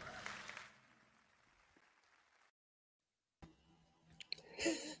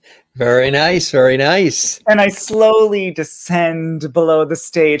 Very nice, very nice. And I slowly descend below the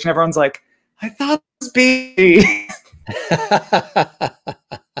stage, and everyone's like, I thought it was baby.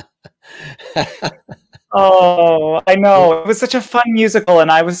 Oh, I know. It was such a fun musical,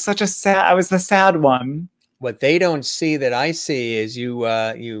 and I was the sad one. What they don't see that I see is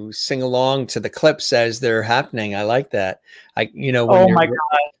you sing along to the clips as they're happening. I like that. Oh my God.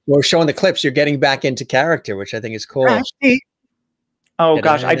 We're showing the clips, you're getting back into character, which I think is cool. Oh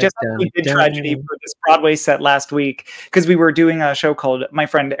gosh, I just did Tragedy for this Broadway set last week because we were doing a show called, my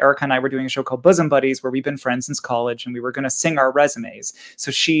friend Erica and I were doing a show called Bosom Buddies where we've been friends since college, and we were going to sing our resumes.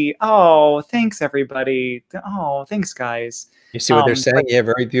 So thanks everybody. Oh, thanks guys. You see what they're saying? Yeah,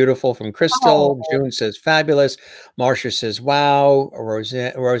 very beautiful from Crystal. June says fabulous. Marcia says wow.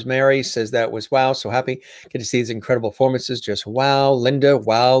 Rosemary says that was wow. So happy. Get to see these incredible performances. Just wow. Linda,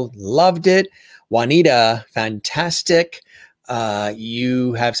 wow. Loved it. Juanita, fantastic.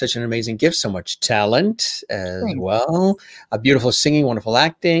 You have such an amazing gift, so much talent as well. A beautiful singing, wonderful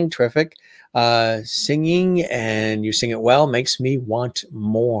acting, terrific. Singing, and you sing it well, makes me want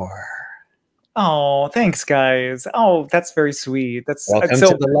more. Oh, thanks, guys. Oh, that's very sweet. Welcome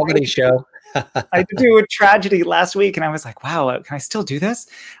to the Lovely Show. I did do a Tragedy last week, and I was like, wow, can I still do this?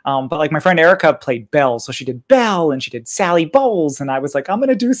 But like my friend Erica played Belle, so she did Belle, and she did Sally Bowles, and I was like, I'm going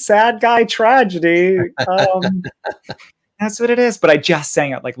to do Sad Guy Tragedy. That's what it is. But I just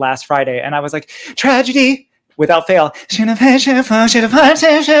sang it like last Friday, and I was like, Tragedy, without fail. For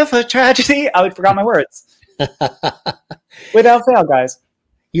tragedy. I forgot my words. Without fail, guys.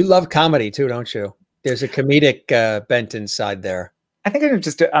 You love comedy too, don't you? There's a comedic bent inside there. I think I'm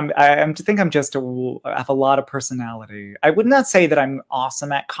just I have a lot of personality. I would not say that I'm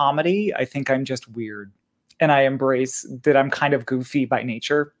awesome at comedy. I think I'm just weird, and I embrace that I'm kind of goofy by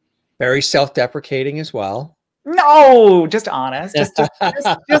nature. Very self-deprecating as well. No, just honest. Just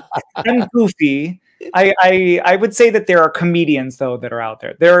I'm goofy. I would say that there are comedians though that are out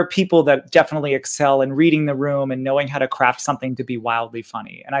there. There are people that definitely excel in reading the room and knowing how to craft something to be wildly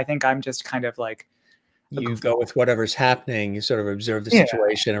funny. And I think I'm just kind of like You go with whatever's happening. You sort of observe the Yeah.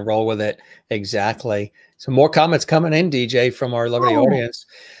 situation and roll with it. Exactly. So more comments coming in, DJ, from our lovely audience.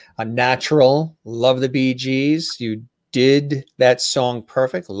 A natural, love the Bee Gees. You did that song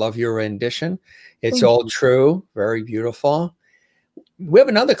perfect. Love your rendition. It's all true. Very beautiful. We have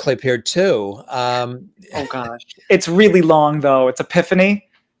another clip here too. Oh gosh. It's really long though. It's Epiphany.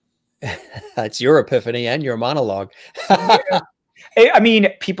 That's your epiphany and your monologue. I mean,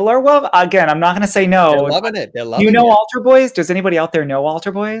 people are again, I'm not gonna say no. They're loving it. They're loving You know it. Altar Boys? Does anybody out there know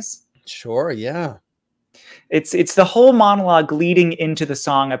Altar Boys? Sure, yeah. It's the whole monologue leading into the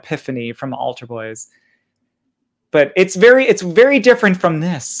song Epiphany from Altar Boys. But it's very different from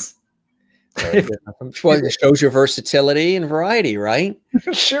this. Very different. Well, it shows your versatility and variety, right?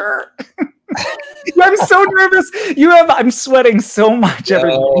 Sure. I'm so nervous. I'm sweating so much.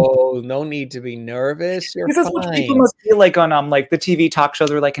 Oh, no need to be nervous. You're This is what people fine. must feel like on like the TV talk shows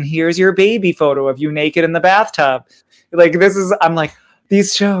where like, and here's your baby photo of you naked in the bathtub. Like I'm like,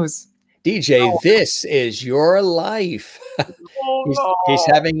 these shows. DJ, this is your life. He's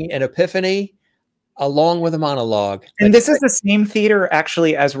having an epiphany along with a monologue. And this is the same theater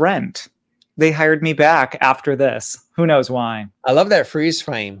actually as Rent. They hired me back after this. Who knows why? I love that freeze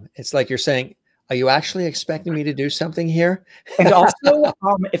frame. It's like you're saying, are you actually expecting me to do something here? And also,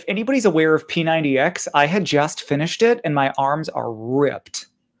 if anybody's aware of P90X, I had just finished it and my arms are ripped.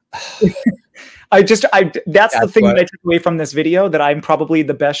 That's the thing that I took away from this video, that I'm probably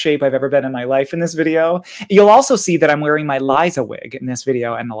the best shape I've ever been in my life in this video. You'll also see that I'm wearing my Liza wig in this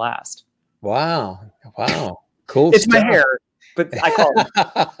video and the last. Wow. Wow. Cool. It's stuff. my hair, but I call it.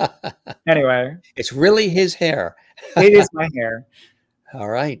 Anyway. It's really his hair. It is my hair. All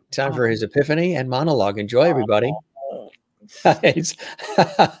right. Time for his epiphany and monologue. Enjoy, everybody.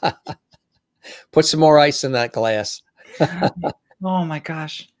 Put some more ice in that glass. Oh my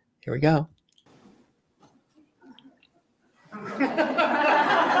gosh. Here we go.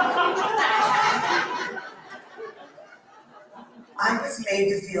 I was made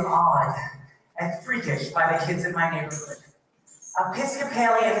to feel odd and freakish by the kids in my neighborhood.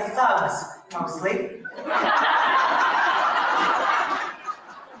 Episcopalian thugs, mostly.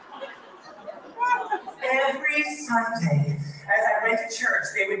 Every Sunday, as I went to church,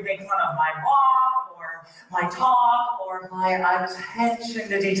 they would make fun of my walk, or my talk, or my attention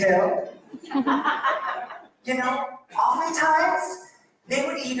to detail. You know, oftentimes, they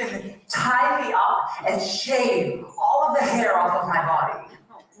would even tie me up and shave all of the hair off of my body.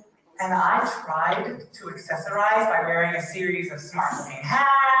 And I tried to accessorize by wearing a series of smart-looking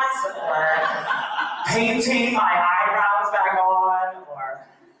hats, or painting my eyebrows back on,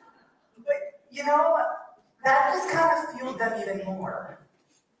 but you know, that just kind of fueled them even more.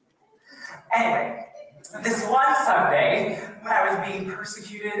 Anyway, this one Sunday, when I was being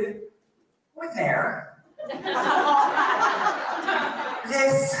persecuted with Nair,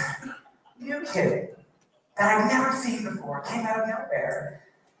 this new kid that I'd never seen before came out of nowhere.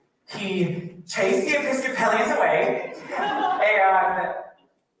 He chased the Episcopalians away, and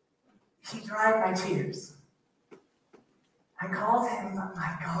he dried my tears. I called him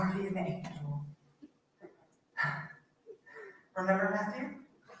my guardian angel. Remember, Matthew?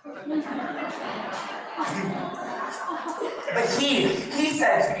 But he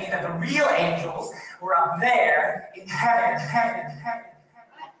said to me that the real angels were up there in heaven.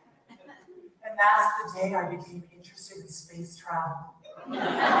 And that's the day I became interested in space travel.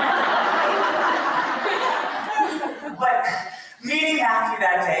 But meeting Matthew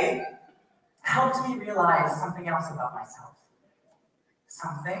that day helped me realize something else about myself.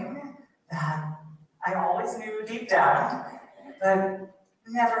 Something that I always knew deep down, but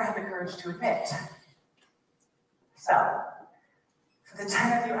never had the courage to admit. So, for the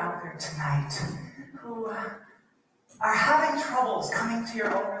 10 of you out there tonight who are having troubles coming to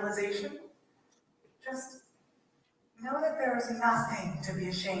your own realization, just know that there is nothing to be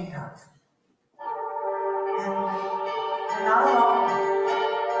ashamed of. And you're not alone.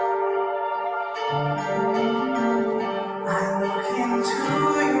 I look into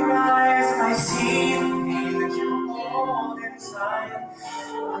your eyes and I see the pain that you hold inside.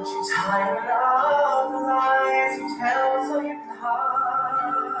 Aren't you tired of the lies you tell so you can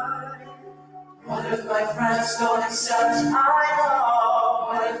hide? What if my friends don't accept I know?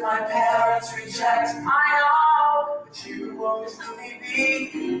 my parents reject. I know, but you won't truly be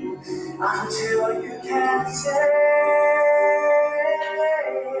until you can say,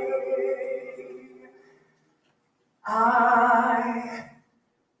 I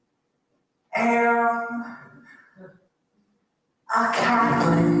am a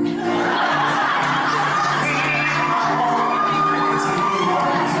Catholic.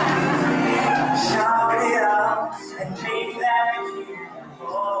 Shout it out and make that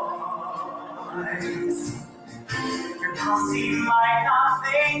voice. Your posse might not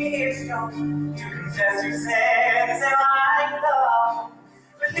think it's young. You confess your sins and like love.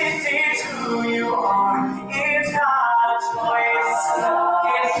 But this is who you are. It's not a choice.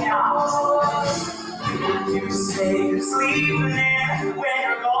 It's not. You say you're sleeping in when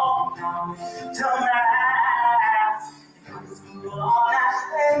you're gone now. Don't ask. On that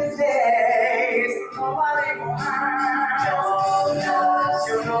Wednesdays, nobody will hurt.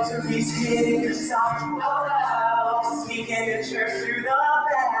 You'll know to be hitting yourself to sneaking to church through the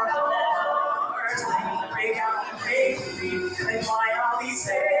back doors. Break out the baby and finally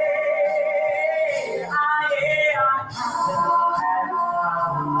say, I am.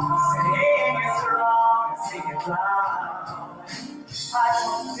 Sing it strong, sing it loud. I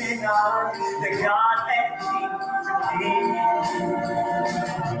don't deny that God meant me.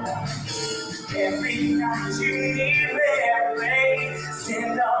 Every night you need every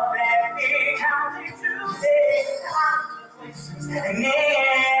stand up and be counting today. And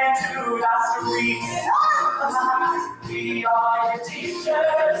into the streets. We are your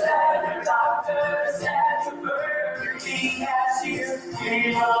teachers and your doctors and your Burger King cashiers.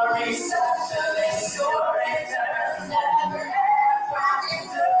 We are receptionists, your interns, never end.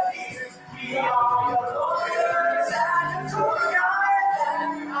 We are your lawyers and your tour guides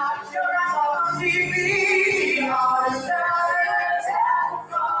and your actors on TV. We are your sellers and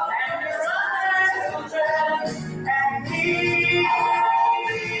your children and me.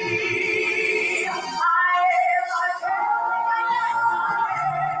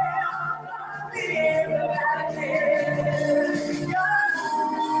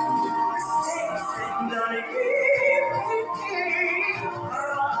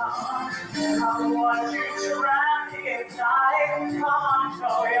 I want you to wrap inside. Come on,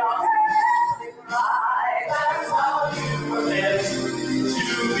 show your head right. That's how you were meant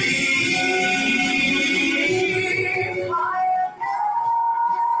to be. I am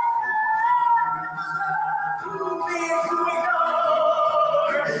who we go.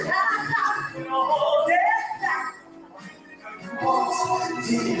 No holding back. Won't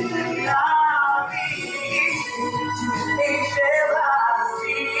deny me. They shall I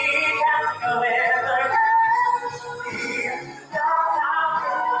see. Can't go ever.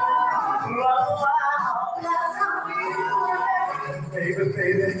 Baby,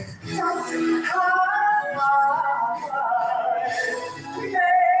 baby, just hold my heart. Yeah,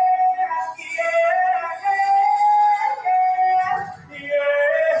 yeah, yeah,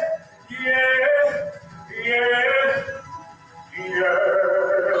 yeah, yeah.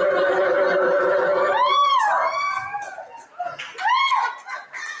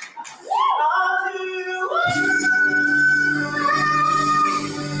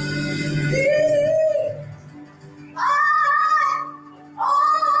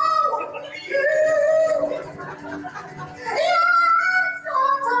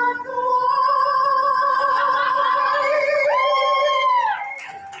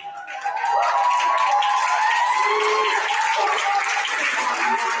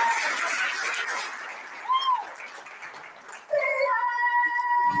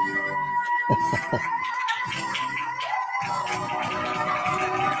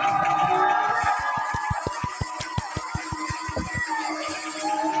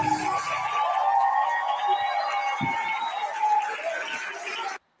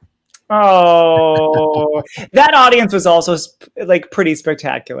 Oh, that audience was also like pretty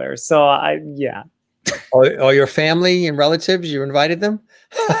spectacular. So yeah. All your family and relatives, you invited them?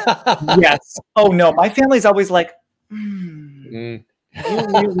 Yes. Oh no, my family's always like, you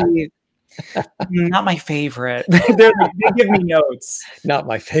really, not my favorite. They give me notes. Not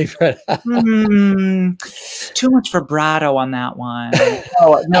my favorite. Too much vibrato on that one.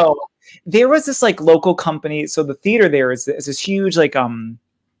 Oh no, there was this like local company. So the theater there is this huge like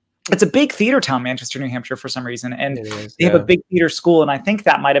it's a big theater town, Manchester, New Hampshire, for some reason. And they have a big theater school. And I think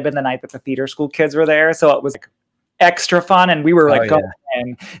that might have been the night that the theater school kids were there. So it was like extra fun. And we were like going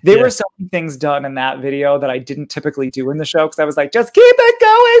in. There were so many things done in that video that I didn't typically do in the show. Because I was like, just keep it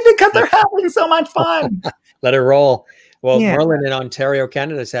going because they're having so much fun. Let it roll. Well, Yeah. Merlin in Ontario,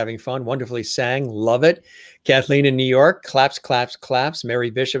 Canada is having fun. Wonderfully sang. Love it. Kathleen in New York, claps, claps, claps. Mary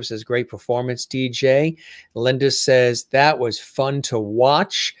Bishop says, great performance, DJ. Linda says, that was fun to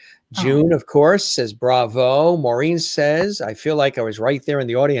watch. June, of course, says, bravo. Maureen says, I feel like I was right there in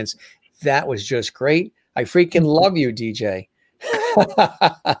the audience. That was just great. I freaking love you, DJ.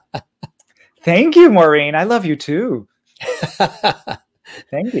 Thank you, Maureen. I love you too.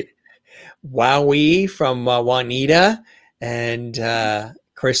 Thank you. Wowie from Juanita and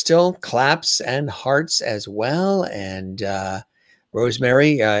Crystal, claps and hearts as well. And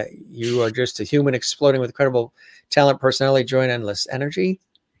Rosemary, you are just a human exploding with incredible talent, personality, joy, and endless energy.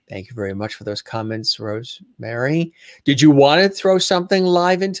 Thank you very much for those comments, Rosemary. Did you want to throw something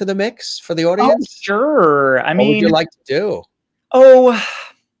live into the mix for the audience? Oh, sure. What would you like to do? Oh,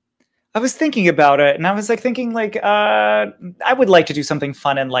 I was thinking about it, and I was like thinking like I would like to do something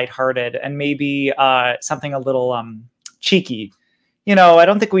fun and lighthearted, and maybe something a little cheeky. You know, I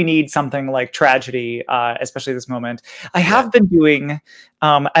don't think we need something like tragedy, especially this moment. I have been doing,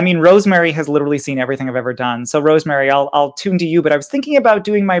 I mean, Rosemary has literally seen everything I've ever done. So Rosemary, I'll tune to you, but I was thinking about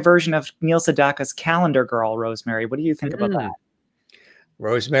doing my version of Neil Sedaka's Calendar Girl, Rosemary. What do you think about that?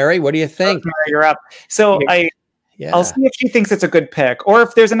 Rosemary, what do you think? Rosemary, you're up. So I'll see if she thinks it's a good pick, or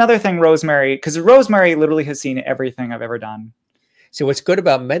if there's another thing, Rosemary, because Rosemary literally has seen everything I've ever done. So what's good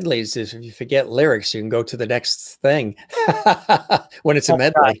about medleys is if you forget lyrics, you can go to the next thing when it's a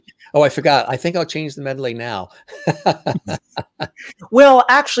medley. Oh, I forgot. I think I'll change the medley now. Well,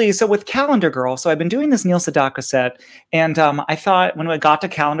 actually, so with Calendar Girl, so I've been doing this Neil Sedaka set, and I thought when I got to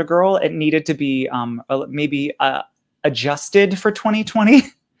Calendar Girl, it needed to be maybe adjusted for 2020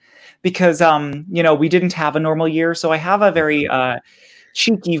 because, you know, we didn't have a normal year. So I have a very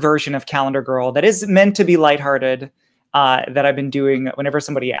cheeky version of Calendar Girl that is meant to be lighthearted. That I've been doing whenever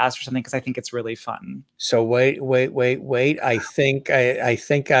somebody asks for something because I think it's really fun. So wait. I think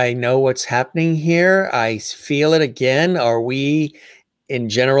I know what's happening here. I feel it again. Are we, in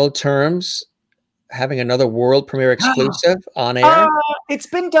general terms, having another world premiere exclusive on air? It's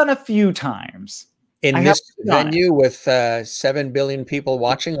been done a few times. In this venue with 7 billion people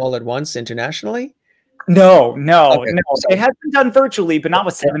watching all at once internationally? No. So it has been done virtually, but not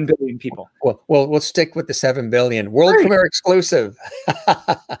with 7 billion people. Well, we'll stick with the 7 billion. World premiere exclusive.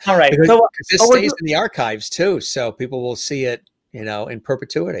 All right. Because So this stays in the archives too, so people will see it, you know, in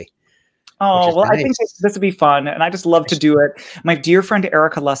perpetuity. Oh, well, nice. I think this would be fun, and I just love to do it. My dear friend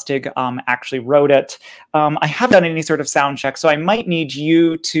Erica Lustig actually wrote it. I haven't done any sort of sound check, so I might need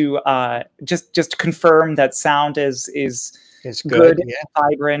you to just confirm that sound is good and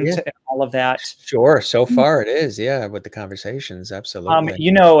vibrant and all of that. Sure. So far it is. Yeah. With the conversations. Absolutely.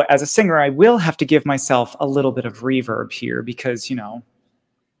 You know, as a singer, I will have to give myself a little bit of reverb here because, you know,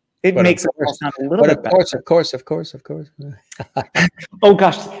 it makes it all sound a little bit better. Of course. Oh,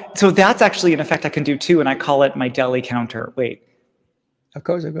 gosh. So that's actually an effect I can do too. And I call it my deli counter. Wait. Of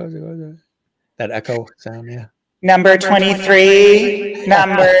course. That echo sound. Yeah. Number 23,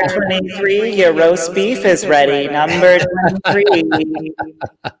 number 23, your roast beef is ready. Number 23.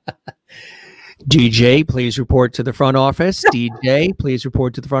 DJ, please report to the front office. DJ, please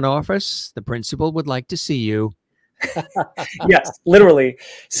report to the front office. The principal would like to see you. Yes, literally.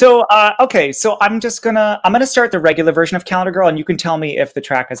 So, okay, so I'm gonna start the regular version of Calendar Girl, and you can tell me if the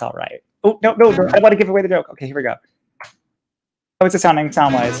track is all right. Oh, no, I want to give away the joke. Okay, here we go. Oh, it's a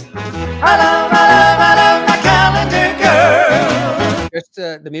sound-wise. I love my calendar girl. Just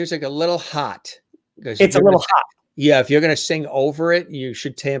the music a little hot. It's a little hot. Yeah, if you're going to sing over it, you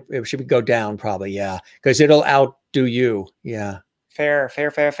should it should go down probably, yeah. Because it'll outdo you, yeah. Fair.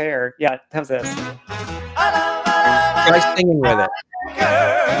 Yeah, how's this? Try singing with it.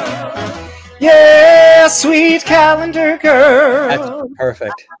 Yeah, sweet calendar girl. That's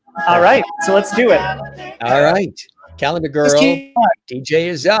perfect. All right, so let's do it. All right. Calendar Girl, DJ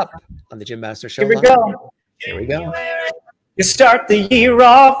is up on the Jim Master Show. Here we go. Here we go. You start the year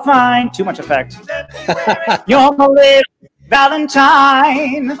off fine. Too much effect. You're my little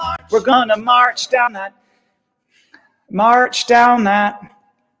Valentine. We're gonna march down that.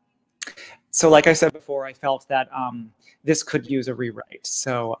 So like I said before, I felt that this could use a rewrite.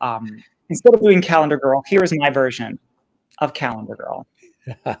 So instead of doing Calendar Girl, here is my version of Calendar Girl.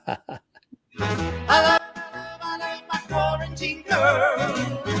 Quarantine girl.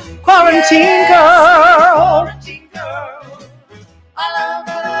 Quarantine girl. I love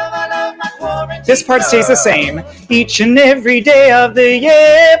my quarantine. This part stays the same each and every day of the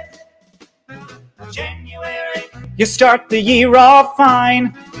year. January, You start the year off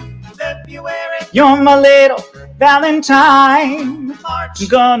fine. February, You're my little Valentine. March, I'm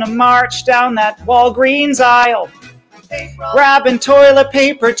gonna march down that Walgreens aisle. grabbing toilet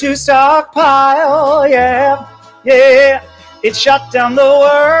paper to stockpile. Yeah, yeah. It shut down the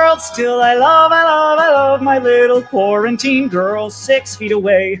world. Still, I love my little quarantine girl 6 feet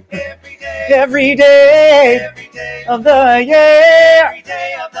away. Every day of the year.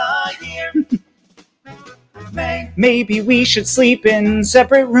 Maybe we should sleep in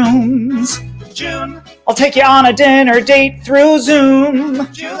separate rooms. June, I'll take you on a dinner date through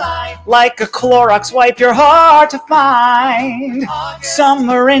Zoom. July, like a Clorox wipe, you're hard to find. August,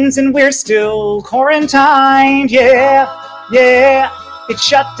 summer ends and we're still quarantined. Yeah, yeah. It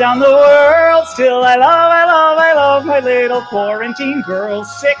shut down the world. Still, I love my little quarantine girl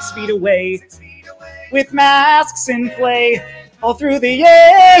 6 feet away. With masks in play all through the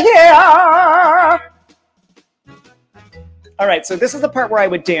year. All right, so this is the part where I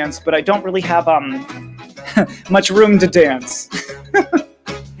would dance, but I don't really have much room to dance.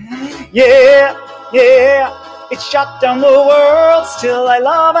 Yeah, yeah, it shut down the world. Still, I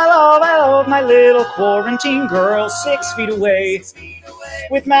love my little quarantine girl 6 feet away.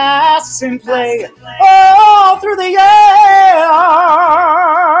 With masks in play all through the year.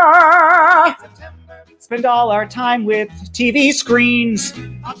 Spend all our time with TV screens.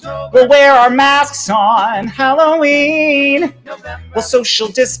 We'll wear our masks on Halloween. We'll social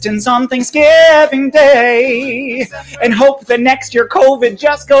distance on Thanksgiving Day. And hope that next year COVID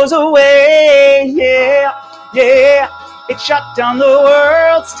just goes away. Yeah, yeah. It shut down the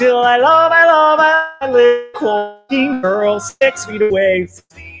world. Still, I love my little quarantine girl 6 feet away.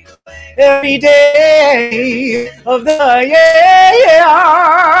 Every day of the year.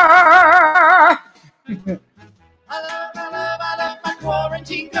 I love my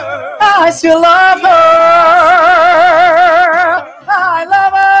quarantine girl. I still love her. I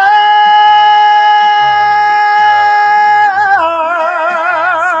love her.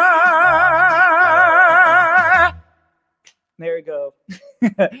 There we go.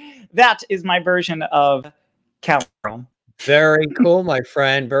 That is my version of Cowgirl. Very cool, my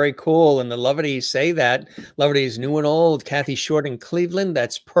friend. Very cool. And the Lovities say that. Lovities new and old. Kathy Short in Cleveland.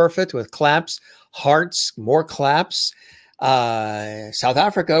 That's perfect with claps. Hearts, more claps. South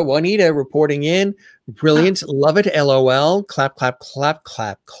Africa, Juanita reporting in. Brilliant. Love it. LOL. Clap, clap, clap,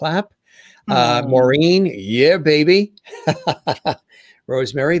 clap, clap. Maureen, yeah, baby.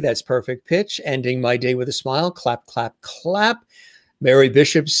 Rosemary, that's perfect pitch. Ending my day with a smile. Clap, clap, clap. Mary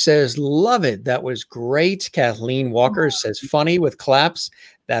Bishop says, love it. That was great. Kathleen Walker says, funny with claps.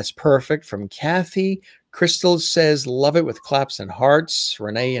 That's perfect from Kathy. Crystal says, love it with claps and hearts.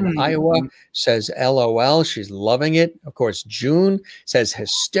 Renee in Iowa says, LOL. She's loving it. Of course, June says,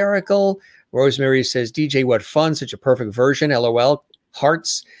 hysterical. Rosemary says, DJ, what fun. Such a perfect version. LOL.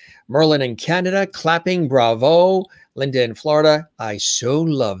 Hearts. Merlin in Canada, clapping. Bravo. Linda in Florida, I so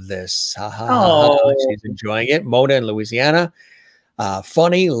love this. She's enjoying it. Mona in Louisiana.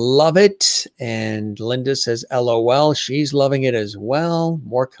 Funny, love it. And Linda says, LOL. She's loving it as well.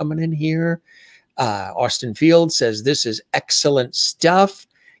 More coming in here. Austin Field says, this is excellent stuff.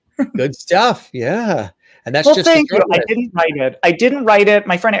 Good stuff. Yeah. And that's just thank you. I didn't write it. I didn't write it.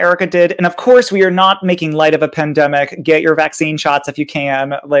 My friend Erica did. And of course, we are not making light of a pandemic. Get your vaccine shots if you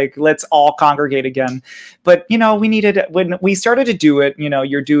can. Like, let's all congregate again. But, you know, we needed, when we started to do it, you know,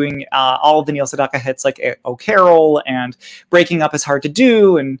 you're doing all of the Neil Sedaka hits like Oh Carol and Breaking Up is Hard to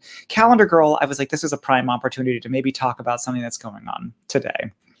Do and Calendar Girl. I was like, this is a prime opportunity to maybe talk about something that's going on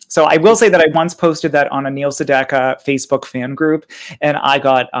today. So I will say that I once posted that on a Neil Sedaka Facebook fan group, and I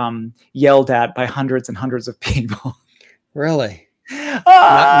got yelled at by hundreds and hundreds of people. Really?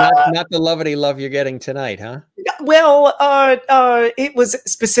 Not the lovity love you're getting tonight, huh? Well, it was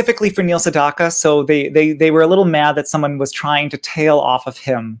specifically for Neil Sedaka, so they were a little mad that someone was trying to tail off of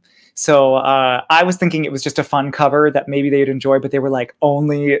him. So I was thinking it was just a fun cover that maybe they'd enjoy, but they were like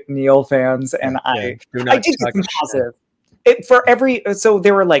only Neil fans, and I did get some positive. So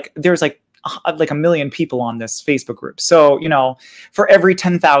there were like, there's like a million people on this Facebook group. So, you know, for every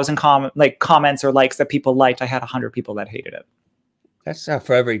 10,000 comments or likes that people liked, I had 100 people that hated it. That's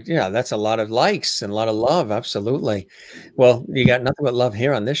for every, yeah, that's a lot of likes and a lot of love. Absolutely. Well, you got nothing but love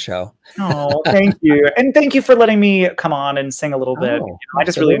here on this show. Oh, thank you. And thank you for letting me come on and sing a little bit. You know, I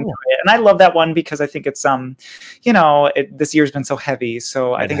just really enjoy it. And I love that one because I think it's, you know, this year's been so heavy.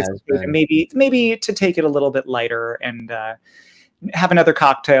 So I think it's maybe to take it a little bit lighter and have another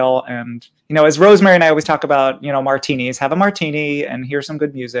cocktail. And, you know, as Rosemary and I always talk about, you know, martinis, have a martini and hear some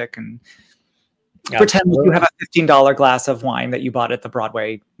good music and pretend that you have a $15 glass of wine that you bought at the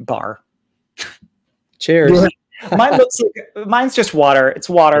Broadway bar. Cheers. Yeah. Mine's just water. It's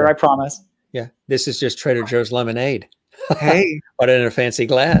water, I promise. Yeah. This is just Trader Joe's lemonade. Hey. But in a fancy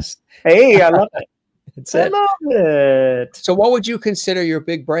glass. Hey, I love it. That's I it. love it. So what would you consider your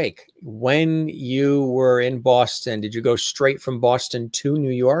big break? When you were in Boston, did you go straight from Boston to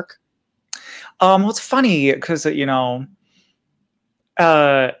New York? Well, it's funny because the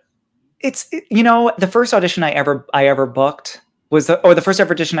first audition I ever booked was the first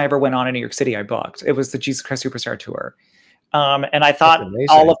ever audition I ever went on in New York City. I booked. It was the Jesus Christ Superstar tour, and I thought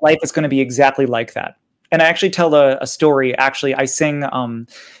all of life is going to be exactly like that. And I actually tell a story. Actually, I sing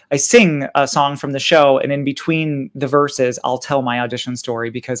a song from the show, and in between the verses, I'll tell my audition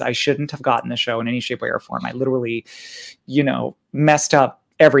story because I shouldn't have gotten the show in any shape, way, or form. I literally, messed up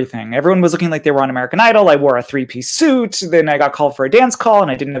everything. Everyone was looking like they were on American Idol. I wore a 3-piece suit. Then I got called for a dance call, and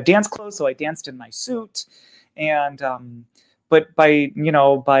I didn't have dance clothes, so I danced in my suit. And but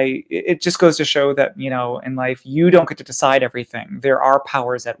it just goes to show that, in life, you don't get to decide everything. There are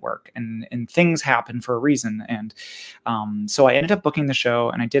powers at work, and things happen for a reason. And so I ended up booking the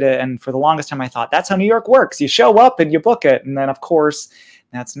show, and I did it. And for the longest time, I thought that's how New York works. You show up and you book it. And then, of course,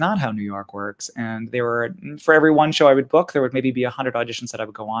 that's not how New York works. And for every one show I would book, there would maybe be 100 auditions that I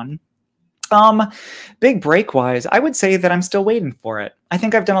would go on. Big break wise, I would say that I'm still waiting for it. I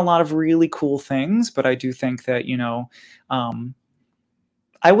think I've done a lot of really cool things, but I do think that,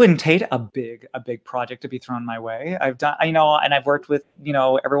 I wouldn't hate a big project to be thrown my way. I've done, and I've worked with,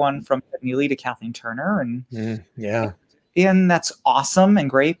 everyone from Ted Neely to Kathleen Turner, and that's awesome and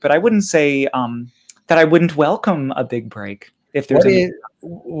great. But I wouldn't say that I wouldn't welcome a big break if there's.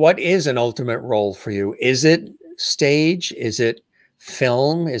 What is an ultimate role for you? Is it stage? Is it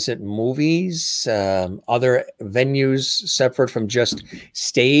film? Is it movies? Other venues separate from just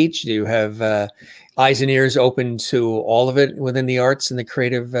stage? Do you have eyes and ears open to all of it within the arts and the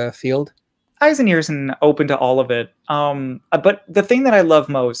creative field? Eyes and ears and open to all of it. But the thing that I love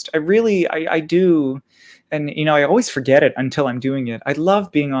most, I do, and I always forget it until I'm doing it. I love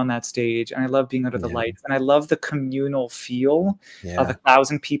being on that stage, and I love being under the lights, and I love the communal feel of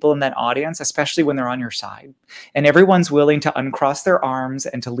 1,000 people in that audience, especially when they're on your side, and everyone's willing to uncross their arms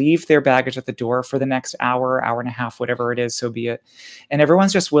and to leave their baggage at the door for the next hour, hour and a half, whatever it is, so be it. And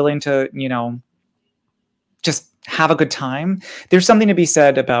everyone's just willing to, just have a good time. There's something to be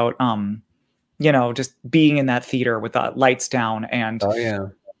said about, just being in that theater with the lights down, and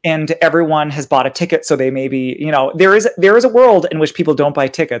and everyone has bought a ticket, so they maybe, there is a world in which people don't buy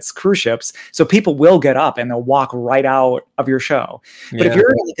tickets, cruise ships, so people will get up and they'll walk right out of your show. But if you're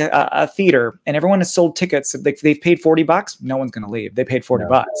in a theater and everyone has sold tickets, they've paid $40, no one's going to leave. They paid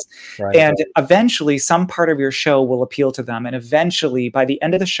 $40, and eventually some part of your show will appeal to them, and eventually by the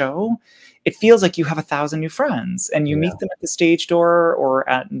end of the show, it feels like you have 1,000 new friends, and you meet them at the stage door or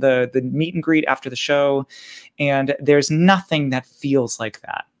at the meet and greet after the show, and there's nothing that feels like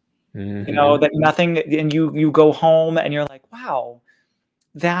that. That nothing, and you go home and you're like, wow,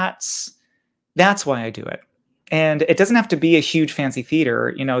 that's why I do it. And it doesn't have to be a huge fancy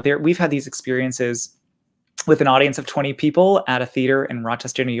theater. We've had these experiences with an audience of 20 people at a theater in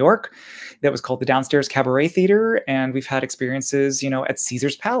Rochester, New York, that was called the Downstairs Cabaret Theater. And we've had experiences, at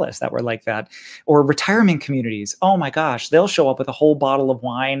Caesar's Palace that were like that, or retirement communities. Oh my gosh, they'll show up with a whole bottle of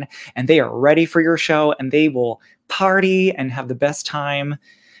wine and they are ready for your show, and they will party and have the best time.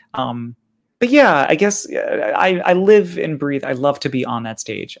 But yeah, I guess I live and breathe. I love to be on that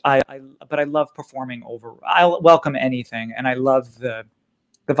stage. But I love performing over. I'll welcome anything, and I love the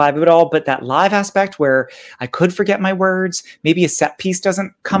vibe of it all. But that live aspect where I could forget my words, maybe a set piece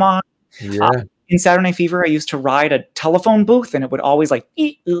doesn't come on. In Saturday Night Fever, I used to ride a telephone booth, and it would always like,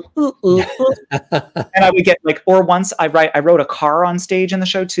 and I would get like, or once I rode a car on stage in the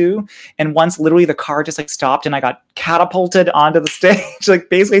show too. And once literally the car just like stopped and I got catapulted onto the stage, like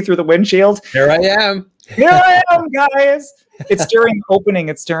basically through the windshield. Here I am. Here I am, guys. It's during opening.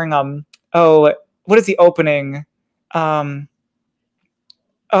 It's during, what is the opening?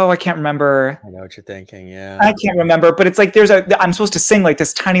 Oh, I can't remember. I know what you're thinking. Yeah. I can't remember, but it's like I'm supposed to sing like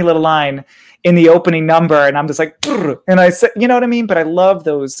this tiny little line in the opening number, and I'm just like, and I say, you know what I mean? But I love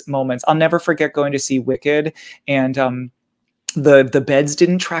those moments. I'll never forget going to see Wicked, and the beds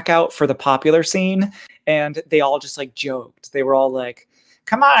didn't track out for the popular scene, and they all just like joked. They were all like,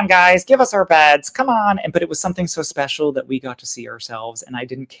 come on, guys, give us our beds. Come on. But it was something so special that we got to see ourselves. And I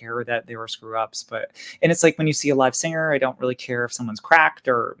didn't care that they were screw ups. And it's like when you see a live singer, I don't really care if someone's cracked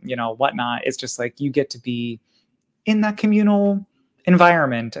or, whatnot. It's just like you get to be in that communal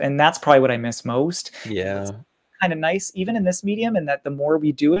environment. And that's probably what I miss most. Yeah. It's kind of nice, even in this medium, and that the more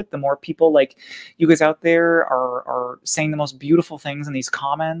we do it, the more people like you guys out there are saying the most beautiful things in these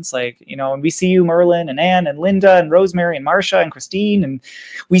comments, like, and we see you, Merlin and Anne and Linda and Rosemary and Marsha and Christine, and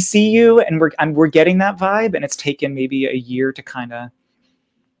we see you, and we're getting that vibe, and it's taken maybe a year to kind of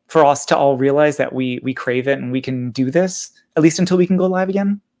for us to all realize that we crave it and we can do this, at least until we can go live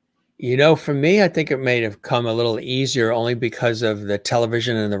again? You know, for me, I think it may have come a little easier only because of the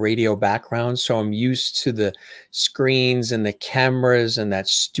television and the radio background. So I'm used to the screens and the cameras and that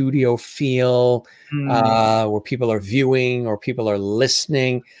studio feel where people are viewing or people are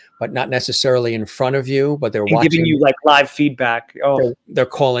listening, but not necessarily in front of you, but they're watching, giving you like live feedback. Oh, they're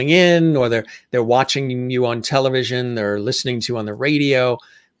calling in, or they're watching you on television, they're listening to you on the radio.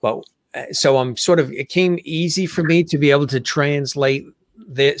 But so I'm sort of, it came easy for me to be able to translate.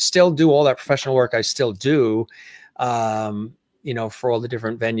 They still do all that professional work I still do, you know, for all the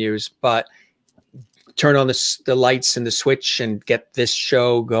different venues, but turn on the lights and the switch and get this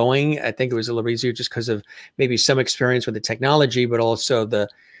show going. I think it was a little easier just because of maybe some experience with the technology, but also the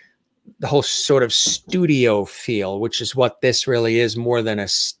whole sort of studio feel, which is what this really is more than a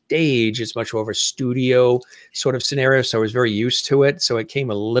stage. It's much more of a studio sort of scenario. So I was very used to it. So it came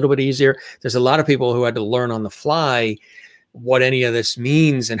a little bit easier. There's a lot of people who had to learn on the fly what any of this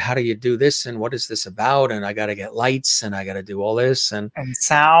means and how do you do this and what is this about, and I got to get lights and I got to do all this and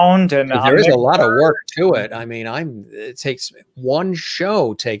sound, and there is a lot of work to it. I mean, it takes one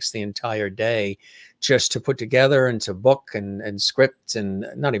show takes the entire day just to put together and to book and script, and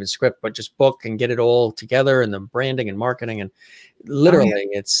not even script, but just book and get it all together, and the branding and marketing, and literally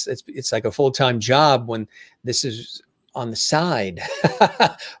it's like a full-time job when this is on the side.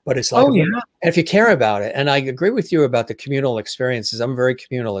 But it's like, and if you care about it, and I agree with you about the communal experiences, I'm very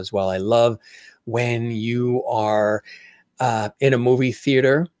communal as well. I love when you are in a movie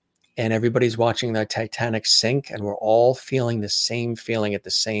theater and everybody's watching the Titanic sink and we're all feeling the same feeling at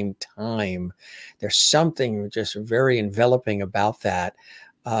the same time. There's something just very enveloping about that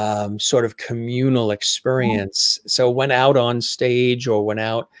sort of communal experience. So when out on stage or when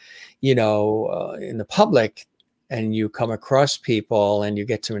out, you know, in the public, and you come across people and you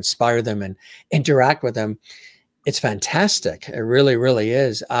get to inspire them and interact with them, it's fantastic. It really, really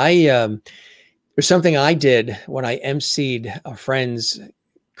is. There's something I did when I emceed a friend's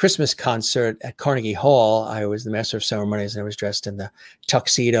Christmas concert at Carnegie Hall. I was the master of ceremonies and I was dressed in the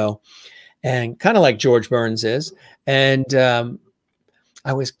tuxedo, and kind of like George Burns is. And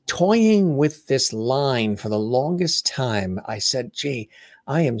I was toying with this line for the longest time. I said, gee,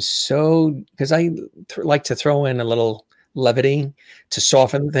 I am so, because I like to throw in a little levity to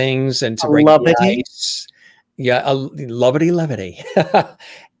soften things and to bring the ice. Yeah, a levity.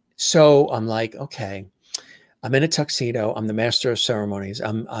 So I'm like, okay, I'm in a tuxedo. I'm the master of ceremonies.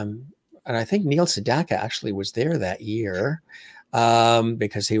 And I think Neil Sedaka actually was there that year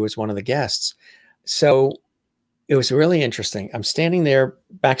because he was one of the guests. So it was really interesting. I'm standing there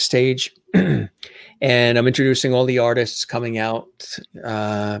backstage and I'm introducing all the artists coming out, you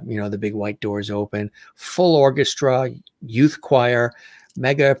know, the big white doors open, full orchestra, youth choir,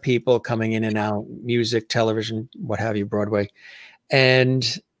 mega people coming in and out, music, television, what have you, Broadway.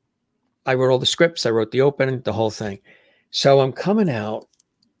 And I wrote all the scripts. I wrote the opening, the whole thing. So I'm coming out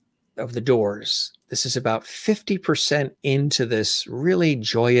of the doors. This is about 50% into this really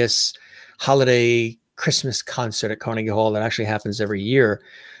joyous holiday Christmas concert at Carnegie Hall that actually happens every year.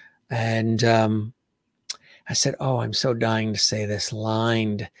 And I said, oh, I'm so dying to say this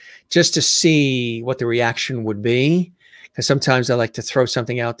line just to see what the reaction would be. Because sometimes I like to throw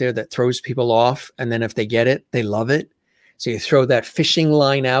something out there that throws people off. And then if they get it, they love it. So you throw that fishing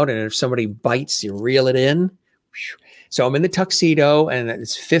line out, and if somebody bites, you reel it in. So I'm in the tuxedo, and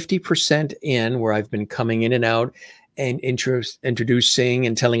it's 50% in where I've been coming in and out and introducing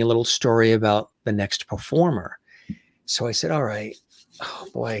and telling a little story about the next performer. So I said, all right, oh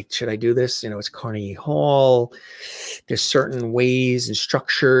boy, should I do this? You know, it's Carnegie Hall. There's certain ways and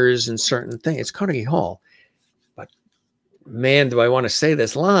structures and certain things. It's Carnegie Hall. But man, do I want to say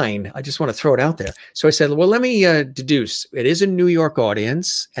this line? I just want to throw it out there. So I said, well, let me deduce. It is a New York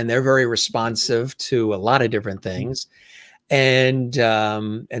audience, and they're very responsive to a lot of different things. And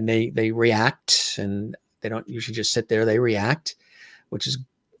they react, and they don't usually just sit there. They react, which is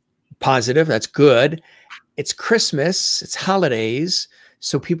positive. That's good. It's Christmas. It's holidays.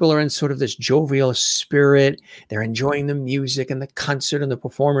 So people are in sort of this jovial spirit. They're enjoying the music and the concert and the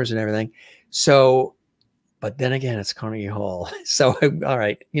performers and everything. So, but then again, it's Carnegie Hall. So, all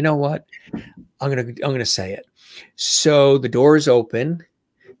right, you know what? I'm gonna say it. So the doors open,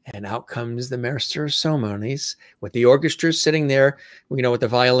 and out comes the master of ceremonies with the orchestra sitting there, you know, with the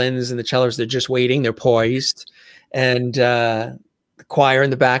violins and the cellos. They're just waiting. They're poised. And the choir in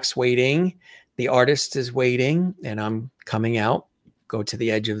the back's waiting. The artist is waiting. And I'm coming out, go to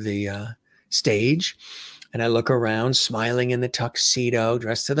the edge of the stage. And I look around, smiling in the tuxedo,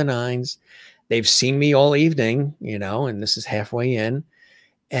 dressed to the nines. They've seen me all evening, you know, and this is halfway in.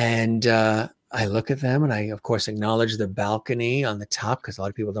 And I look at them and I, of course, acknowledge the balcony on the top because a lot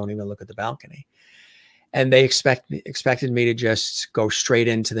of people don't even look at the balcony. And they expected me to just go straight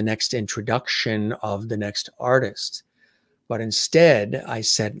into the next introduction of the next artist. But instead, I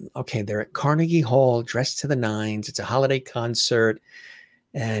said, okay, they're at Carnegie Hall, dressed to the nines. It's a holiday concert.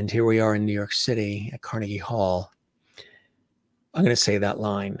 And here we are in New York City at Carnegie Hall. I'm going to say that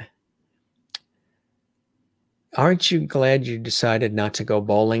line. Aren't you glad you decided not to go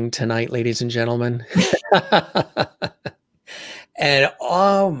bowling tonight, ladies and gentlemen? And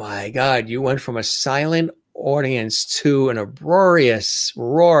oh my God, you went from a silent audience to an uproarious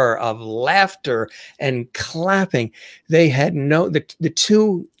roar of laughter and clapping. They had the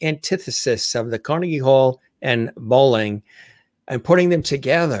two antitheses of the Carnegie Hall and bowling, and putting them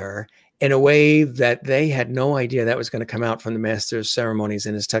together in a way that they had no idea that was going to come out from the master of ceremonies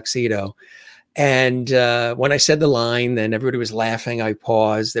in his tuxedo. And when I said the line, then everybody was laughing. I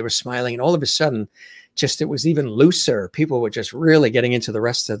paused. They were smiling. And all of a sudden, it was even looser. People were just really getting into the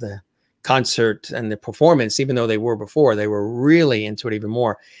rest of the concert and the performance, even though they were before. They were really into it even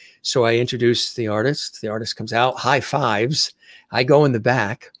more. So I introduced the artist. The artist comes out, high fives. I go in the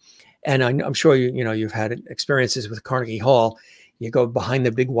back. And I'm sure you've had experiences with Carnegie Hall. You go behind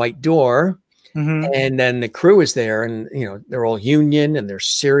the big white door. Mm-hmm. And then the crew is there, and they're all union and they're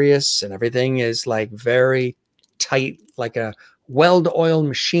serious, and everything is like very tight, like a well-oiled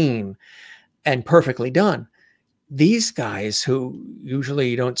machine, and perfectly done. These guys, who usually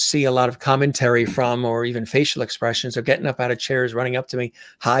you don't see a lot of commentary from or even facial expressions, are getting up out of chairs, running up to me,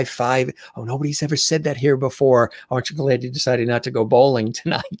 high five. Oh, nobody's ever said that here before. Aren't you glad you decided not to go bowling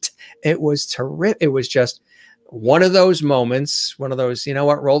tonight? It was terrific. It was just one of those moments, one of those,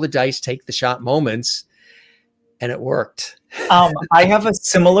 roll the dice, take the shot moments. And it worked. I have a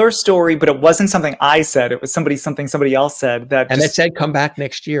similar story, but it wasn't something I said. It was somebody else said that. And it said, come back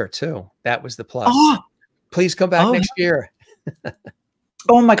next year too. That was the plus. Oh. Please come back next year.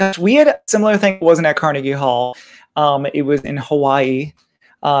 Oh my gosh. We had a similar thing. It wasn't at Carnegie Hall. It was in Hawaii.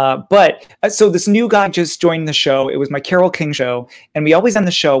 So this new guy just joined the show. It was my Carole King show. And we always end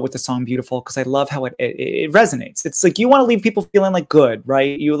the show with the song Beautiful, because I love how it resonates. It's like, you want to leave people feeling like good,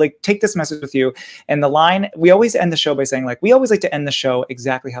 right? You like take this message with you. And the line, we always end the show by saying, like, we always like to end the show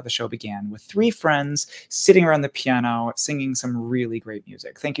exactly how the show began, with three friends sitting around the piano, singing some really great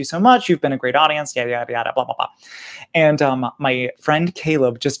music. Thank you so much. You've been a great audience, yada, yada, yada, blah, blah, blah. And my friend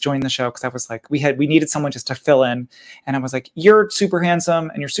Caleb just joined the show, because I was like, we needed someone just to fill in. And I was like, you're super handsome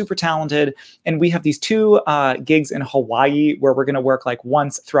and you're super talented, and we have these two gigs in Hawaii where we're going to work like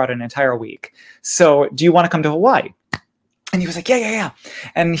once throughout an entire week. So do you want to come to Hawaii? And he was like, yeah.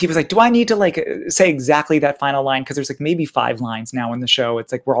 And he was like, do I need to like say exactly that final line? Because there's like maybe 5 lines now in the show.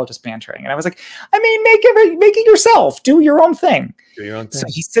 It's like, we're all just bantering. And I was like, I mean, make it yourself. Do your own thing. Do your own thing. So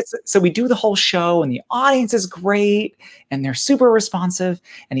he sits. So we do the whole show, and the audience is great, and they're super responsive.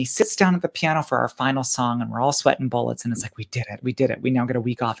 And he sits down at the piano for our final song, and we're all sweating bullets. And it's like, we did it. We now get a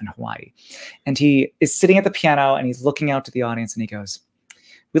week off in Hawaii. And he is sitting at the piano, and he's looking out to the audience, and he goes,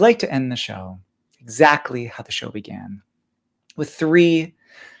 we like to end the show exactly how the show began, with 3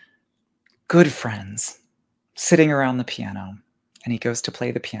 good friends sitting around the piano. And he goes to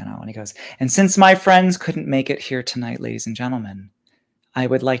play the piano, and he goes, and since my friends couldn't make it here tonight, ladies and gentlemen, I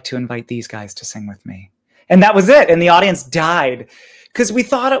would like to invite these guys to sing with me. And that was it. And the audience died, because we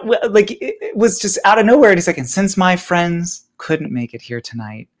thought it was just out of nowhere. And he's like, and since my friends couldn't make it here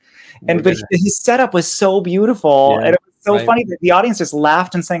tonight. But his setup was so beautiful. Yeah, and it was so funny that the audience just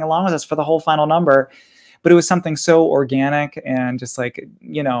laughed and sang along with us for the whole final number. But it was something so organic and just like,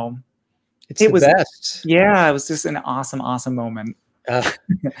 it was the best. Yeah, it was just an awesome, awesome moment.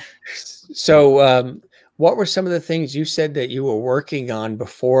 So what were some of the things you said that you were working on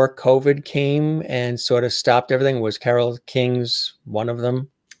before COVID came and sort of stopped everything? Was Carole King's one of them?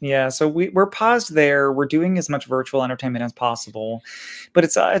 Yeah, so we're paused there. We're doing as much virtual entertainment as possible. But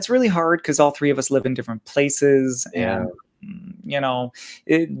it's really hard because all 3 of us live in different places. Yeah. And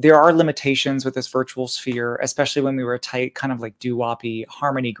there are limitations with this virtual sphere, especially when we were a tight kind of like doo-woppy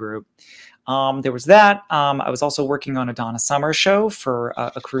harmony group. There was that. I was also working on a Donna Summer show for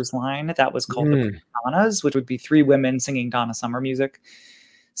a cruise line that was called The Donnas, which would be 3 women singing Donna Summer music.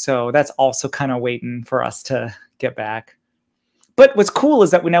 So that's also kind of waiting for us to get back. But what's cool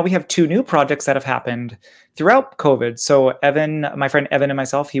is that now we have 2 new projects that have happened throughout COVID. So Evan, my friend Evan, and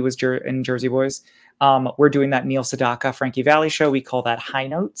myself, he was in Jersey Boys. We're doing that Neil Sedaka, Frankie Valli show. We call that High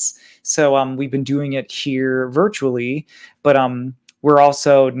Notes. So we've been doing it here virtually, but we're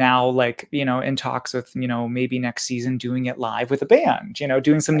also now like, in talks with, maybe next season doing it live with a band,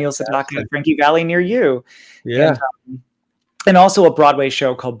 doing some Neil Sedaka and Frankie Valli near you. Yeah. And also a Broadway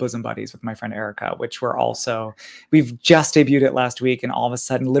show called Bosom Buddies with my friend Erica, which we've just debuted it last week. And all of a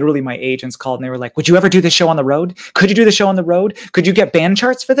sudden, literally my agents called and they were like, would you ever do this show on the road? Could you do the show on the road? Could you get band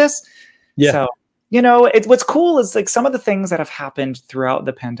charts for this? Yeah. So, what's cool is like some of the things that have happened throughout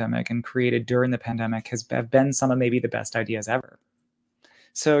the pandemic and created during the pandemic have been some of maybe the best ideas ever.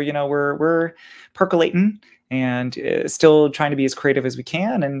 So, we're percolating and still trying to be as creative as we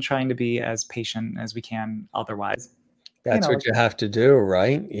can and trying to be as patient as we can otherwise. That's what you have to do,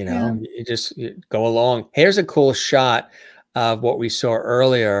 right? You just go along. Here's a cool shot of what we saw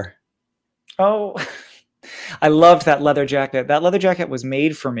earlier. Oh, I loved that leather jacket. That leather jacket was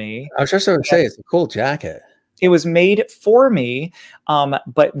made for me. I was just going to say, it's a cool jacket. It was made for me,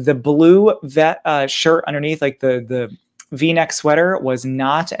 but the blue shirt underneath, like the V-neck sweater, was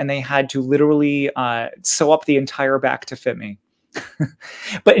not, and they had to literally sew up the entire back to fit me.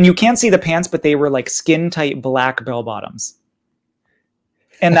 And you can't see the pants, but they were like skin tight black bell bottoms.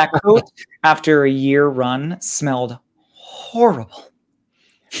 And that coat, after a year run, smelled horrible.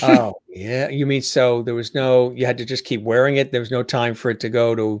 Oh, yeah. You mean, so you had to just keep wearing it. There was no time for it to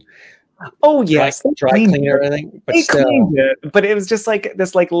go to. Oh yes, dry clean or anything. But still, cleaned it. But it was just like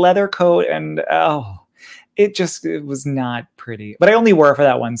this leather coat, and it was not pretty. But I only wore it for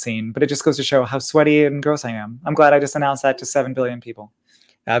that one scene. But it just goes to show how sweaty and gross I am. I'm glad I just announced that to 7 billion people.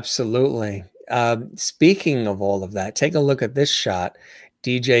 Absolutely. Speaking of all of that, take a look at this shot.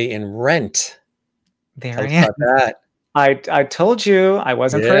 DJ in Rent. There Tell I us am. about that. I told you I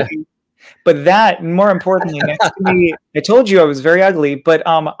wasn't pretty. But that, more importantly, next to me, I told you I was very ugly, but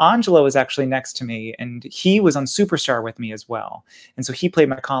Angelo was actually next to me, and he was on Superstar with me as well. And so he played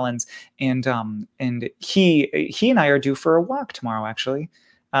my Collins, and he and I are due for a walk tomorrow, actually.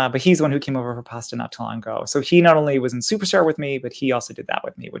 But he's the one who came over for pasta not too long ago. So he not only was in Superstar with me, but he also did that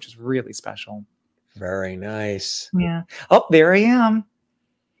with me, which was really special. Very nice. Yeah. Oh, there I am.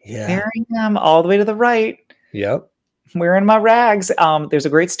 Yeah. There I am, all the way to the right. Yep. Wearing my rags. There's a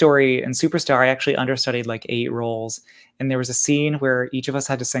great story in Superstar. I actually understudied like 8 roles. And there was a scene where each of us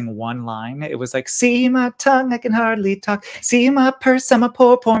had to sing one line. It was like, see my tongue, I can hardly talk. See my purse, I'm a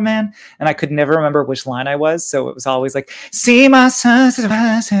poor, poor man. And I could never remember which line I was. So it was always like, see my son.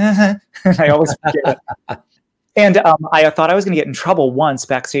 And I always forget it. And I thought I was going to get in trouble once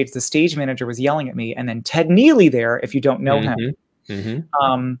backstage. The stage manager was yelling at me. And then Ted Neely there, if you don't know him.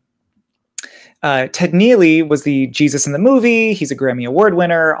 Ted Neely was the Jesus in the movie. He's a Grammy Award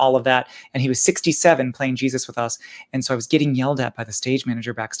winner, all of that. And he was 67 playing Jesus with us. And so I was getting yelled at by the stage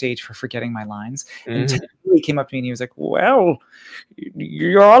manager backstage for forgetting my lines. And Ted Neely came up to me and he was like, well,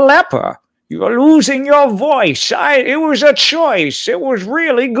 you're a leper. You're losing your voice. It was a choice. It was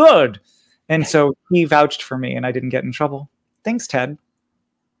really good. And so he vouched for me and I didn't get in trouble. Thanks, Ted.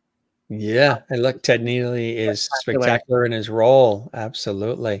 Yeah. And look, Ted Neely is spectacular in his role.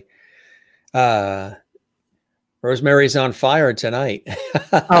 Absolutely. Rosemary's on fire tonight.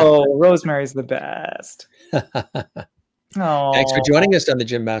 Oh, Rosemary's the best. Oh, thanks for joining us on the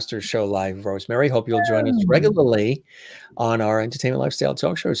Jim Masters Show Live, Rosemary. Hope you'll join us regularly on our Entertainment Lifestyle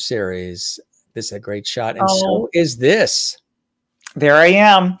Talk Show series. This is a great shot, and so is this. There I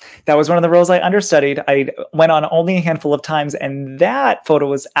am. That was one of the roles I understudied. I went on only a handful of times, and that photo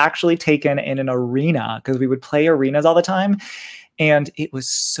was actually taken in an arena because we would play arenas all the time, and it was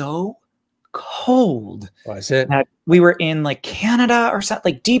so cold. Was it? That we were in like Canada or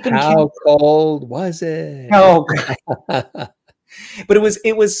something, like deep in Canada. How cold was it? Oh, but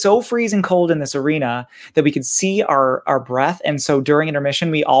it was so freezing cold in this arena that we could see our breath. And so during intermission,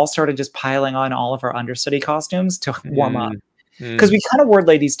 we all started just piling on all of our understudy costumes to warm up. Because we kind of wore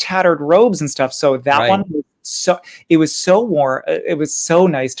like these tattered robes and stuff. So that one was it was so warm. It was so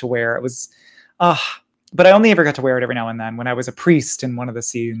nice to wear. It was, but I only ever got to wear it every now and then when I was a priest in one of the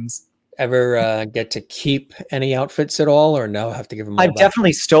scenes. Ever get to keep any outfits at all, or no? Have to give them all I've back?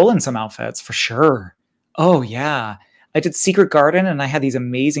 definitely stolen some outfits for sure. Oh yeah. I did Secret Garden and I had these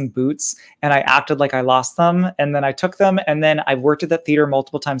amazing boots and I acted like I lost them. And then I took them and then I've worked at that theater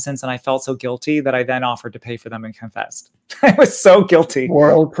multiple times since and I felt so guilty that I then offered to pay for them and confessed. I was so guilty.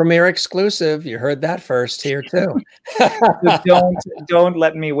 World premiere exclusive. You heard that first here too. don't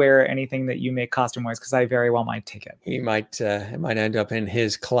let me wear anything that you make costume wise because I very well might take it. He might it might end up in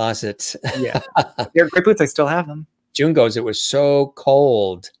his closet. Yeah. They're great boots. I still have them. June goes, it was so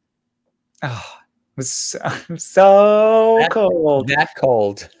cold. Oh. It was so cold. That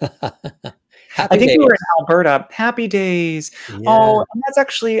cold. I think we were in Alberta. Happy Days. Yeah. Oh, and that's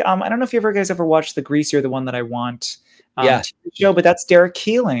actually, I don't know if you guys ever watched The Greasier, the one that I want TV show, but that's Derek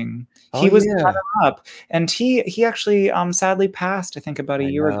Keeling. He was runner-up, and he actually sadly passed, I think, about a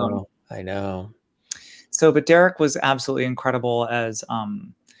year ago. I know. So, but Derek was absolutely incredible as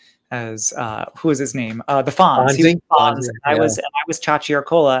who was his name? The Fonz. He was Fonzie? Fonz. Fonzie, And I yeah. was Chachi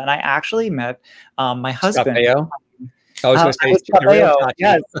Arcola, and I actually met my husband. Baio? I was going to I say was the real Baio, Chachi.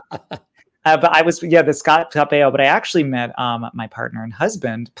 yes. But I was, the Scott Baio, but I actually met my partner and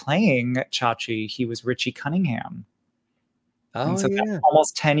husband playing Chachi. He was Richie Cunningham. Oh, so yeah. that's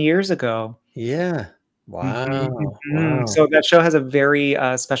almost 10 years ago. Yeah. Wow. Mhm. Wow. So that show has a very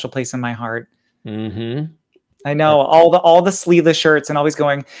special place in my heart. Mm-hmm. I know all the sleeveless shirts and always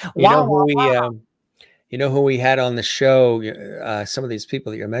going, You know wow, who we wow. you know who we had on the show, some of these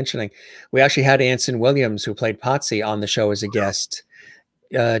people that you're mentioning. We actually had Anson Williams, who played Potsy, on the show as a guest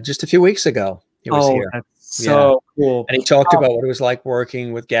just a few weeks ago. He was here. That's so cool. And he talked about what it was like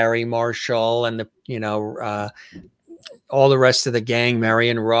working with Gary Marshall and all the rest of the gang,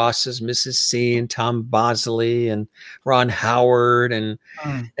 Marion Ross as Mrs. C, and Tom Bosley and Ron Howard and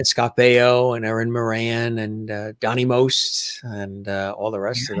Scott Baio and Erin Moran and Donnie Most and all the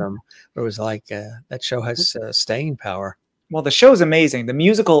rest of them. It was like that show has staying power. Well, the show's amazing. The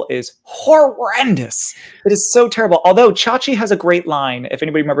musical is horrendous. It is so terrible. Although Chachi has a great line. If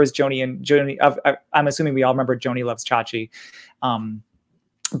anybody remembers Joni, I'm assuming we all remember Joni Loves Chachi.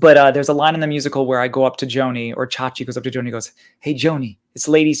 But there's a line in the musical where I go up to Joni, or Chachi goes up to Joni and goes, "Hey, Joni, it's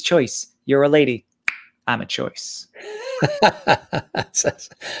lady's choice. You're a lady. I'm a choice."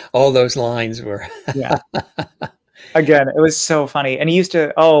 All those lines were. Yeah. Again, it was so funny. And he used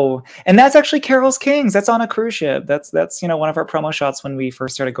to, and that's actually Carol's Kings. That's on a cruise ship. That's one of our promo shots when we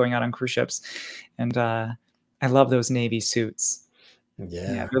first started going out on cruise ships. And I love those navy suits.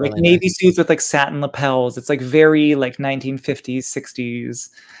 Yeah, they're like navy suits with like satin lapels. It's like very like 1950s, 60s.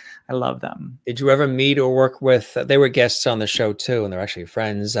 I love them. Did you ever meet or work with? They were guests on the show too, and they're actually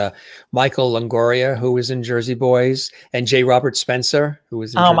friends. Michael Longoria, who was in Jersey Boys, and J. Robert Spencer, who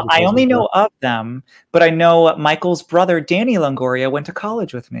was in Jersey Boys. I only know of them, but I know Michael's brother, Danny Longoria, went to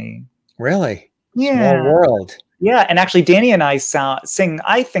college with me. Really? Yeah. Small world. Yeah, and actually Danny and I sing,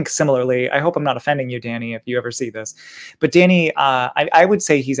 I think, similarly. I hope I'm not offending you, Danny, if you ever see this. But Danny, I would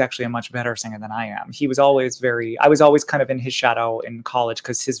say he's actually a much better singer than I am. I was always kind of in his shadow in college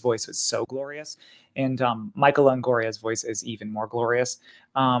because his voice was so glorious. And Michael Longoria's voice is even more glorious.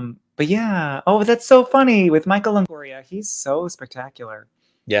 But yeah, that's so funny with Michael Longoria. He's so spectacular.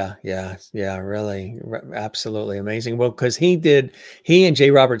 Yeah, really, absolutely amazing. Well, because he and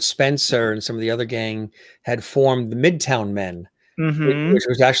J. Robert Spencer and some of the other gang had formed the Midtown Men, which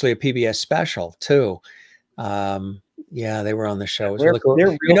was actually a PBS special too. Yeah, they were on the show. It was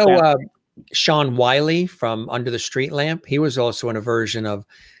really cool. Sean Wiley from Under the Street Lamp, he was also in a version of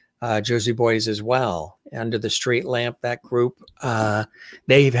Jersey Boys as well. Under the Street Lamp, that group,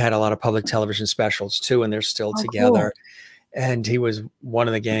 they've had a lot of public television specials too, and they're still together. Cool. And he was one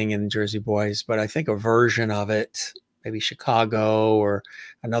of the gang in Jersey Boys, but I think a version of it, maybe Chicago or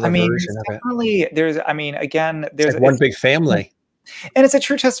another version of it. There's like one big family. And it's a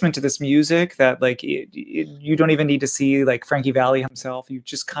true testament to this music that like you don't even need to see like Frankie Valli himself. You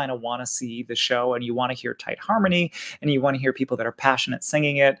just kind of want to see the show and you want to hear tight harmony and you want to hear people that are passionate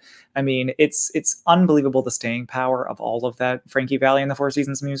singing it. I mean, it's unbelievable the staying power of all of that Frankie Valli and the Four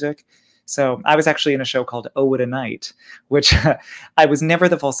Seasons music. So I was actually in a show called Oh What a Night, which I was never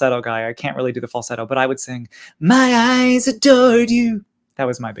the falsetto guy. I can't really do the falsetto, but I would sing, "My eyes adored you." That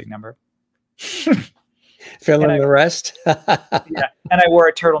was my big number. Fill in the rest. Yeah, and I wore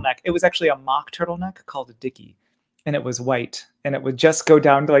a turtleneck. It was actually a mock turtleneck called a Dickie, and it was white, and it would just go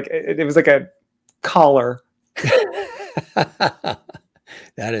down to like, it was like a collar. That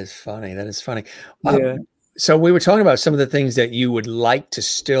is funny. That is funny. Yeah. So we were talking about some of the things that you would like to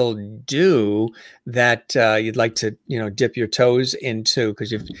still do that you'd like to, dip your toes into,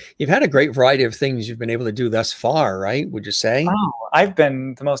 because you've had a great variety of things you've been able to do thus far, right? Would you say? Oh, I've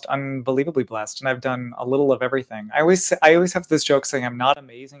been the most unbelievably blessed, and I've done a little of everything. I always have this joke saying I'm not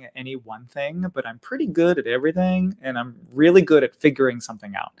amazing at any one thing, but I'm pretty good at everything, and I'm really good at figuring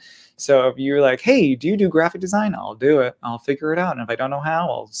something out. So if you're like, "Hey, do you do graphic design?" I'll do it. I'll figure it out. And if I don't know how,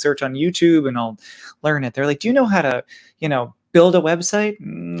 I'll search on YouTube and I'll learn it. They're like, "Do you know how to, build a website?"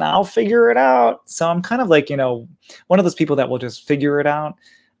 I'll figure it out. So I'm kind of like, one of those people that will just figure it out.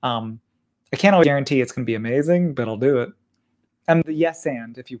 I can't always guarantee it's going to be amazing, but I'll do it. I'm the yes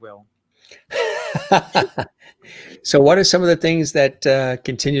and, if you will. So what are some of the things that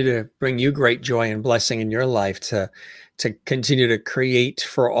continue to bring you great joy and blessing in your life to continue to create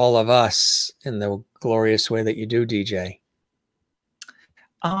for all of us in the glorious way that you do, DJ?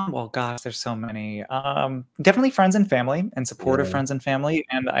 Well, gosh, there's so many. Definitely friends and family and supportive friends and family.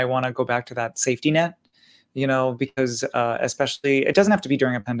 And I want to go back to that safety net you know, because especially, it doesn't have to be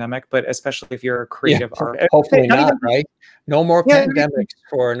during a pandemic, but especially if you're a creative artist. Hopefully Not not, even- right? No more Yeah. pandemics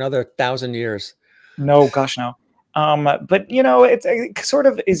for another 1,000 years. No, gosh, no. But you know, it sort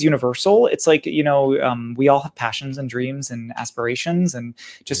of is universal. It's like, you know, we all have passions and dreams and aspirations, and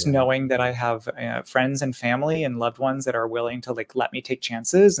just knowing that I have friends and family and loved ones that are willing to like let me take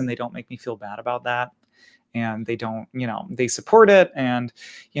chances, and they don't make me feel bad about that, and they don't, you know, they support it, and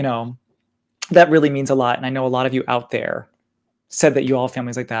you know, that really means a lot. And I know a lot of you out there said that you all have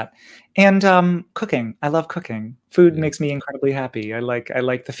families like that. And cooking, I love cooking. Food makes me incredibly happy. I like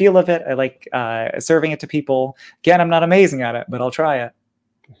the feel of it. I like serving it to people. Again, I'm not amazing at it, but I'll try it.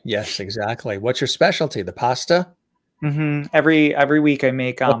 Yes, exactly. What's your specialty? The pasta? Every week I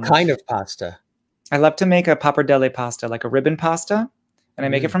make What kind of pasta? I love to make a pappardelle pasta, like a ribbon pasta, and I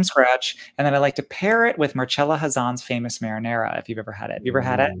make it from scratch. And then I like to pair it with Marcella Hazan's famous marinara. If you've ever had it, have you ever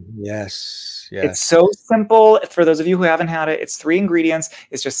had it? Yes, yes. It's so simple. For those of you who haven't had it, it's 3 ingredients.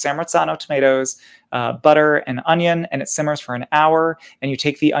 It's just San Marzano tomatoes, butter, and onion, and it simmers for an hour. And you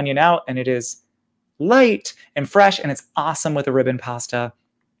take the onion out, and it is light and fresh, and it's awesome with a ribbon pasta.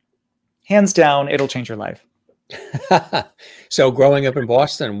 Hands down, it'll change your life. So growing up in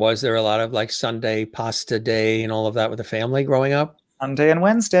Boston, was there a lot of like Sunday pasta day and all of that with the family growing up? Sunday and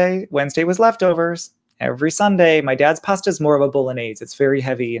Wednesday. Wednesday was leftovers. Every Sunday. My dad's pasta is more of a bolognese. It's very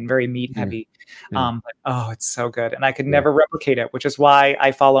heavy and very meat heavy. But, oh, it's so good. And I could never replicate it, which is why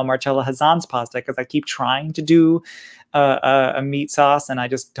I follow Marcella Hazan's pasta, because I keep trying to do a meat sauce and I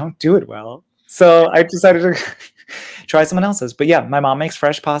just don't do it well. So I decided to try someone else's. But yeah, my mom makes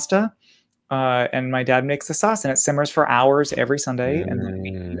fresh pasta. And my dad makes the sauce, and it simmers for hours every Sunday. And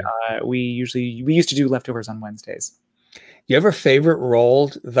then we used to do leftovers on Wednesdays. You have a favorite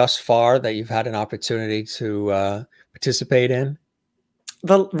role thus far that you've had an opportunity to participate in?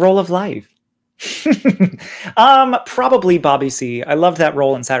 The role of life. Probably Bobby C. I loved that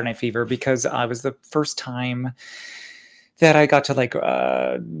role in Saturday Night Fever because I was the first time that I got to like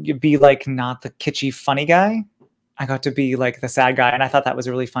be like not the kitschy funny guy. I got to be like the sad guy, and I thought that was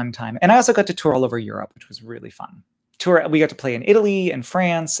a really fun time. And I also got to tour all over Europe, which was really fun. We got to play in Italy and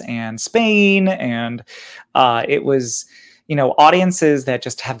France and Spain, and it was, you know, audiences that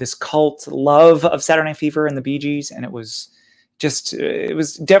just have this cult love of Saturday Night Fever and the Bee Gees, and it was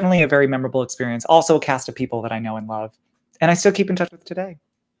definitely a very memorable experience. Also a cast of people that I know and love, and I still keep in touch with today.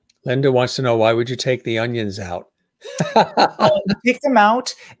 Linda wants to know, why would you take the onions out? You take them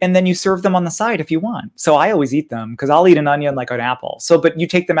out and then you serve them on the side if you want. So I always eat them because I'll eat an onion like an apple. So, but you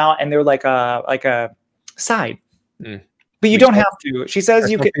take them out and they're like a side. But you don't have to. She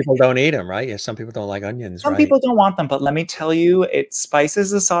says you could. People don't eat them, right? Yeah, some people don't like onions. Some people don't want them, but let me tell you, it spices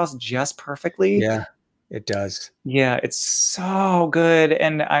the sauce just perfectly. Yeah, it does. Yeah, it's so good.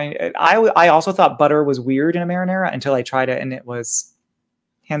 And I also thought butter was weird in a marinara until I tried it, and it was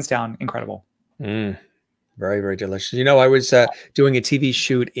hands down incredible. Very, very delicious. You know, I was doing a TV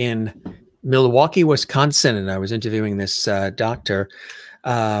shoot in Milwaukee, Wisconsin, and I was interviewing this doctor,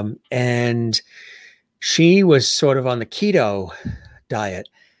 and she was sort of on the keto diet.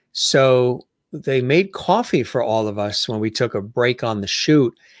 So they made coffee for all of us when we took a break on the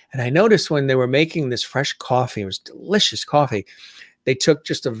shoot. And I noticed when they were making this fresh coffee, it was delicious coffee. They took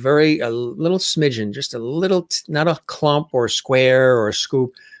just a little smidgen, just a little, not a clump or a square or a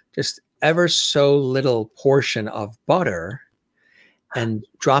scoop, just ever so little portion of butter and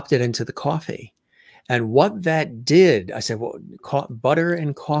dropped it into the coffee. And what that did, I said, well, butter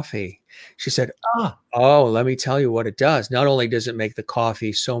and coffee. She said, oh, let me tell you what it does. Not only does it make the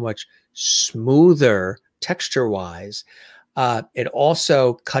coffee so much smoother texture-wise, it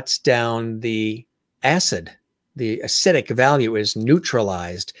also cuts down the acid. The acidic value is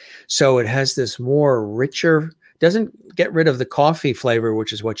neutralized. So it has this more richer, doesn't get rid of the coffee flavor,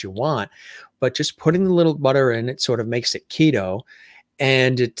 which is what you want, but just putting the little butter in it sort of makes it keto,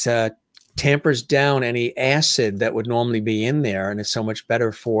 and it tampers down any acid that would normally be in there, and it's so much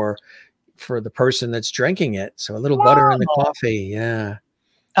better for the person that's drinking it. So a little butter in the coffee, yeah.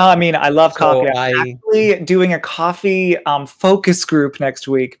 I mean, I love coffee. So I'm actually doing a coffee focus group next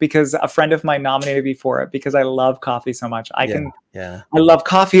week because a friend of mine nominated me for it because I love coffee so much. I love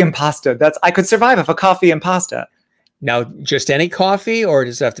coffee and pasta. I could survive off a coffee and pasta. Now, just any coffee, or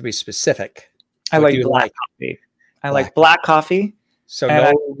does it have to be specific? I like black coffee. I like black coffee.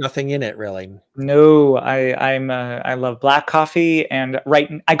 So nothing in it really. No, I love black coffee, and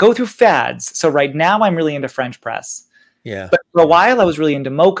I go through fads. So right now I'm really into French press. Yeah. But for a while I was really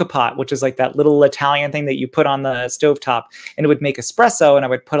into mocha pot, which is like that little Italian thing that you put on the stovetop, and it would make espresso, and I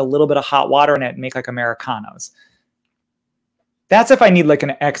would put a little bit of hot water in it and make like Americanos. That's if I need like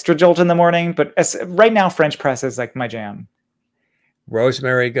an extra jolt in the morning. But right now, French press is like my jam.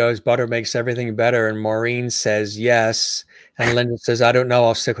 Rosemary goes, butter makes everything better. And Maureen says, yes. And Linda says, I don't know.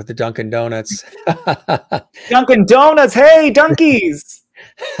 I'll stick with the Dunkin' Donuts. Dunkin' Donuts. Hey, Dunkies.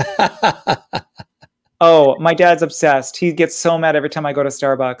 Oh, my dad's obsessed. He gets so mad every time I go to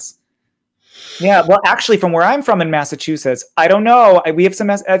Starbucks. Yeah, well, actually, from where I'm from in Massachusetts, I don't know. We have some,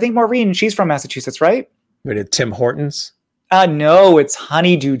 I think Maureen, she's from Massachusetts, right? We did Tim Hortons? No, it's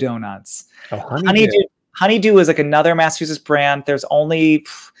Honeydew Donuts. Oh, Honeydew. Honeydew is like another Massachusetts brand. There's only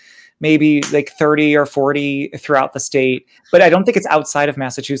maybe like 30 or 40 throughout the state, but I don't think it's outside of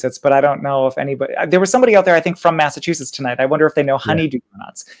Massachusetts. But I don't know if anybody, there was somebody out there, I think from Massachusetts tonight. I wonder if they know Honeydew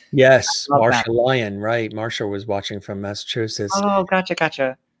Donuts. Yes, Marsha Lyon, right. Marsha was watching from Massachusetts. Oh,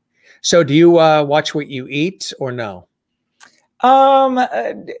 gotcha. So do you watch what you eat or no?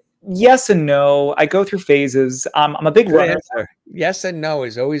 Yes and no. I go through phases. I'm a big runner. Yes and no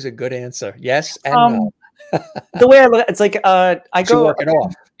is always a good answer. Yes and no. The way I look, it's like I go work it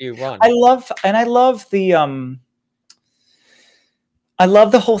off. You run. I love the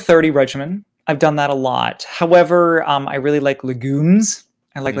Whole30 regimen. I've done that a lot. However, I really like legumes.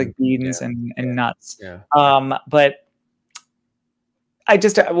 I like beans and nuts. Yeah. But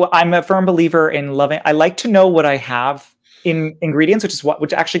I'm a firm believer in loving. I like to know what I have in ingredients,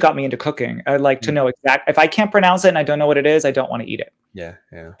 which actually got me into cooking. I like to know if I can't pronounce it and I don't know what it is, I don't want to eat it. Yeah.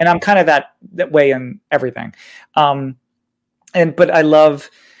 And I'm kind of that way in everything. But I love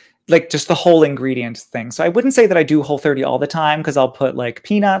like just the whole ingredient thing. So I wouldn't say that I do Whole30 all the time because I'll put like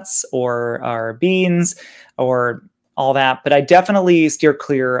peanuts or beans or all that. But I definitely steer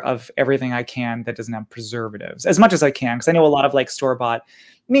clear of everything I can that doesn't have preservatives as much as I can. Because I know a lot of like store-bought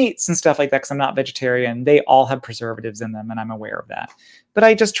meats and stuff like that, because I'm not vegetarian, they all have preservatives in them, and I'm aware of that. But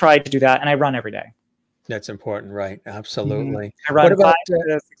I just try to do that, and I run every day. That's important, right? Absolutely. I run 5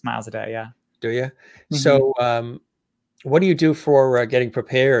 to 6 miles a day, yeah. Do you? So what do you do for getting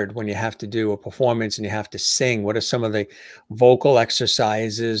prepared when you have to do a performance and you have to sing? What are some of the vocal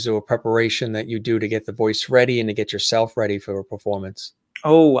exercises or preparation that you do to get the voice ready and to get yourself ready for a performance?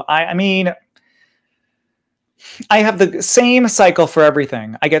 Oh, I mean, I have the same cycle for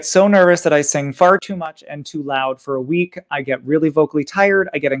everything. I get so nervous that I sing far too much and too loud for a week. I get really vocally tired.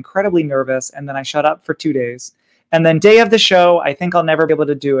 I get incredibly nervous, and then I shut up for 2 days. And then day of the show, I think I'll never be able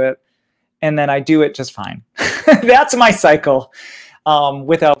to do it. And then I do it just fine. That's my cycle,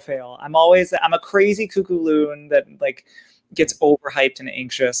 without fail. I'm a crazy cuckoo loon that like gets overhyped and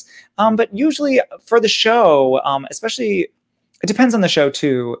anxious. But usually for the show, especially, it depends on the show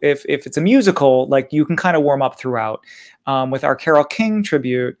too. If it's a musical, like you can kind of warm up throughout. With our Carole King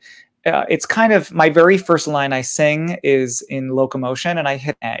tribute, it's kind of my very first line I sing is in Locomotion, and I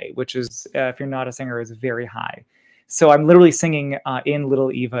hit A, which is, if you're not a singer, is very high. So I'm literally singing in Little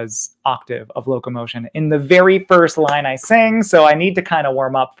Eva's octave of Locomotion in the very first line I sing. So I need to kind of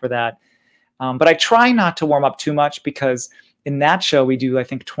warm up for that. But I try not to warm up too much because in that show, we do, I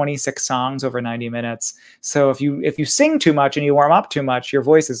think, 26 songs over 90 minutes. So if you sing too much and you warm up too much, your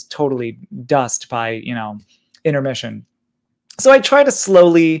voice is totally dust by, intermission. So I try to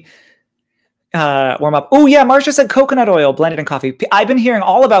slowly warm up. Oh, yeah, Marcia said coconut oil blended in coffee. I've been hearing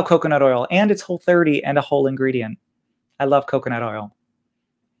all about coconut oil, and it's Whole30 and a whole ingredient. I love coconut oil.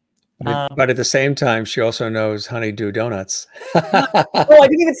 But at the same time, she also knows Honeydew Donuts. Oh, I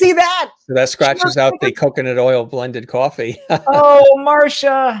didn't even see that. So that scratches out the coconut oil blended coffee. Oh,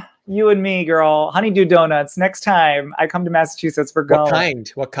 Marcia, you and me, girl. Honeydew Donuts. Next time I come to Massachusetts, we're going.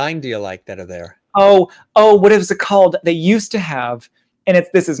 What kind do you like that are there? Oh, what is it called? They used to have, and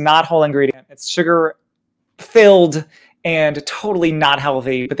this is not whole ingredient. It's sugar filled and totally not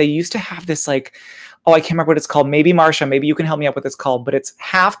healthy. But they used to have this like, oh, I can't remember what it's called. Maybe Marcia, maybe you can help me out with what it's called. But it's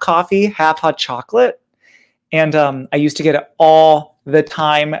half coffee, half hot chocolate. And I used to get it all the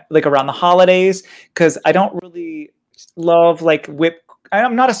time, like around the holidays, because I don't really love like whipped.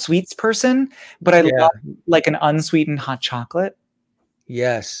 I'm not a sweets person, but I love like an unsweetened hot chocolate.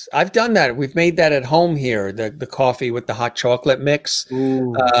 Yes, I've done that. We've made that at home here. The coffee with the hot chocolate mix,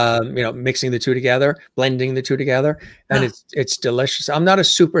 mixing the two together, blending the two together, and it's delicious. I'm not a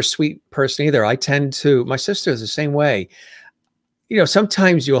super sweet person either. I tend to. My sister is the same way.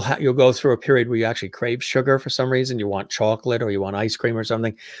 Sometimes you'll go through a period where you actually crave sugar for some reason. You want chocolate or you want ice cream or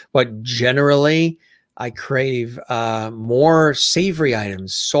something. But generally, I crave more savory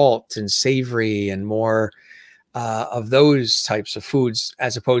items, salt and savory, and more of those types of foods,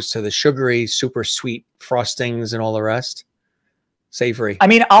 as opposed to the sugary, super sweet frostings and all the rest. Savory. I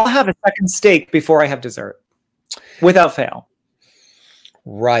mean, I'll have a second steak before I have dessert, without fail.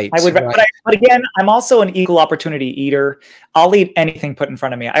 Right. But I But again, I'm also an equal opportunity eater. I'll eat anything put in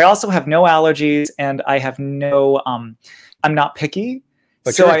front of me. I also have no allergies, and I have no. I'm not picky.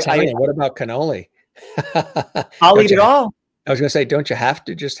 But so you're Italian. What about cannoli? I'll eat it all. I was going to say, don't you have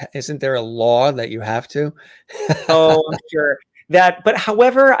to? Isn't there a law that you have to? Oh, I'm sure that. But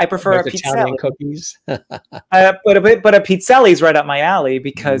however, I prefer a Italian pizzelli. cookies. But a pizzelli is right up my alley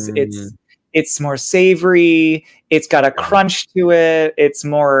because it's more savory. It's got a crunch to it. It's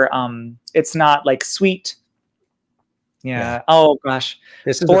more. It's not like sweet. Yeah. Oh gosh.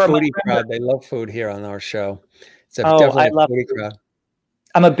 This is a foodie crowd. They love food here on our show. It's definitely I love a foodie crowd.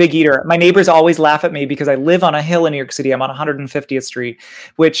 I'm a big eater. My neighbors always laugh at me because I live on a hill in New York City. I'm on 150th Street,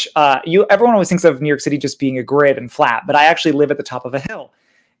 which everyone always thinks of New York City just being a grid and flat, but I actually live at the top of a hill.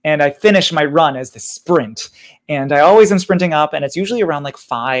 And I finish my run as the sprint. And I always am sprinting up, and it's usually around like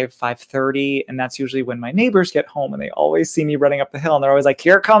 5:30, and that's usually when my neighbors get home, and they always see me running up the hill, and they're always like,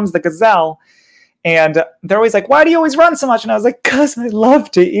 "Here comes the gazelle." And they're always like, "Why do you always run so much?" And I was like, "'Cause I love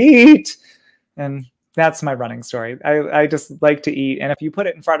to eat." And that's my running story. I just like to eat. And if you put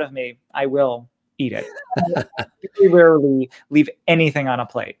it in front of me, I will eat it. I rarely leave anything on a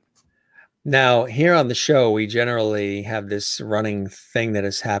plate. Now, here on the show, we generally have this running thing that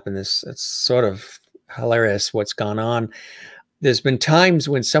has happened. It's sort of hilarious what's gone on. There's been times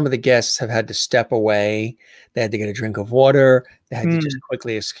when some of the guests have had to step away. They had to get a drink of water. They had to just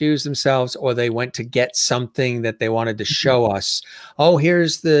quickly excuse themselves, or they went to get something that they wanted to show us. Oh,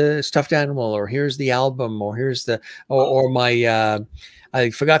 here's the stuffed animal, or here's the album, or here's the, or my,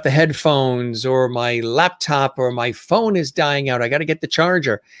 I forgot the headphones, or my laptop, or my phone is dying out. I got to get the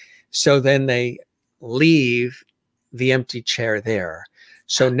charger. So then they leave the empty chair there.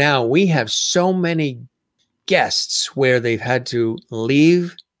 So now we have so many guests where they've had to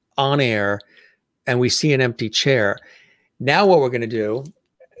leave on air and we see an empty chair. Now what we're going to do,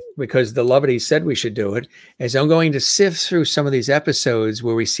 because the Lovity said we should do it, is I'm going to sift through some of these episodes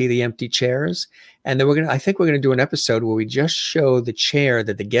where we see the empty chairs. And then I think we're going to do an episode where we just show the chair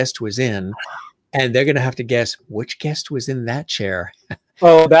that the guest was in, and they're going to have to guess which guest was in that chair.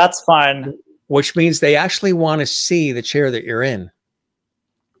 Oh, that's fun. Which means they actually want to see the chair that you're in.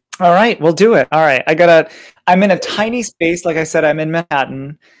 All right, we'll do it. All right, I'm in a tiny space. Like I said, I'm in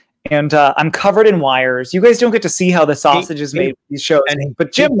Manhattan, and I'm covered in wires. You guys don't get to see how the sausage is made for these shows,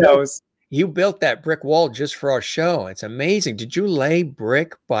 but Jim knows. You built that brick wall just for our show. It's amazing. Did you lay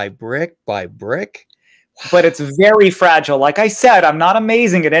brick by brick by brick? But it's very fragile. Like I said, I'm not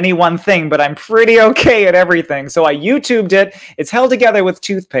amazing at any one thing, but I'm pretty okay at everything. So I YouTubed it. It's held together with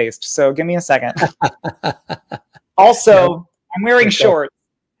toothpaste. So give me a second. Also, I'm wearing shorts.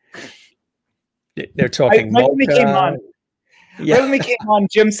 They're talking right when we came on, right when we came on,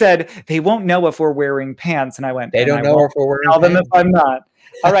 Jim said, they won't know if we're wearing pants. And I went, they don't know if we're wearing pants. Tell them if I'm not.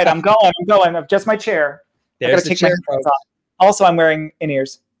 All right, I'm going. I've just my chair. I gotta take my headphones off. Also, I'm wearing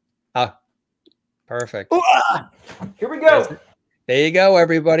in-ears. Ah, perfect. Here we go. There you go,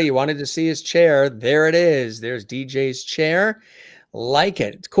 everybody. You wanted to see his chair. There it is. There's DJ's chair. Like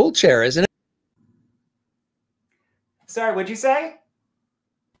it. It's a cool chair, isn't it? Sorry, what'd you say?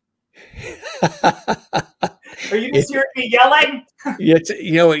 Are you just hearing me yelling?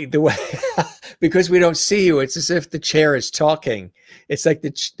 You know, the way because we don't see you, it's as if the chair is talking. It's like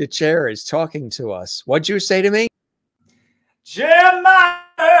the chair is talking to us. What'd you say to me? Jim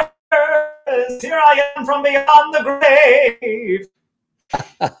Myers, here I am from beyond the grave.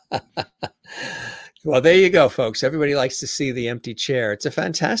 Well, there you go, folks. Everybody likes to see the empty chair. It's a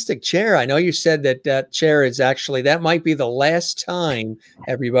fantastic chair. I know you said that that chair is actually, that might be the last time,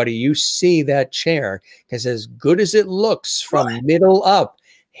 everybody, you see that chair, because as good as it looks from middle up,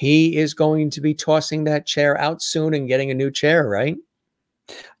 he is going to be tossing that chair out soon and getting a new chair, right?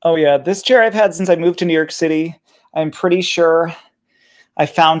 Oh, yeah. This chair I've had since I moved to New York City. I'm pretty sure I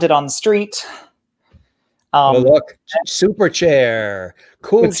found it on the street. Oh, look, super chair,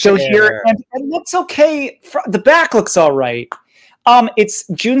 cool it's still chair. Here, and it looks okay. The back looks all right. It's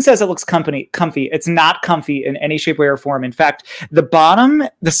June says it looks comfy. It's not comfy in any shape, way, or form. In fact, the bottom,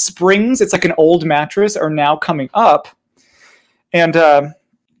 the springs, it's like an old mattress, are now coming up, and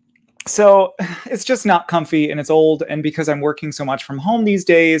so it's just not comfy, and it's old. And because I'm working so much from home these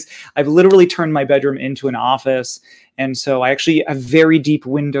days, I've literally turned my bedroom into an office. And so I actually have very deep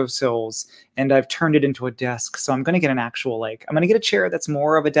windowsills, and I've turned it into a desk. So I'm going to get an actual, I'm going to get a chair that's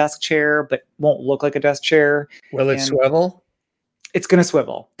more of a desk chair, but won't look like a desk chair. Will it swivel? It's going to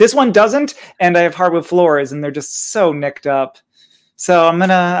swivel. This one doesn't. And I have hardwood floors, and they're just so nicked up. So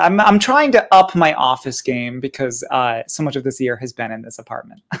I'm trying to up my office game because so much of this year has been in this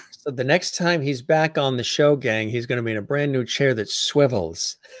apartment. So the next time he's back on the show, gang, he's going to be in a brand new chair that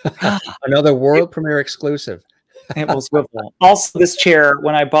swivels. Another world premiere exclusive. It will swivel. Also, this chair,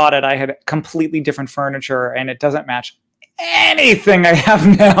 when I bought it, I had completely different furniture, and it doesn't match anything I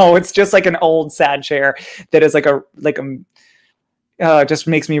have now. It's just like an old sad chair that is just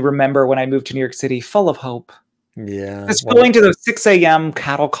makes me remember when I moved to New York City, full of hope. Yeah. Just going to those 6 a.m.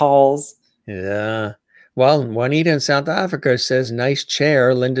 cattle calls. Yeah. Well, Juanita in South Africa says, nice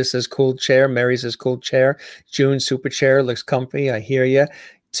chair. Linda says, cool chair. Mary says, cool chair. June, super chair. Looks comfy. I hear you.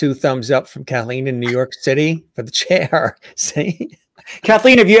 2 thumbs up from Kathleen in New York City for the chair. See?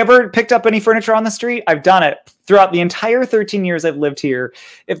 Kathleen, have you ever picked up any furniture on the street? I've done it throughout the entire 13 years I've lived here.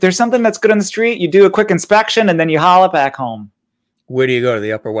 If there's something that's good on the street, you do a quick inspection and then you haul it back home. Where do you go? To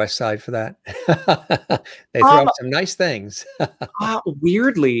the Upper West Side for that? They throw up some nice things.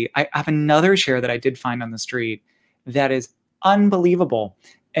 Weirdly, I have another chair that I did find on the street that is unbelievable.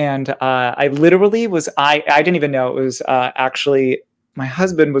 And I literally I didn't even know it was actually my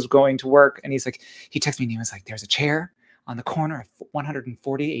husband was going to work, and he texted me and he was like, there's a chair on the corner of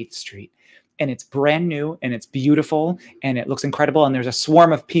 148th Street. And it's brand new and it's beautiful and it looks incredible. And there's a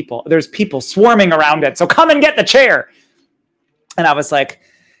swarm of people. There's people swarming around it. So come and get the chair. And I was like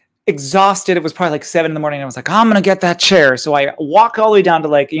exhausted. It was probably like 7 in the morning. I was like, I'm going to get that chair. So I walk all the way down to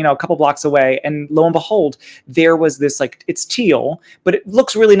a couple blocks away. And lo and behold, there was this it's teal, but it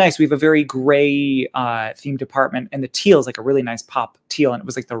looks really nice. We have a very gray themed apartment, and the teal is like a really nice pop teal. And it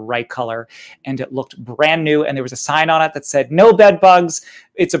was like the right color, and it looked brand new. And there was a sign on it that said, no bed bugs.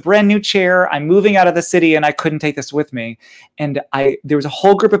 It's a brand new chair. I'm moving out of the city and I couldn't take this with me. And there was a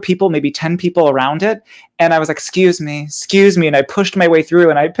whole group of people, maybe 10 people around it. And I was like, excuse me. And I pushed my way through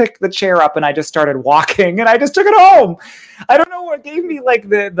and I picked the chair up and I just started walking and I just took it home. I don't know what gave me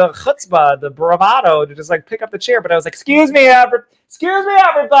the chutzpah, the bravado to just pick up the chair. But I was like, excuse me,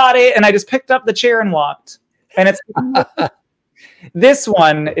 everybody. And I just picked up the chair and walked. And it's this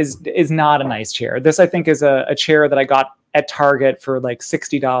one is not a nice chair. This, I think, is a chair that I got at Target for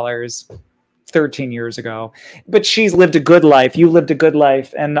 $60 13 years ago. But she's lived a good life. You lived a good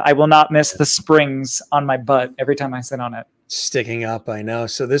life. And I will not miss the springs on my butt every time I sit on it. Sticking up, I know.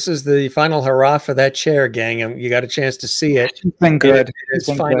 So this is the final hurrah for that chair, gang. You got a chance to see it. It's been good.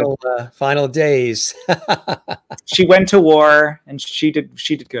 It's final days. She went to war and she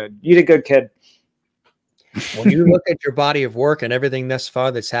did good. You did good, kid. When you look at your body of work and everything thus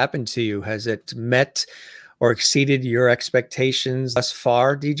far that's happened to you, has it met or exceeded your expectations thus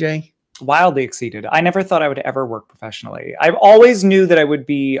far, DJ? Wildly exceeded. I never thought I would ever work professionally. I always knew that I would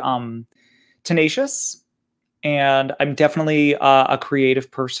be tenacious, and I'm definitely a creative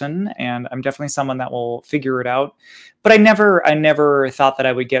person, and I'm definitely someone that will figure it out. But I never thought that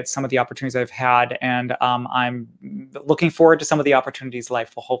I would get some of the opportunities I've had, and I'm looking forward to some of the opportunities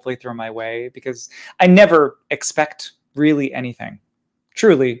life will hopefully throw my way, because I never expect really anything.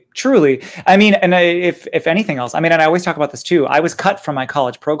 Truly. I mean, and if anything else, I mean, and I always talk about this too, I was cut from my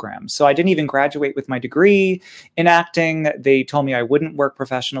college program. So I didn't even graduate with my degree in acting. They told me I wouldn't work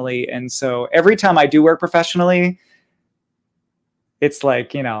professionally. And so every time I do work professionally, it's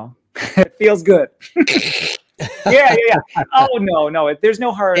like, it feels good. Yeah. Oh, no. There's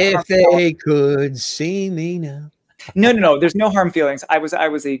no harm. If they could see me now. No. There's no harm feelings. I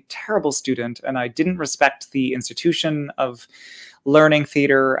was a terrible student, and I didn't respect the institution of learning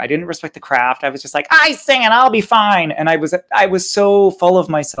theater. I didn't respect the craft. I was just like, I sing and I'll be fine. And I was so full of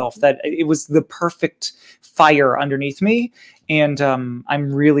myself that it was the perfect fire underneath me. And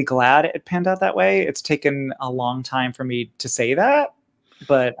I'm really glad it panned out that way. It's taken a long time for me to say that,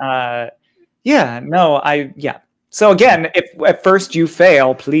 but So again, if at first you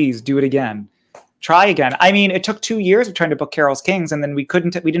fail, please do it again. Try again. I mean, it took 2 years of trying to book Carol's Kings, and then we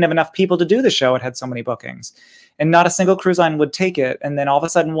didn't have enough people to do the show. It had so many bookings, and not a single cruise line would take it. And then all of a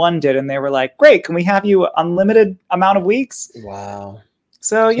sudden one did, and they were like, great, can we have you unlimited amount of weeks? Wow.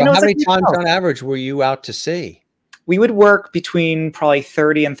 So how many times on average were you out to sea? We would work between probably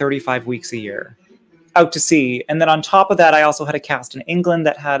 30 and 35 weeks a year out to sea. And then on top of that, I also had a cast in England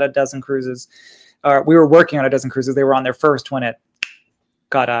that had a dozen cruises. We were working on a dozen cruises. They were on their first when it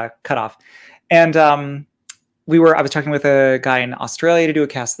got cut off. And I was talking with a guy in Australia to do a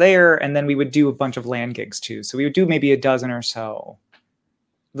cast there, and then we would do a bunch of land gigs too. So we would do maybe a dozen or so.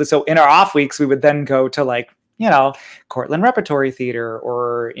 So in our off weeks, we would then go to Cortland Repertory Theater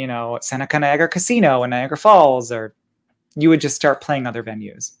or, Seneca Niagara Casino in Niagara Falls, or you would just start playing other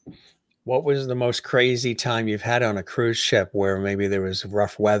venues. What was the most crazy time you've had on a cruise ship where maybe there was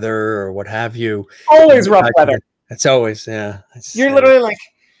rough weather or what have you? Always rough weather. It's always, yeah. You're literally like,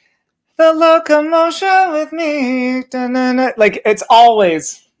 the locomotion with me. Da-na-na. Like, it's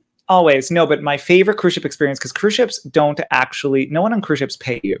always. No, but my favorite cruise ship experience, because cruise ships don't actually, no one on cruise ships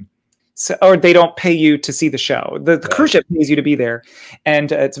pay you. So, or they don't pay you to see the show. The cruise ship pays you to be there.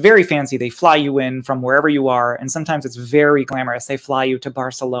 And it's very fancy. They fly you in from wherever you are. And sometimes it's very glamorous. They fly you to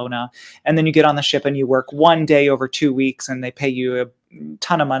Barcelona. And then you get on the ship and you work 1 day over 2 weeks and they pay you a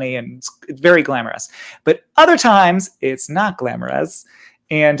ton of money. And it's very glamorous. But other times it's not glamorous.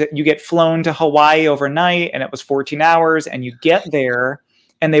 And you get flown to Hawaii overnight and it was 14 hours. And you get there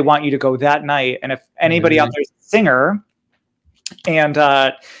and they want you to go that night. And if anybody out there is a singer, and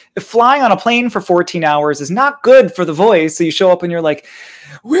flying on a plane for 14 hours is not good for the voice. So you show up and you're like,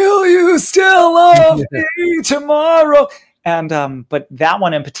 will you still love me tomorrow? And but that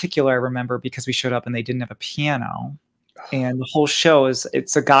one in particular, I remember because we showed up and they didn't have a piano. And the whole show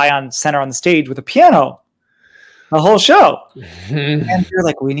it's a guy on center on the stage with a piano. The whole show. And you're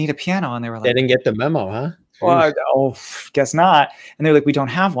like, we need a piano. And they were like, they didn't get the memo, huh? Well, guess not. And they're like, we don't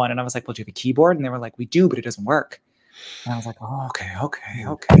have one. And I was like, well, do you have a keyboard? And they were like, we do, but it doesn't work. And I was like, oh, okay.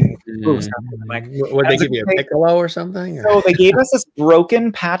 Ooh, Would they give you a piccolo or something? Or? So they gave us this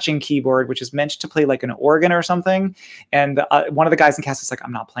broken patching keyboard, which is meant to play like an organ or something. And one of the guys in cast was like,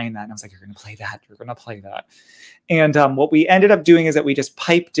 I'm not playing that. And I was like, you're going to play that. You're going to play that. And what we ended up doing is that we just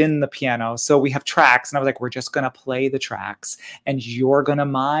piped in the piano. So we have tracks. And I was like, we're just going to play the tracks. And you're going to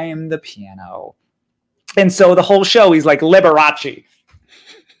mime the piano. And so the whole show, he's like Liberace.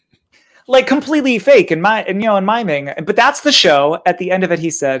 Like completely fake and miming. But that's the show. At the end of it, he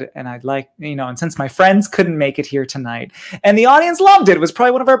said, and I'd like, and since my friends couldn't make it here tonight, and the audience loved it. It was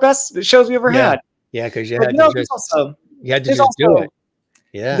probably one of our best shows we ever had. Yeah, because you had to just do it.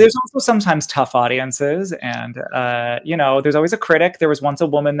 Yeah. There's also sometimes tough audiences, and there's always a critic. There was once a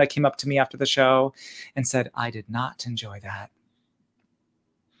woman that came up to me after the show and said, I did not enjoy that.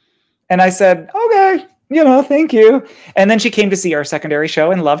 And I said, okay. Thank you. And then she came to see our secondary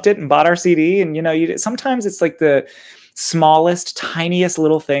show and loved it and bought our CD. And, sometimes it's like the smallest, tiniest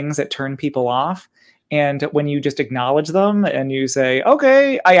little things that turn people off. And when you just acknowledge them and you say,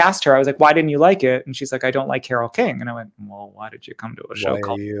 okay, I asked her, I was like, why didn't you like it? And she's like, I don't like Carole King. And I went, well, why did you come to a show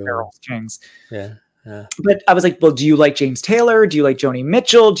called Carole King's? Yeah. But I was like, well, do you like James Taylor? Do you like Joni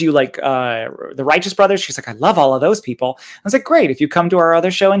Mitchell? Do you like the Righteous Brothers? She's like, I love all of those people. I was like, great. If you come to our other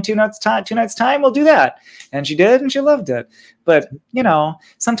show in 2 nights time, we'll do that. And she did, and she loved it. But,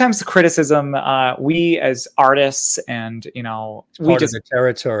 sometimes the criticism, we as artists and, we just the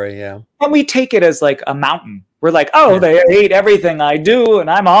territory. Yeah. And we take it as like a mountain. We're like, oh, they hate everything I do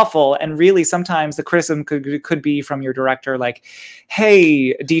and I'm awful. And really, sometimes the criticism could be from your director, like,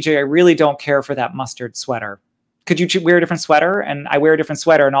 hey, DJ, I really don't care for that mustard sweater. Could you wear a different sweater? And I wear a different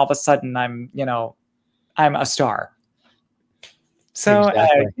sweater, and all of a sudden I'm a star. So,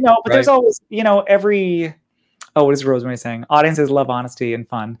 exactly. But there's always, what is Rosemary saying? Audiences love honesty and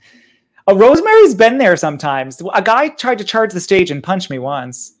fun. Rosemary's been there sometimes. A guy tried to charge the stage and punch me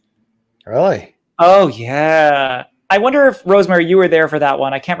once. Really? Oh, yeah. I wonder if, Rosemary, you were there for that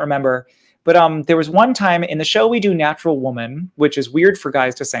one. I can't remember. But there was one time in the show we do Natural Woman, which is weird for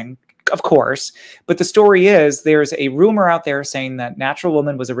guys to sing, of course. But the story is there's a rumor out there saying that Natural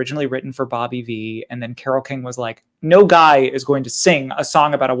Woman was originally written for Bobby V. And then Carole King was like, no guy is going to sing a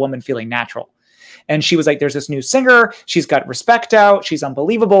song about a woman feeling natural. And she was like, there's this new singer. She's got Respect out. She's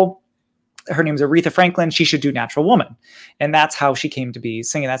unbelievable. Her name's Aretha Franklin. She should do Natural Woman. And that's how she came to be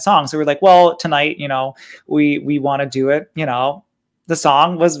singing that song. So we're like, well, tonight, we want to do it. The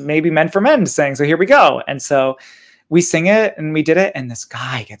song was maybe meant for men to sing. So here we go. And so we sing it and we did it. And this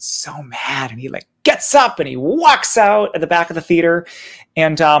guy gets so mad and he like gets up and he walks out at the back of the theater.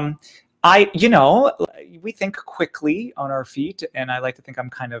 And we think quickly on our feet. And I like to think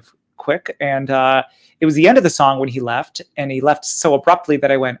I'm kind of quick. And it was the end of the song when he left, and he left so abruptly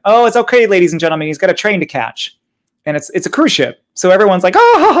that I went, oh, it's okay, ladies and gentlemen, he's got a train to catch. And it's a cruise ship. So everyone's like,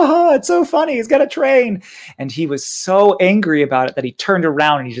 oh, it's so funny, he's got a train. And he was so angry about it that he turned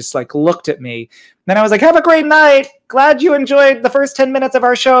around and he just like looked at me. Then I was like, have a great night. Glad you enjoyed the first 10 minutes of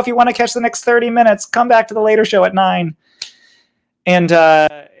our show. If you want to catch the next 30 minutes, come back to the later show at 9. And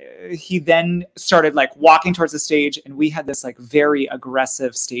he then started like walking towards the stage, and we had this like very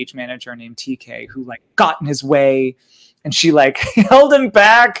aggressive stage manager named TK who like got in his way, and she like held him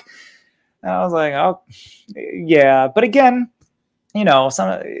back. And I was like, oh yeah. But again,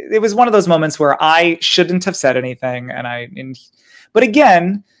 it was one of those moments where I shouldn't have said anything. But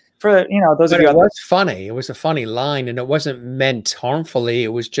again, for, those of you. It was funny. It was a funny line, and it wasn't meant harmfully.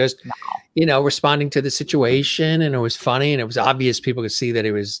 It was just, responding to the situation, and it was funny, and it was obvious people could see that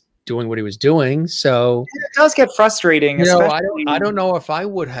it was doing what he was doing. So It does get frustrating. you know, Especially I don't know if I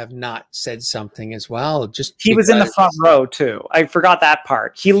would have not said something as well. Just he was in the because- front row too. I forgot that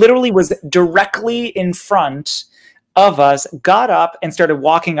part. He literally was directly in front of us, got up and started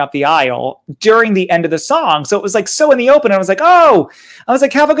walking up the aisle during the end of the song. So it was like so in the open. I was like, oh, I was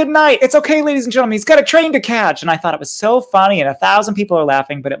like, have a good night. It's okay, ladies and gentlemen. He's got a train to catch. And I thought it was so funny, and 1,000 people are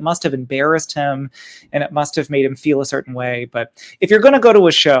laughing, but it must have embarrassed him and it must have made him feel a certain way. But if you're going to go to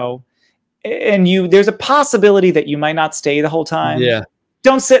a show and there's a possibility that you might not stay the whole time, yeah,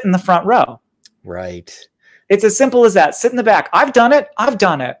 don't sit in the front row. right. It's as simple as that. Sit in the back. I've done it.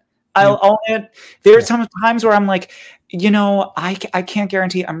 I'll own it. There's some times where I'm like, you know, I can't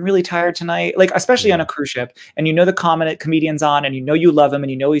guarantee. I'm really tired tonight. Like, especially on a cruise ship, and you know the comedian's on, and you know you love him,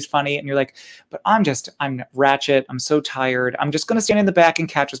 and you know he's funny, and you're like, but I'm ratchet. I'm so tired. I'm just gonna stand in the back and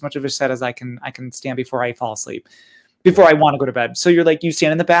catch as much of his set as I can stand before I fall asleep, before I want to go to bed. So you're like, you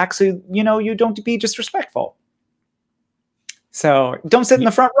stand in the back, so you know you don't be disrespectful. So don't sit in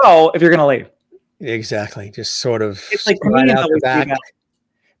the front row if you're gonna leave. Exactly. Just sort of It's like right comedians out the always do back. that.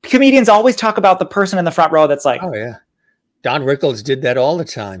 Comedians always talk about the person in the front row that's like, Oh yeah. Don Rickles did that all the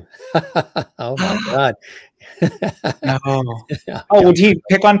time. Oh my God. no. Oh, would he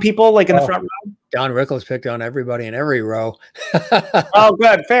pick on people like in the front row? Don Rickles picked on everybody in every row. Oh,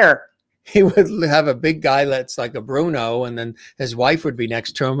 good, fair. He would have a big guy that's like a Bruno, and then his wife would be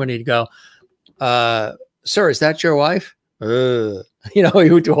next to him, and he'd go, sir, is that your wife? You know, he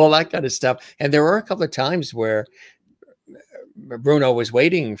would do all that kind of stuff. And there were a couple of times where Bruno was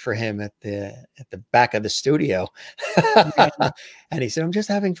waiting for him at the back of the studio. And he said, I'm just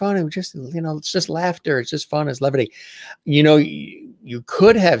having fun. I'm just, you know, it's just laughter. It's just fun. It's levity. You know, you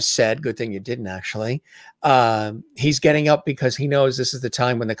could have said, good thing you didn't actually, he's getting up because he knows this is the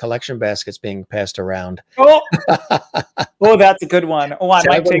time when the collection basket's being passed around. Oh, oh, that's a good one. Oh,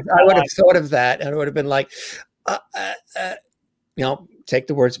 I would have thought of that, and it would have been like, you know, take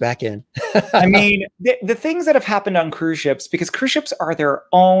the words back in. I mean, the things that have happened on cruise ships, because cruise ships are their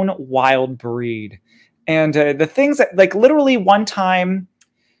own wild breed. And the things that, like, literally one time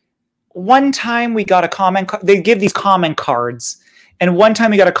we got a comment. They give these comment cards. And one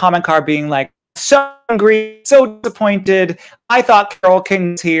time we got a comment card being like, so angry, so disappointed. I thought Carole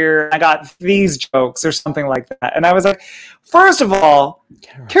King was here. I got these jokes or something like that. And I was like, first of all,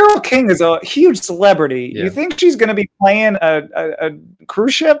 Carole King is a huge celebrity. Yeah. You think she's going to be playing a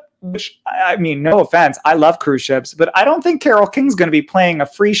cruise ship? Which, I mean, no offense. I love cruise ships, but I don't think Carole King's going to be playing a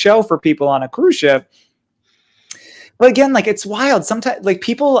free show for people on a cruise ship. But again, like, it's wild. Sometimes, like,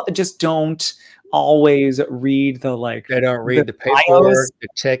 people just don't always read the, like, they don't read the paperwork, bios. the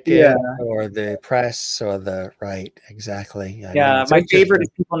ticket, or the press, or the right. Exactly. I Yeah, mean, my favorite is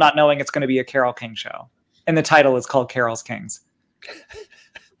people not knowing it's going to be a Carole King show, and the title is called Carol's Kings.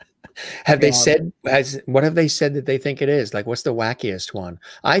 Have they said, what have they said that they think it is? Like, what's the wackiest one?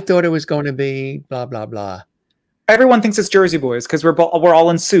 I thought it was going to be blah blah blah. Everyone thinks it's Jersey Boys because we're all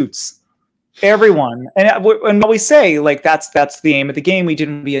in suits. Everyone, and what we say, like, that's the aim of the game. We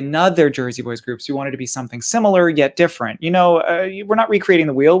didn't be another Jersey Boys groups. We wanted to be something similar yet different. You know, we're not recreating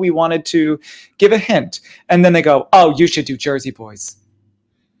the wheel. We wanted to give a hint, and then they go, "Oh, you should do Jersey Boys.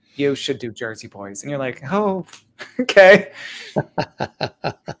 You should do Jersey Boys," and you're like, "Oh, okay."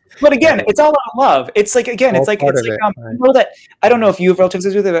 But again, it's all out of love. It's like, again, it's like, right. You know that, I don't know if you have relatives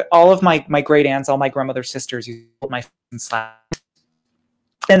who do that, but all of my great aunts, all my grandmother's sisters, use my slap.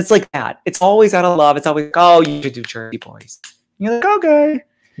 And it's like that. It's always out of love. It's always, oh, you should do Jersey Boys. And you're like, okay,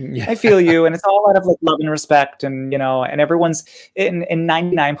 yeah. I feel you. And it's all out of, like, love and respect. And, you know, and everyone's in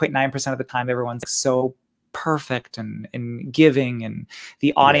 99.9% of the time, everyone's so perfect and giving, and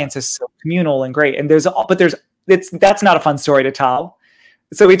the audience is so communal and great. And that's not a fun story to tell.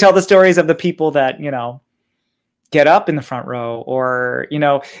 So we tell the stories of the people that, you know, get up in the front row, or, you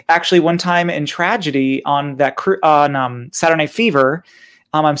know, actually one time in Tragedy on that on Saturday Night Fever,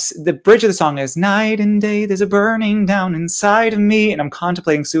 the bridge of the song is, night and day, there's a burning down inside of me, and I'm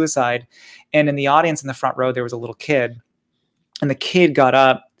contemplating suicide. And in the audience in the front row, there was a little kid, and the kid got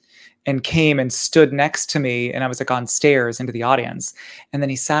up and came and stood next to me, and I was like on stairs into the audience. And then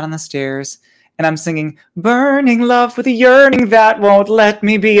he sat on the stairs, and I'm singing, burning love with a yearning that won't let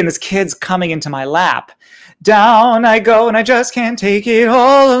me be. And this kid's coming into my lap. Down I go, and I just can't take it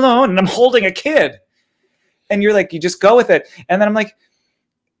all alone. And I'm holding a kid. And you're like, you just go with it. And then I'm like,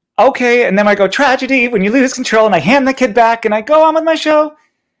 okay. And then I go, tragedy, when you lose control, and I hand the kid back, and I go on with my show.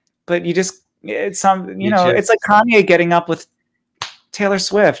 But you just, it's it's like Kanye getting up with Taylor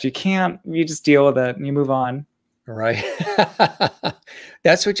Swift. You just deal with it and you move on. Right.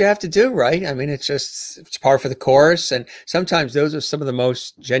 That's what you have to do, right? I mean, it's par for the course. And sometimes those are some of the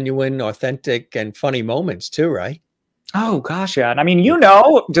most genuine, authentic, and funny moments too, right? Oh gosh, yeah. And I mean,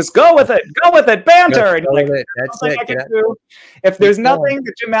 just go with it, banter. And Go like, with it. That's something it. I can do. If there's nothing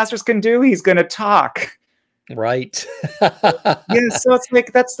that Jim Masters can do, he's gonna talk. Right. Yeah, so it's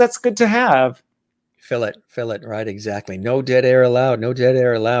like that's good to have. Fill it. Right. Exactly. No dead air allowed. No dead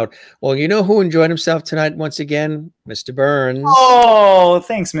air allowed. Well, you know who enjoyed himself tonight once again? Mr. Burns. Oh,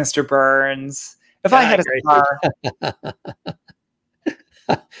 thanks, Mr. Burns. If I had a great. star.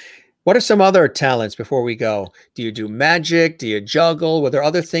 What are some other talents before we go? Do you do magic? Do you juggle? Were there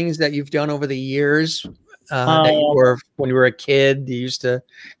other things that you've done over the years that you were, when you were a kid, you used to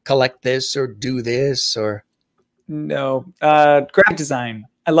collect this or do this or? No, graphic design.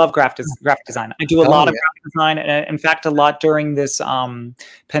 I love graphic design. I do a lot of graphic design, and in fact, a lot during this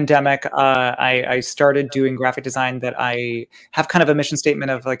pandemic. I started doing graphic design that I have kind of a mission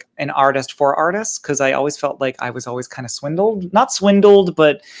statement of like an artist for artists, because I always felt like I was always kind of swindled. Not swindled,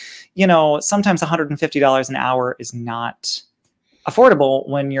 but you know, sometimes $150 an hour is not affordable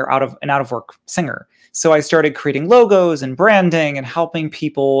when you're an out of work singer. So I started creating logos and branding and helping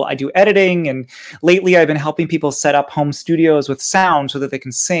people. I do editing, and lately I've been helping people set up home studios with sound so that they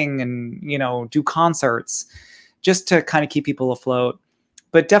can sing and, you know, do concerts, just to kind of keep people afloat.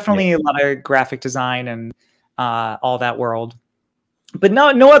 But definitely a lot of graphic design and all that world. But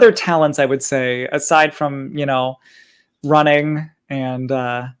no other talents, I would say, aside from, you know, running and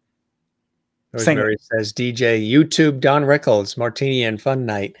Rosemary says, DJ, YouTube, Don Rickles, Martini and Fun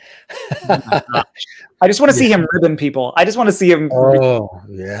Night. I just want to see him ribbon people. I just want to see him. Oh,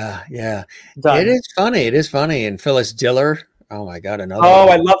 yeah. Done. It is funny. It is funny. And Phyllis Diller. Oh, my God. Another one.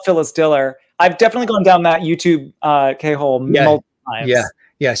 I love Phyllis Diller. I've definitely gone down that YouTube K-hole multiple times.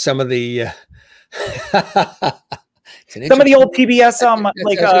 Yeah. Some of the... some of the old PBS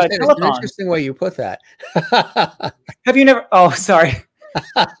like telethons. It's an interesting way you put that. Have you never... Oh, sorry.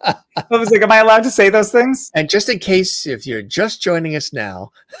 I was like, am I allowed to say those things? And just in case, if you're just joining us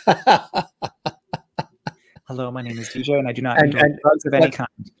now. Hello, my name is DJ, and I do not endorse drugs of any kind.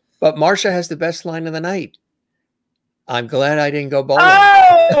 But Marsha has the best line of the night. I'm glad I didn't go bowling.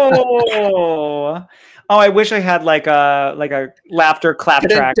 Oh, I wish I had like a laughter clap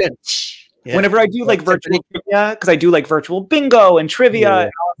track. Yeah. Whenever I do like virtual trivia, because I do like virtual bingo and trivia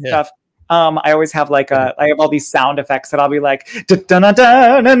and all that stuff. I always have like I have all these sound effects that I'll be like, like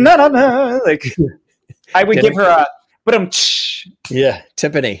I would give her a, yeah,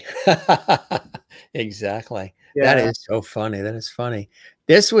 Tiffany. Exactly. Yeah. That is so funny. That is funny.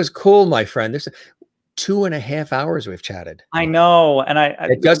 This was cool, my friend. This 2.5 hours we've chatted. I know, and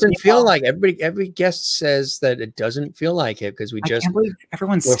it doesn't feel like every guest says that it doesn't feel like it because we just can't believe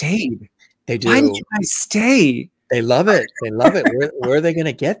everyone stayed. They do. Why did you guys stay? They love it. They love it. Where are they going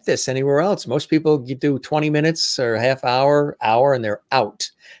to get this anywhere else? Most people do 20 minutes or a half hour, and they're out.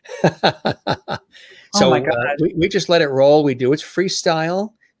 So my God. We just let it roll. It's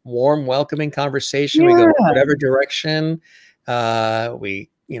freestyle, warm, welcoming conversation. We go in whatever direction. We,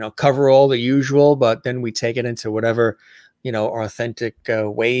 cover all the usual, but then we take it into whatever, authentic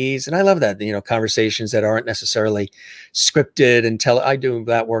ways. And I love that, conversations that aren't necessarily scripted and I do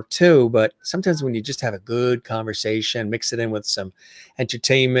that work too. But sometimes when you just have a good conversation, mix it in with some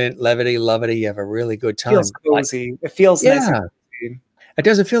entertainment, levity, you have a really good time. It feels cozy. It feels nice. It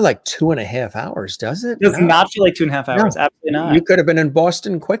doesn't feel like 2.5 hours, does it? It does not feel like 2.5 hours. No. Absolutely not. You could have been in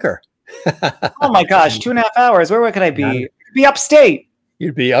Boston quicker. Oh my gosh, 2.5 hours. Where could I be? Be upstate.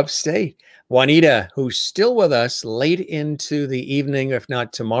 You'd be upstate. Juanita, who's still with us late into the evening, if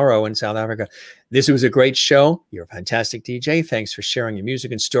not tomorrow in South Africa. This was a great show. You're a fantastic DJ. Thanks for sharing your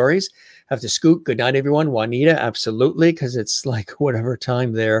music and stories. Have to scoot. Good night, everyone. Juanita, absolutely, because it's like whatever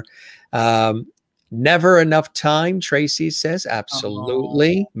time there. Never enough time, Tracy says.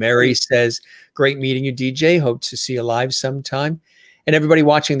 Absolutely. Mary says, great meeting you, DJ. Hope to see you live sometime. And everybody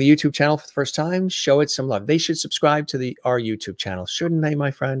watching the YouTube channel for the first time, show it some love. They should subscribe to our YouTube channel, shouldn't they,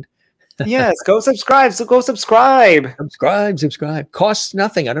 my friend? Yes, go subscribe. So go subscribe. Subscribe. Costs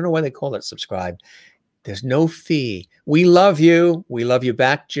nothing. I don't know why they call it subscribe. There's no fee. We love you. We love you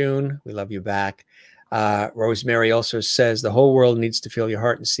back, June. We love you back. Rosemary also says the whole world needs to feel your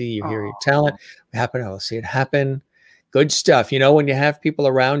heart and see you, hear your talent. I'll see it happen. Good stuff. When you have people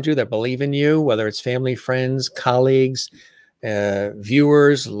around you that believe in you, whether it's family, friends, colleagues,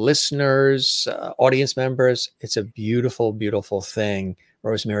 viewers, listeners, audience members, it's a beautiful, beautiful thing.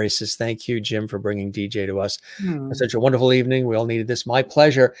 Rosemary says, thank you, Jim, for bringing DJ to us. Such a wonderful evening. We all needed this. My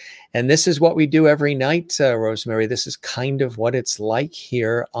pleasure. And this is what we do every night, Rosemary. This is kind of what it's like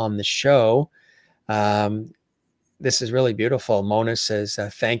here on the show. this is really beautiful. Mona says,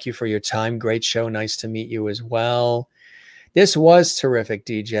 thank you for your time. Great show. Nice to meet you as well. This was terrific,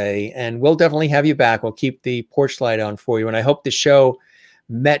 DJ, and we'll definitely have you back. We'll keep the porch light on for you. And I hope the show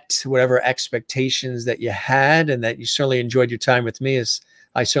met whatever expectations that you had, and that you certainly enjoyed your time with me, as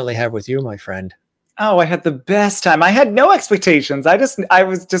I certainly have with you, my friend. Oh, I had the best time. I had no expectations. I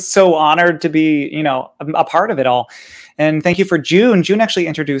was just so honored to be, you know, a part of it all. And thank you for June. June actually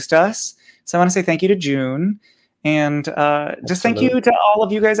introduced us. So I want to say thank you to June. And just thank you to all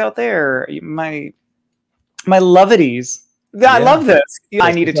of you guys out there. My lovities. Yeah, I love this.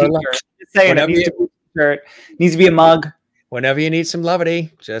 I need a t-shirt. Just saying, it needs to be a t-shirt. Needs to be a mug. Whenever you need some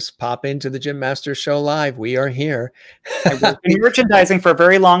levity, just pop into the Jim Masters Show Live. We are here. I've been merchandising for a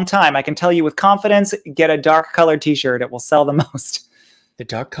very long time. I can tell you with confidence, get a dark colored t-shirt. It will sell the most. The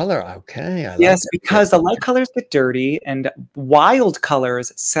dark color. Okay. I like yes, that. because the light colors get dirty and wild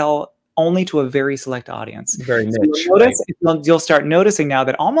colors sell only to a very select audience. Very niche. So you'll start noticing now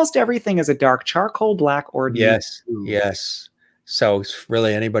that almost everything is a dark charcoal, black, or yes, nude. yes. So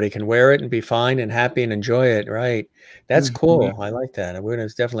really anybody can wear it and be fine and happy and enjoy it, right? That's cool. I like that. We're going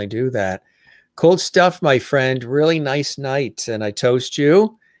to definitely do that. Cool stuff, my friend. Really nice night. And I toast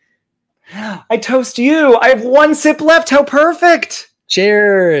you. I toast you. I have one sip left. How perfect.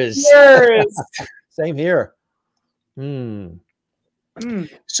 Cheers. Cheers. Same here.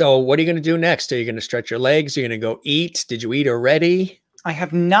 So what are you going to do next? Are you going to stretch your legs? Are you going to go eat? Did you eat already? I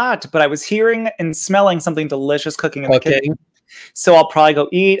have not, but I was hearing and smelling something delicious cooking in the kitchen. So I'll probably go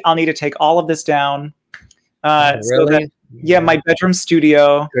eat. I'll need to take all of this down. Really? So that, yeah, my bedroom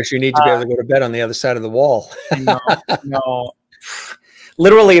studio. Because you need to be able to go to bed on the other side of the wall. No.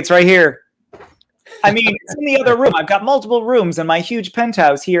 Literally, it's right here. I mean, it's in the other room. I've got multiple rooms in my huge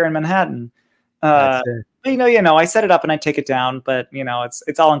penthouse here in Manhattan. You know, I set it up and I take it down, but you know,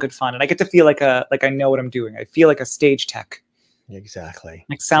 it's all in good fun, and I get to feel like I know what I'm doing. I feel like a stage tech. Exactly.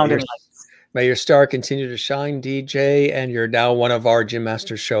 Like sound and lights. May your star continue to shine, DJ, and you're now one of our Jim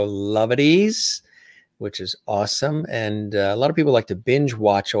Masters Show lovities, which is awesome. And a lot of people like to binge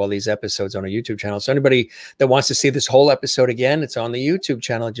watch all these episodes on our YouTube channel. So anybody that wants to see this whole episode again, it's on the YouTube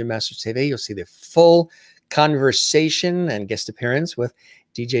channel at Jim Masters TV. You'll see the full conversation and guest appearance with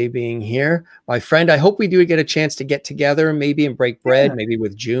DJ being here. My friend, I hope we do get a chance to get together, maybe and break bread, maybe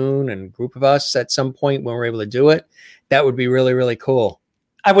with June and a group of us at some point when we're able to do it. That would be really, really cool.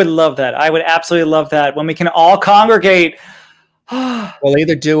 I would love that. I would absolutely love that when we can all congregate. We'll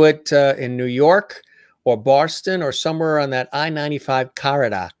either do it in New York or Boston or somewhere on that I-95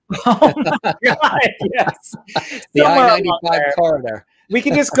 corridor. Oh my God, yes. The I-95 corridor. We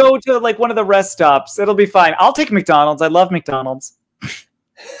can just go to like one of the rest stops. It'll be fine. I'll take McDonald's. I love McDonald's.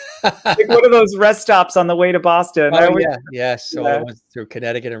 Like one of those rest stops on the way to Boston. Oh, yeah. Yes. So I went through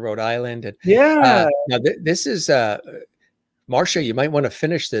Connecticut and Rhode Island. And, yeah. Now this is, Marcia, you might want to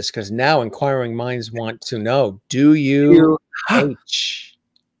finish this because now inquiring minds want to know, do you H?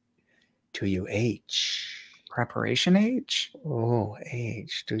 Do you H? Preparation H? Oh,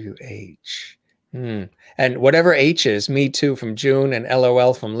 H. Do you H? And whatever H is, me too from June and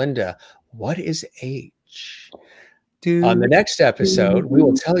LOL from Linda. What is H? On the next episode, we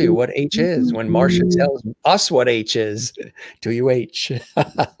will tell you what H is when Marcia tells us what H is. Do you H?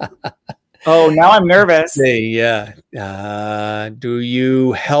 Oh, now I'm nervous. Yeah. Do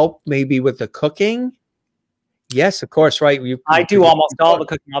you help maybe with the cooking? Yes, of course, right. I do almost all the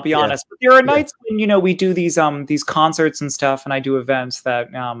cooking, I'll be honest. But there are nights when, you know, we do these concerts and stuff, and I do events that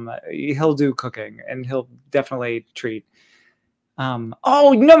he'll do cooking, and he'll definitely treat.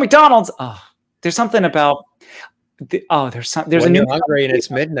 Oh, you know, McDonald's. Oh, there's something about there's when a new hungry and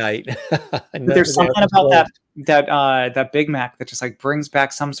it's midnight. There's something about that Big Mac that just like brings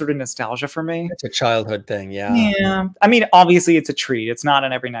back some sort of nostalgia for me. It's a childhood thing, yeah. Yeah, I mean, obviously it's a treat. It's not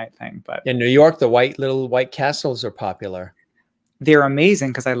an every night thing, but in New York, the little white castles are popular. They're amazing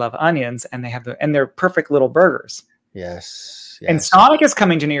because I love onions, and they're perfect little burgers. Yes. And Sonic is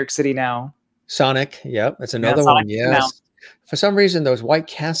coming to New York City now. Sonic, yep, that's another one. Yes. Now. For some reason, those white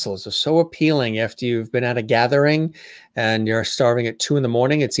castles are so appealing after you've been at a gathering and you're starving at 2 in the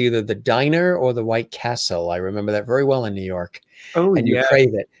morning. It's either the diner or the White Castle. I remember that very well in New York. Oh, and you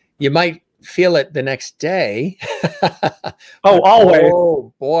crave it. You might feel it the next day. Oh, always.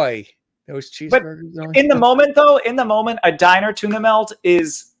 Oh, boy. Those cheeseburgers. But in the moment, though, a diner tuna melt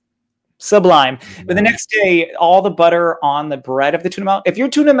is sublime. But the next day, all the butter on the bread of the tuna melt, if your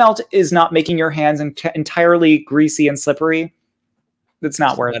tuna melt is not making your hands entirely greasy and slippery, it's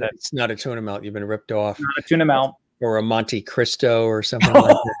not worth it. It's not a tuna melt. You've been ripped off. Not a tuna melt. Or a Monte Cristo or something like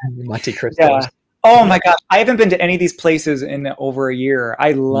that. Monte Cristo. Yeah. Oh my gosh. I haven't been to any of these places in over a year.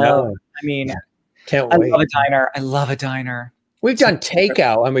 I mean, Can't I wait. love a diner. I love a diner. We've done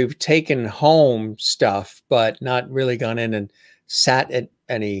takeout and we've taken home stuff, but not really gone in and sat at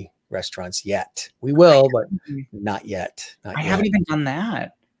any restaurants yet. We will, but not yet. Not I yet. haven't even done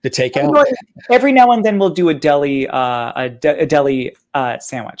that. The takeout. Every now and then we'll do a deli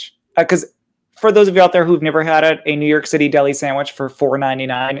sandwich. Because for those of you out there who've never had it, a New York City deli sandwich for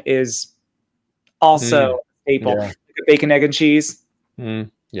 $4.99 is also a staple. Yeah. Like a bacon, egg, and cheese.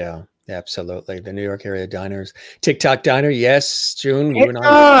 Yeah, absolutely. The New York area diners. TikTok Diner. Yes, June. You and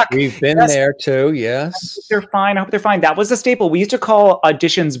I, TikTok! we've been Yes. there too. Yes. They're fine. I hope they're fine. That was a staple. We used to call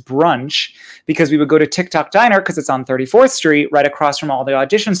auditions brunch because we would go to TikTok Diner because it's on 34th Street, right across from all the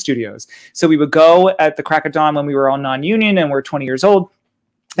audition studios. So we would go at the crack of dawn when we were all non-union and we're 20 years old.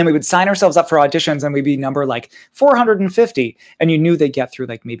 And we would sign ourselves up for auditions and we'd be number like 450. And you knew they'd get through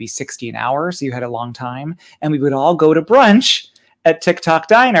like maybe 60 an hour. So you had a long time. And we would all go to brunch at TikTok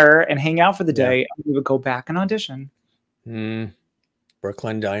Diner and hang out for the day. And we would go back and audition.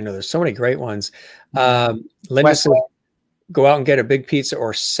 Brooklyn Diner. There's so many great ones. Linda said, go out and get a big pizza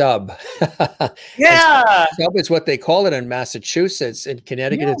or sub. Yeah. Sub is what they call it in Massachusetts. In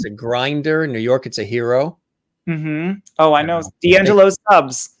Connecticut, it's a grinder. In New York, it's a hero. Oh, I know. D'Angelo's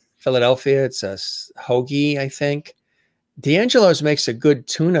subs. Philadelphia, it's a hoagie, I think. D'Angelo's makes a good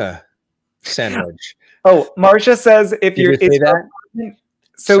tuna sandwich. Oh, Marcia says if you're say that?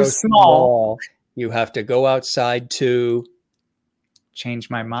 so small, you have to go outside to change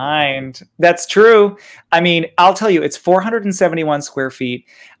my mind. That's true. I mean, I'll tell you, it's 471 square feet.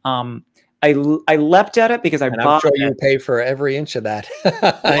 I leapt at it because I'm bought sure it. you pay for every inch of that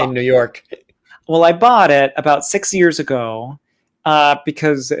in New York. Well, I bought it about 6 years ago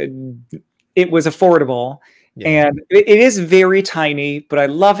because it was affordable. Yeah. And it is very tiny, but I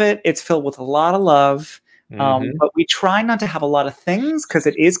love it. It's filled with a lot of love. But we try not to have a lot of things because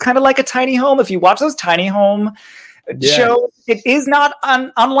it is kind of like a tiny home. If you watch those tiny home shows, it is not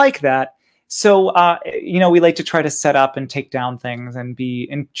unlike that. So, we like to try to set up and take down things and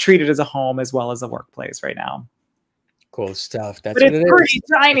treat it as a home as well as a workplace right now. Cool stuff. That's but what it's it pretty is.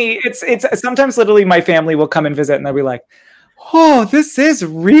 tiny. It's sometimes literally my family will come and visit and they'll be like, "Oh, this is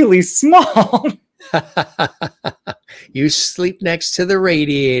really small." You sleep next to the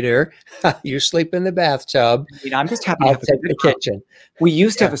radiator. You sleep in the bathtub. I mean, I'm just happy I'll to have take the kitchen. We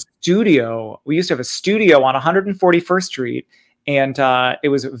used to have a studio. We used to have a studio on 141st Street, and it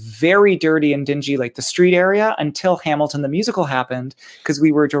was very dirty and dingy, like the street area, until Hamilton the musical happened, because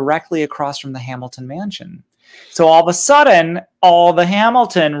we were directly across from the Hamilton Mansion. So all of a sudden, all the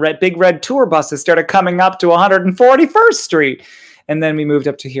Hamilton big red tour buses started coming up to 141st Street. And then we moved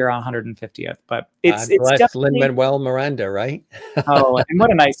up to here on 150th. But it's definitely Lin-Manuel Miranda, right? Oh, and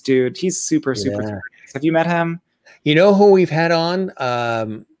what a nice dude. He's super nice. Have you met him? You know who we've had on?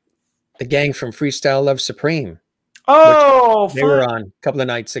 The gang from Freestyle Love Supreme. Oh, they were on a couple of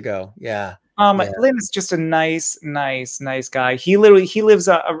nights ago. Yeah. Lynn is just a nice guy. He lives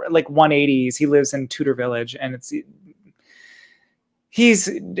like 180s. He lives in Tudor Village, and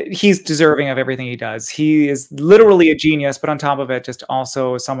he's deserving of everything he does. He is literally a genius, but on top of it, just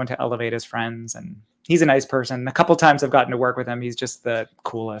also someone to elevate his friends. And he's a nice person. A couple times I've gotten to work with him. He's just the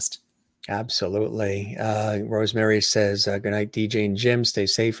coolest. Absolutely. Rosemary says, good night, DJ and Jim. Stay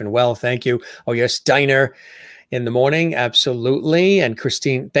safe and well. Thank you. Oh, yes, Diner in the morning. Absolutely. And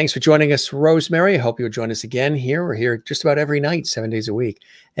Christine, thanks for joining us, Rosemary. I hope you'll join us again here. We're here just about every night, 7 days a week.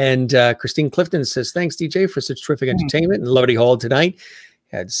 And Christine Clifton says, thanks, DJ, for such terrific entertainment and Levity Hall tonight.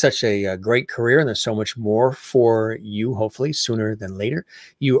 Had such a great career, and there's so much more for you, hopefully, sooner than later.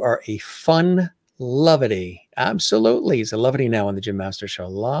 You are a fun Levity. Absolutely. He's a Levity now on the Jim Master Show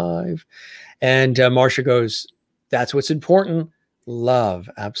Live. And Marcia goes, that's what's important. Love.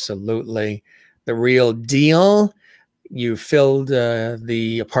 Absolutely. The real deal. You filled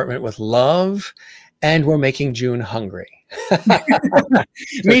the apartment with love, and we're making June hungry.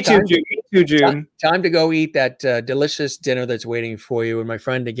 Me too, June. Me too, June. Time to go eat that delicious dinner that's waiting for you. And my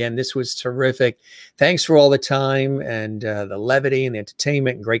friend, again, this was terrific. Thanks for all the time and the levity and the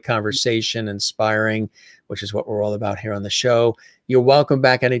entertainment and great conversation, inspiring, which is what we're all about here on the show. You're welcome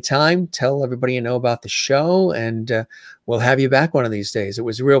back anytime. Tell everybody you know about the show, and we'll have you back one of these days. It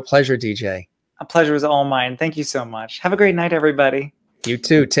was a real pleasure, DJ. A pleasure was all mine. Thank you so much. Have a great night, everybody. You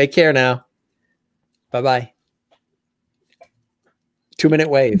too. Take care now. Bye-bye. 2-minute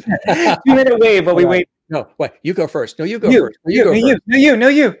wave. 2-minute wave, but we wait. No, wait. You go first. No, you go first. No, you go first. No,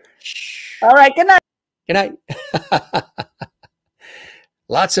 you. All right. Good night. Good night.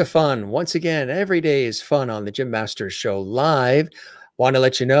 Lots of fun. Once again, every day is fun on the Jim Masters Show Live. Want to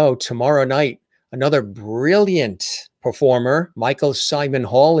let you know, tomorrow night, another brilliant performer, Michael Simon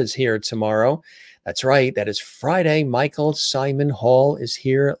Hall, is here tomorrow. That's right. That is Friday. Michael Simon Hall is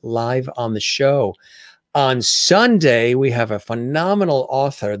here live on the show. On Sunday, we have a phenomenal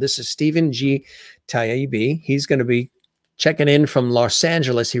author. This is Stephen G. Taibbi. He's going to be checking in from Los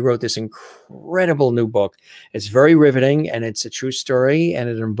Angeles. He wrote this incredible new book. It's very riveting, and it's a true story, and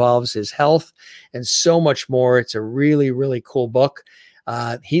it involves his health and so much more. It's a really, really cool book.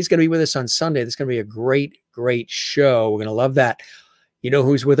 He's going to be with us on Sunday. This is going to be a great, great show. We're going to love that. You know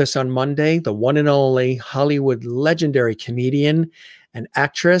who's with us on Monday? The one and only Hollywood legendary comedian and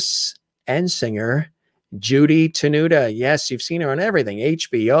actress and singer, Judy Tenuta. Yes, you've seen her on everything,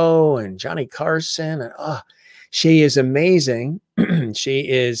 HBO and Johnny Carson. And she is amazing. She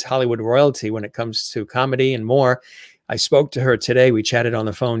is Hollywood royalty when it comes to comedy and more. I spoke to her today. We chatted on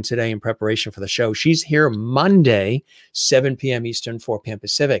the phone today in preparation for the show. She's here Monday, 7 p.m. Eastern, 4 p.m.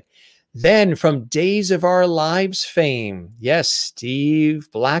 Pacific. Then from Days of Our Lives fame, yes, Steve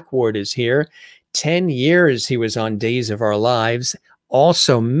Blackwood is here. 10 years he was on Days of Our Lives.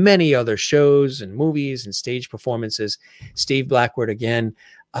 Also many other shows and movies and stage performances. Steve Blackwood, again,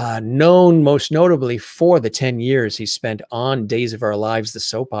 known most notably for the 10 years he spent on Days of Our Lives, the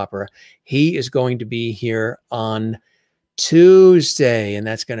soap opera. He is going to be here on Tuesday, and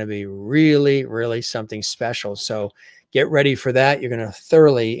that's going to be really, really something special. So get ready for that. You're going to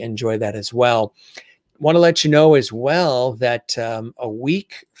thoroughly enjoy that as well. Want to let you know as well that a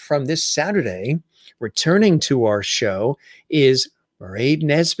week from this Saturday, returning to our show is Mairead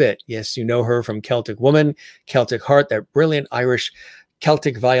Nesbitt. Yes, you know her from Celtic Woman, Celtic Heart, that brilliant Irish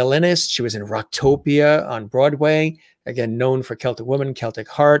Celtic violinist. She was in Rocktopia on Broadway, again, known for Celtic Woman, Celtic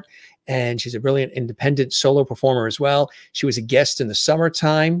Heart. And she's a brilliant independent solo performer as well. She was a guest in the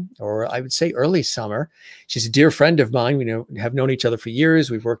summertime, or I would say early summer. She's a dear friend of mine. We have known each other for years.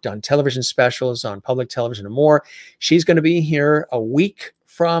 We've worked on television specials, on public television and more. She's going to be here a week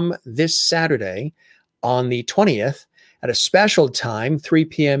from this Saturday on the 20th at a special time, 3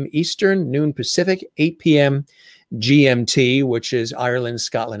 p.m. Eastern, noon Pacific, 8 p.m. GMT, which is Ireland,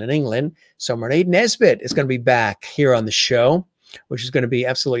 Scotland, and England. So Mairead Nesbitt is going to be back here on the show, which is going to be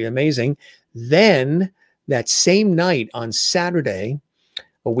absolutely amazing. Then that same night on Saturday,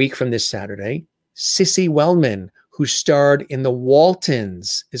 a week from this Saturday, Cissy Wellman, who starred in The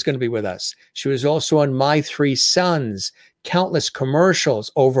Waltons, is going to be with us. She was also on My Three Sons, countless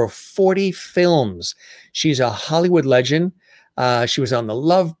commercials, over 40 films. She's a Hollywood legend. She was on The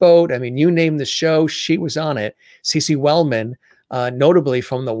Love Boat. I mean, you name the show, she was on it. Cissy Wellman, notably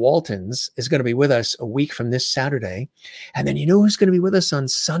from The Waltons, is going to be with us a week from this Saturday. And then you know who's going to be with us on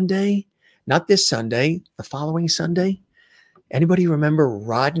Sunday? Not this Sunday, the following Sunday. Anybody remember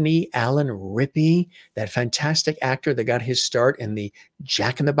Rodney Allen Rippey, that fantastic actor that got his start in the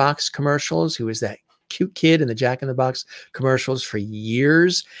Jack in the Box commercials? Who was that cute kid in the Jack in the Box commercials for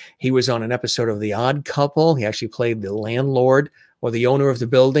years. He was on an episode of The Odd Couple. He actually played the landlord or the owner of the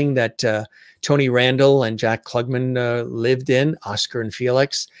building that Tony Randall and Jack Klugman lived in, Oscar and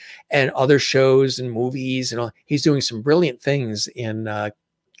Felix, and other shows and movies. And all. He's doing some brilliant things in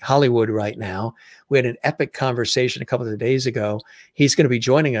Hollywood right now. We had an epic conversation a couple of days ago. He's going to be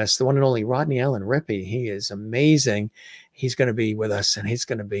joining us, the one and only Rodney Allen Rippey. He is amazing. He's going to be with us, and he's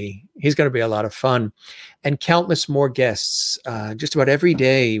going to be a lot of fun, and countless more guests. Just about every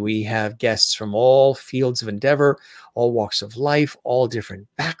day we have guests from all fields of endeavor, all walks of life, all different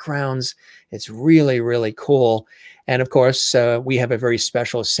backgrounds. It's really, really cool. And of course, we have a very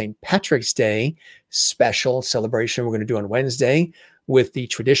special St. Patrick's Day special celebration we're going to do on Wednesday, with the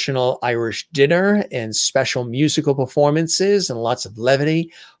traditional Irish dinner and special musical performances and lots of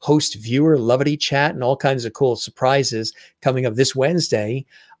levity, host-viewer levity chat, and all kinds of cool surprises coming up this Wednesday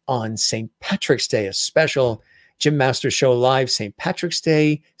on St. Patrick's Day, a special Jim Masters Show Live St. Patrick's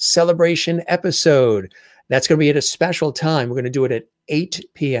Day celebration episode. That's going to be at a special time. We're going to do it at 8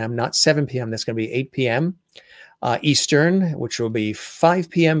 p.m., not 7 p.m. That's going to be 8 p.m. Eastern, which will be 5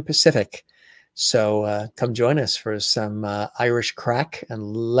 p.m. Pacific. So come join us for some Irish crack and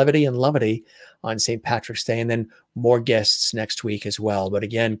levity on St. Patrick's Day, and then more guests next week as well. But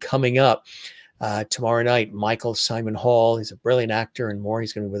again, coming up tomorrow night, Michael Simon Hall. He's a brilliant actor and more.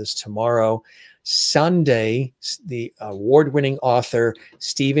 He's going to be with us tomorrow. Sunday, the award-winning author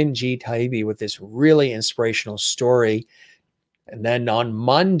Stephen G. Taibbi with this really inspirational story. And then on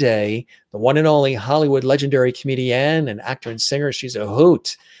Monday, the one and only Hollywood legendary comedian and actor and singer. She's a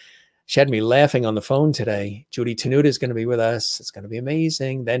hoot. She had me laughing on the phone today. Judy Tenuta is going to be with us. It's going to be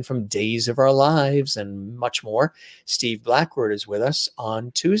amazing. Then from Days of Our Lives and much more, Steve Blackwood is with us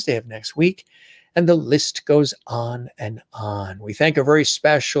on Tuesday of next week. And the list goes on and on. We thank a very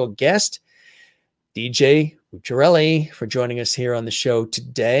special guest, DJ Bucciarelli, for joining us here on the show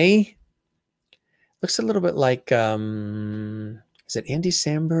today. Looks a little bit like, is it Andy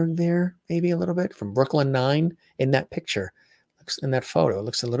Samberg there? Maybe a little bit from Brooklyn Nine in that picture. Looks in that photo. It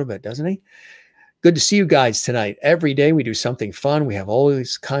looks a little bit, doesn't he? Good to see you guys tonight. Every day we do something fun. We have all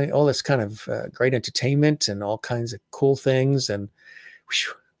this kind of great entertainment and all kinds of cool things, and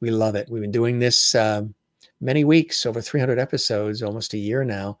whew, we love it. We've been doing this many weeks, over 300 episodes, almost a year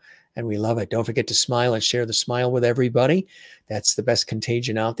now, and we love it. Don't forget to smile and share the smile with everybody. That's the best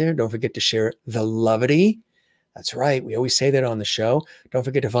contagion out there. Don't forget to share the lovity. That's right. We always say that on the show. Don't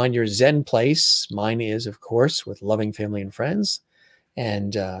forget to find your Zen place. Mine is, of course, with loving family and friends,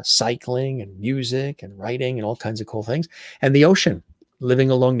 and cycling and music and writing and all kinds of cool things. And the ocean, living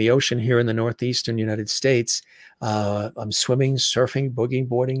along the ocean here in the northeastern United States. I'm swimming, surfing, boogie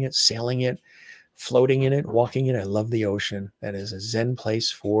boarding it, sailing it, floating in it, walking in it. I love the ocean. That is a Zen place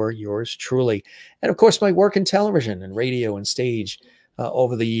for yours truly. And of course, my work in television and radio and stage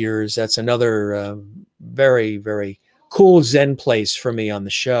over the years. That's another very, very cool Zen place for me on the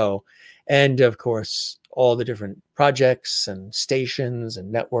show. And of course, all the different projects and stations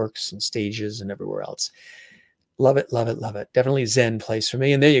and networks and stages and everywhere else. Love it, love it, love it. Definitely Zen place for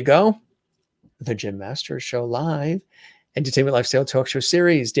me. And there you go. The Jim Masters Show Live. Entertainment Lifestyle Talk Show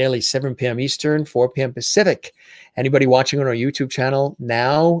Series, daily 7 p.m. Eastern, 4 p.m. Pacific. Anybody watching on our YouTube channel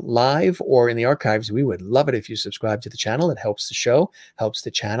now, live or in the archives, we would love it if you subscribe to the channel. It helps the show, helps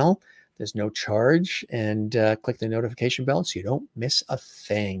the channel. There's no charge. And click the notification bell so you don't miss a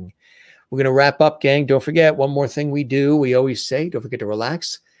thing. We're going to wrap up, gang. Don't forget, one more thing we do. We always say, don't forget to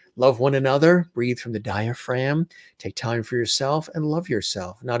relax, love one another, breathe from the diaphragm, take time for yourself, and love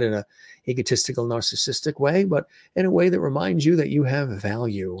yourself. Not in a egotistical, narcissistic way, but in a way that reminds you that you have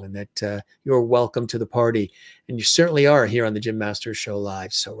value and that you're welcome to the party. And you certainly are here on the Jim Masters Show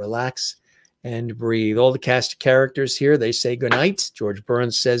Live. So relax and breathe. All the cast of characters here, they say goodnight. George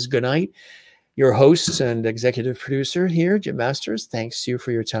Burns says goodnight. Your host and executive producer here, Jim Masters, thanks to you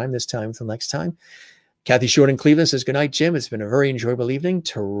for your time this time until next time. Kathy Short in Cleveland says, good night, Jim. It's been a very enjoyable evening.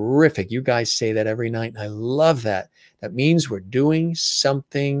 Terrific. You guys say that every night, and I love that. That means we're doing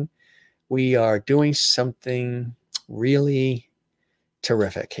something. We are doing something really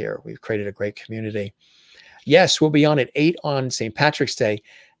terrific here. We've created a great community. Yes, we'll be on at 8 on St. Patrick's Day.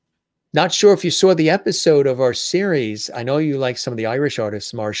 Not sure if you saw the episode of our series. I know you like some of the Irish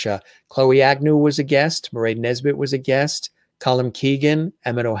artists, Marcia. Chloe Agnew was a guest. Mairead Nesbitt was a guest. Colin Keegan,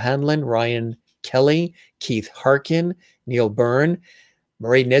 Emmett O'Hanlon, Ryan Kelly, Keith Harkin, Neil Byrne.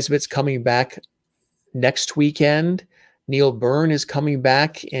 Mairead Nesbitt's coming back next weekend. Neil Byrne is coming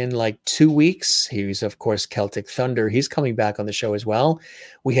back in like 2 weeks. He's, of course, Celtic Thunder. He's coming back on the show as well.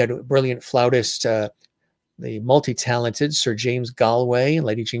 We had a brilliant flautist, the multi-talented Sir James Galway and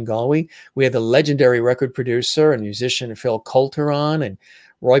Lady Jean Galway. We had the legendary record producer and musician Phil Coulter on, and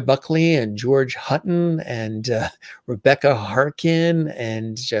Roy Buckley and George Hutton and Rebecca Harkin,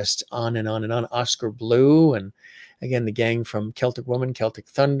 and just on and on and on. Oscar Blue, and again, the gang from Celtic Woman, Celtic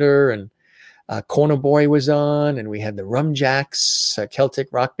Thunder, and Corner Boy was on, and we had the Rumjacks, a Celtic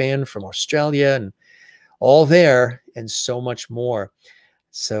rock band from Australia, and all there, and so much more.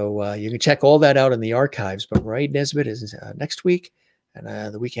 So you can check all that out in the archives. But Mairead Nesbitt is next week,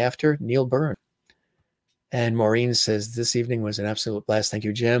 and the week after, Neil Byrne. And Maureen says, this evening was an absolute blast. Thank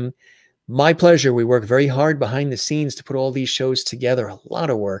you, Jim. My pleasure. We work very hard behind the scenes to put all these shows together. A lot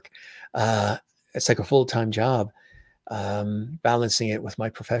of work. It's like a full-time job, balancing it with my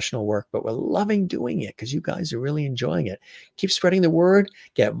professional work. But we're loving doing it because you guys are really enjoying it. Keep spreading the word.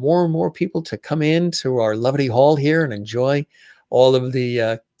 Get more and more people to come in to our lovely hall here and enjoy all of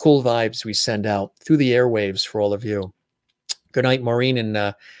the cool vibes we send out through the airwaves for all of you. Good night, Maureen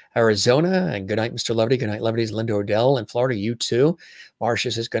in Arizona, and good night, Mr. Lovety. Good night, Lovety's Linda Odell in Florida. You too.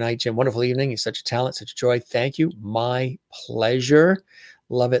 Marcia says, good night, Jim. Wonderful evening. He's such a talent, such a joy. Thank you. My pleasure.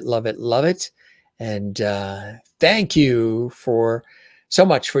 Love it, love it, love it. And thank you for so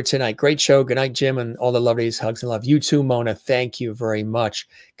much for tonight. Great show. Good night, Jim, and all the Loveties. Hugs and love. You too, Mona. Thank you very much.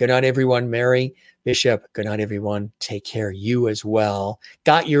 Good night, everyone. Mary Bishop, good night, everyone. Take care. You as well.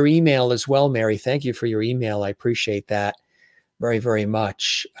 Got your email as well, Mary. Thank you for your email. I appreciate that very, very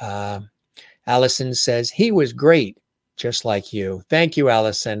much. Allison says, he was great, just like you. Thank you,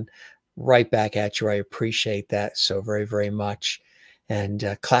 Allison. Right back at you. I appreciate that so very, very much.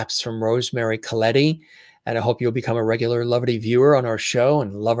 And claps from Rosemary Coletti. And I hope you'll become a regular Lovety viewer on our show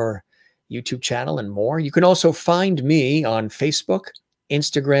and love our YouTube channel and more. You can also find me on Facebook,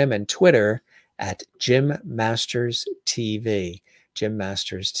 Instagram, and Twitter at Jim Masters TV. Jim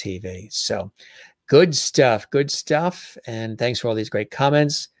Masters TV. So good stuff. Good stuff. And thanks for all these great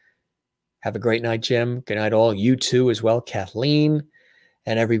comments. Have a great night, Jim. Good night, all. You too as well, Kathleen,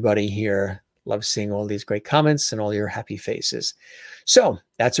 and everybody here. Love seeing all these great comments and all your happy faces. So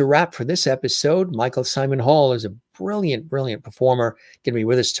that's a wrap for this episode. Michael Simon Hall is a brilliant, brilliant performer. Going to be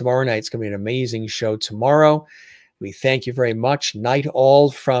with us tomorrow night. It's going to be an amazing show tomorrow. We thank you very much. Night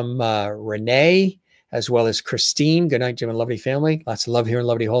all from Renee, as well as Christine. Good night, Jim and lovely family. Lots of love here in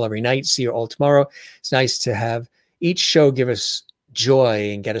Lovely Hall every night. See you all tomorrow. It's nice to have each show give us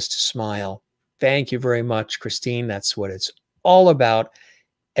joy and get us to smile. Thank you very much, Christine. That's what it's all about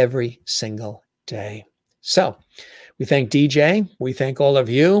every single day. So we thank DJ. We thank all of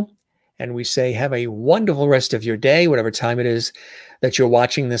you. And we say have a wonderful rest of your day, whatever time it is that you're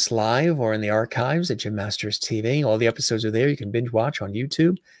watching this live or in the archives at Jim Masters TV. All the episodes are there. You can binge watch on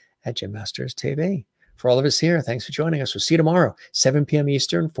YouTube at Jim Masters TV. For all of us here, thanks for joining us. We'll see you tomorrow, 7 p.m.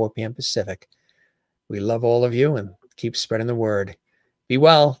 Eastern, 4 p.m. Pacific. We love all of you and keep spreading the word. Be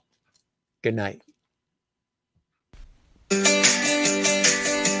well. Good night.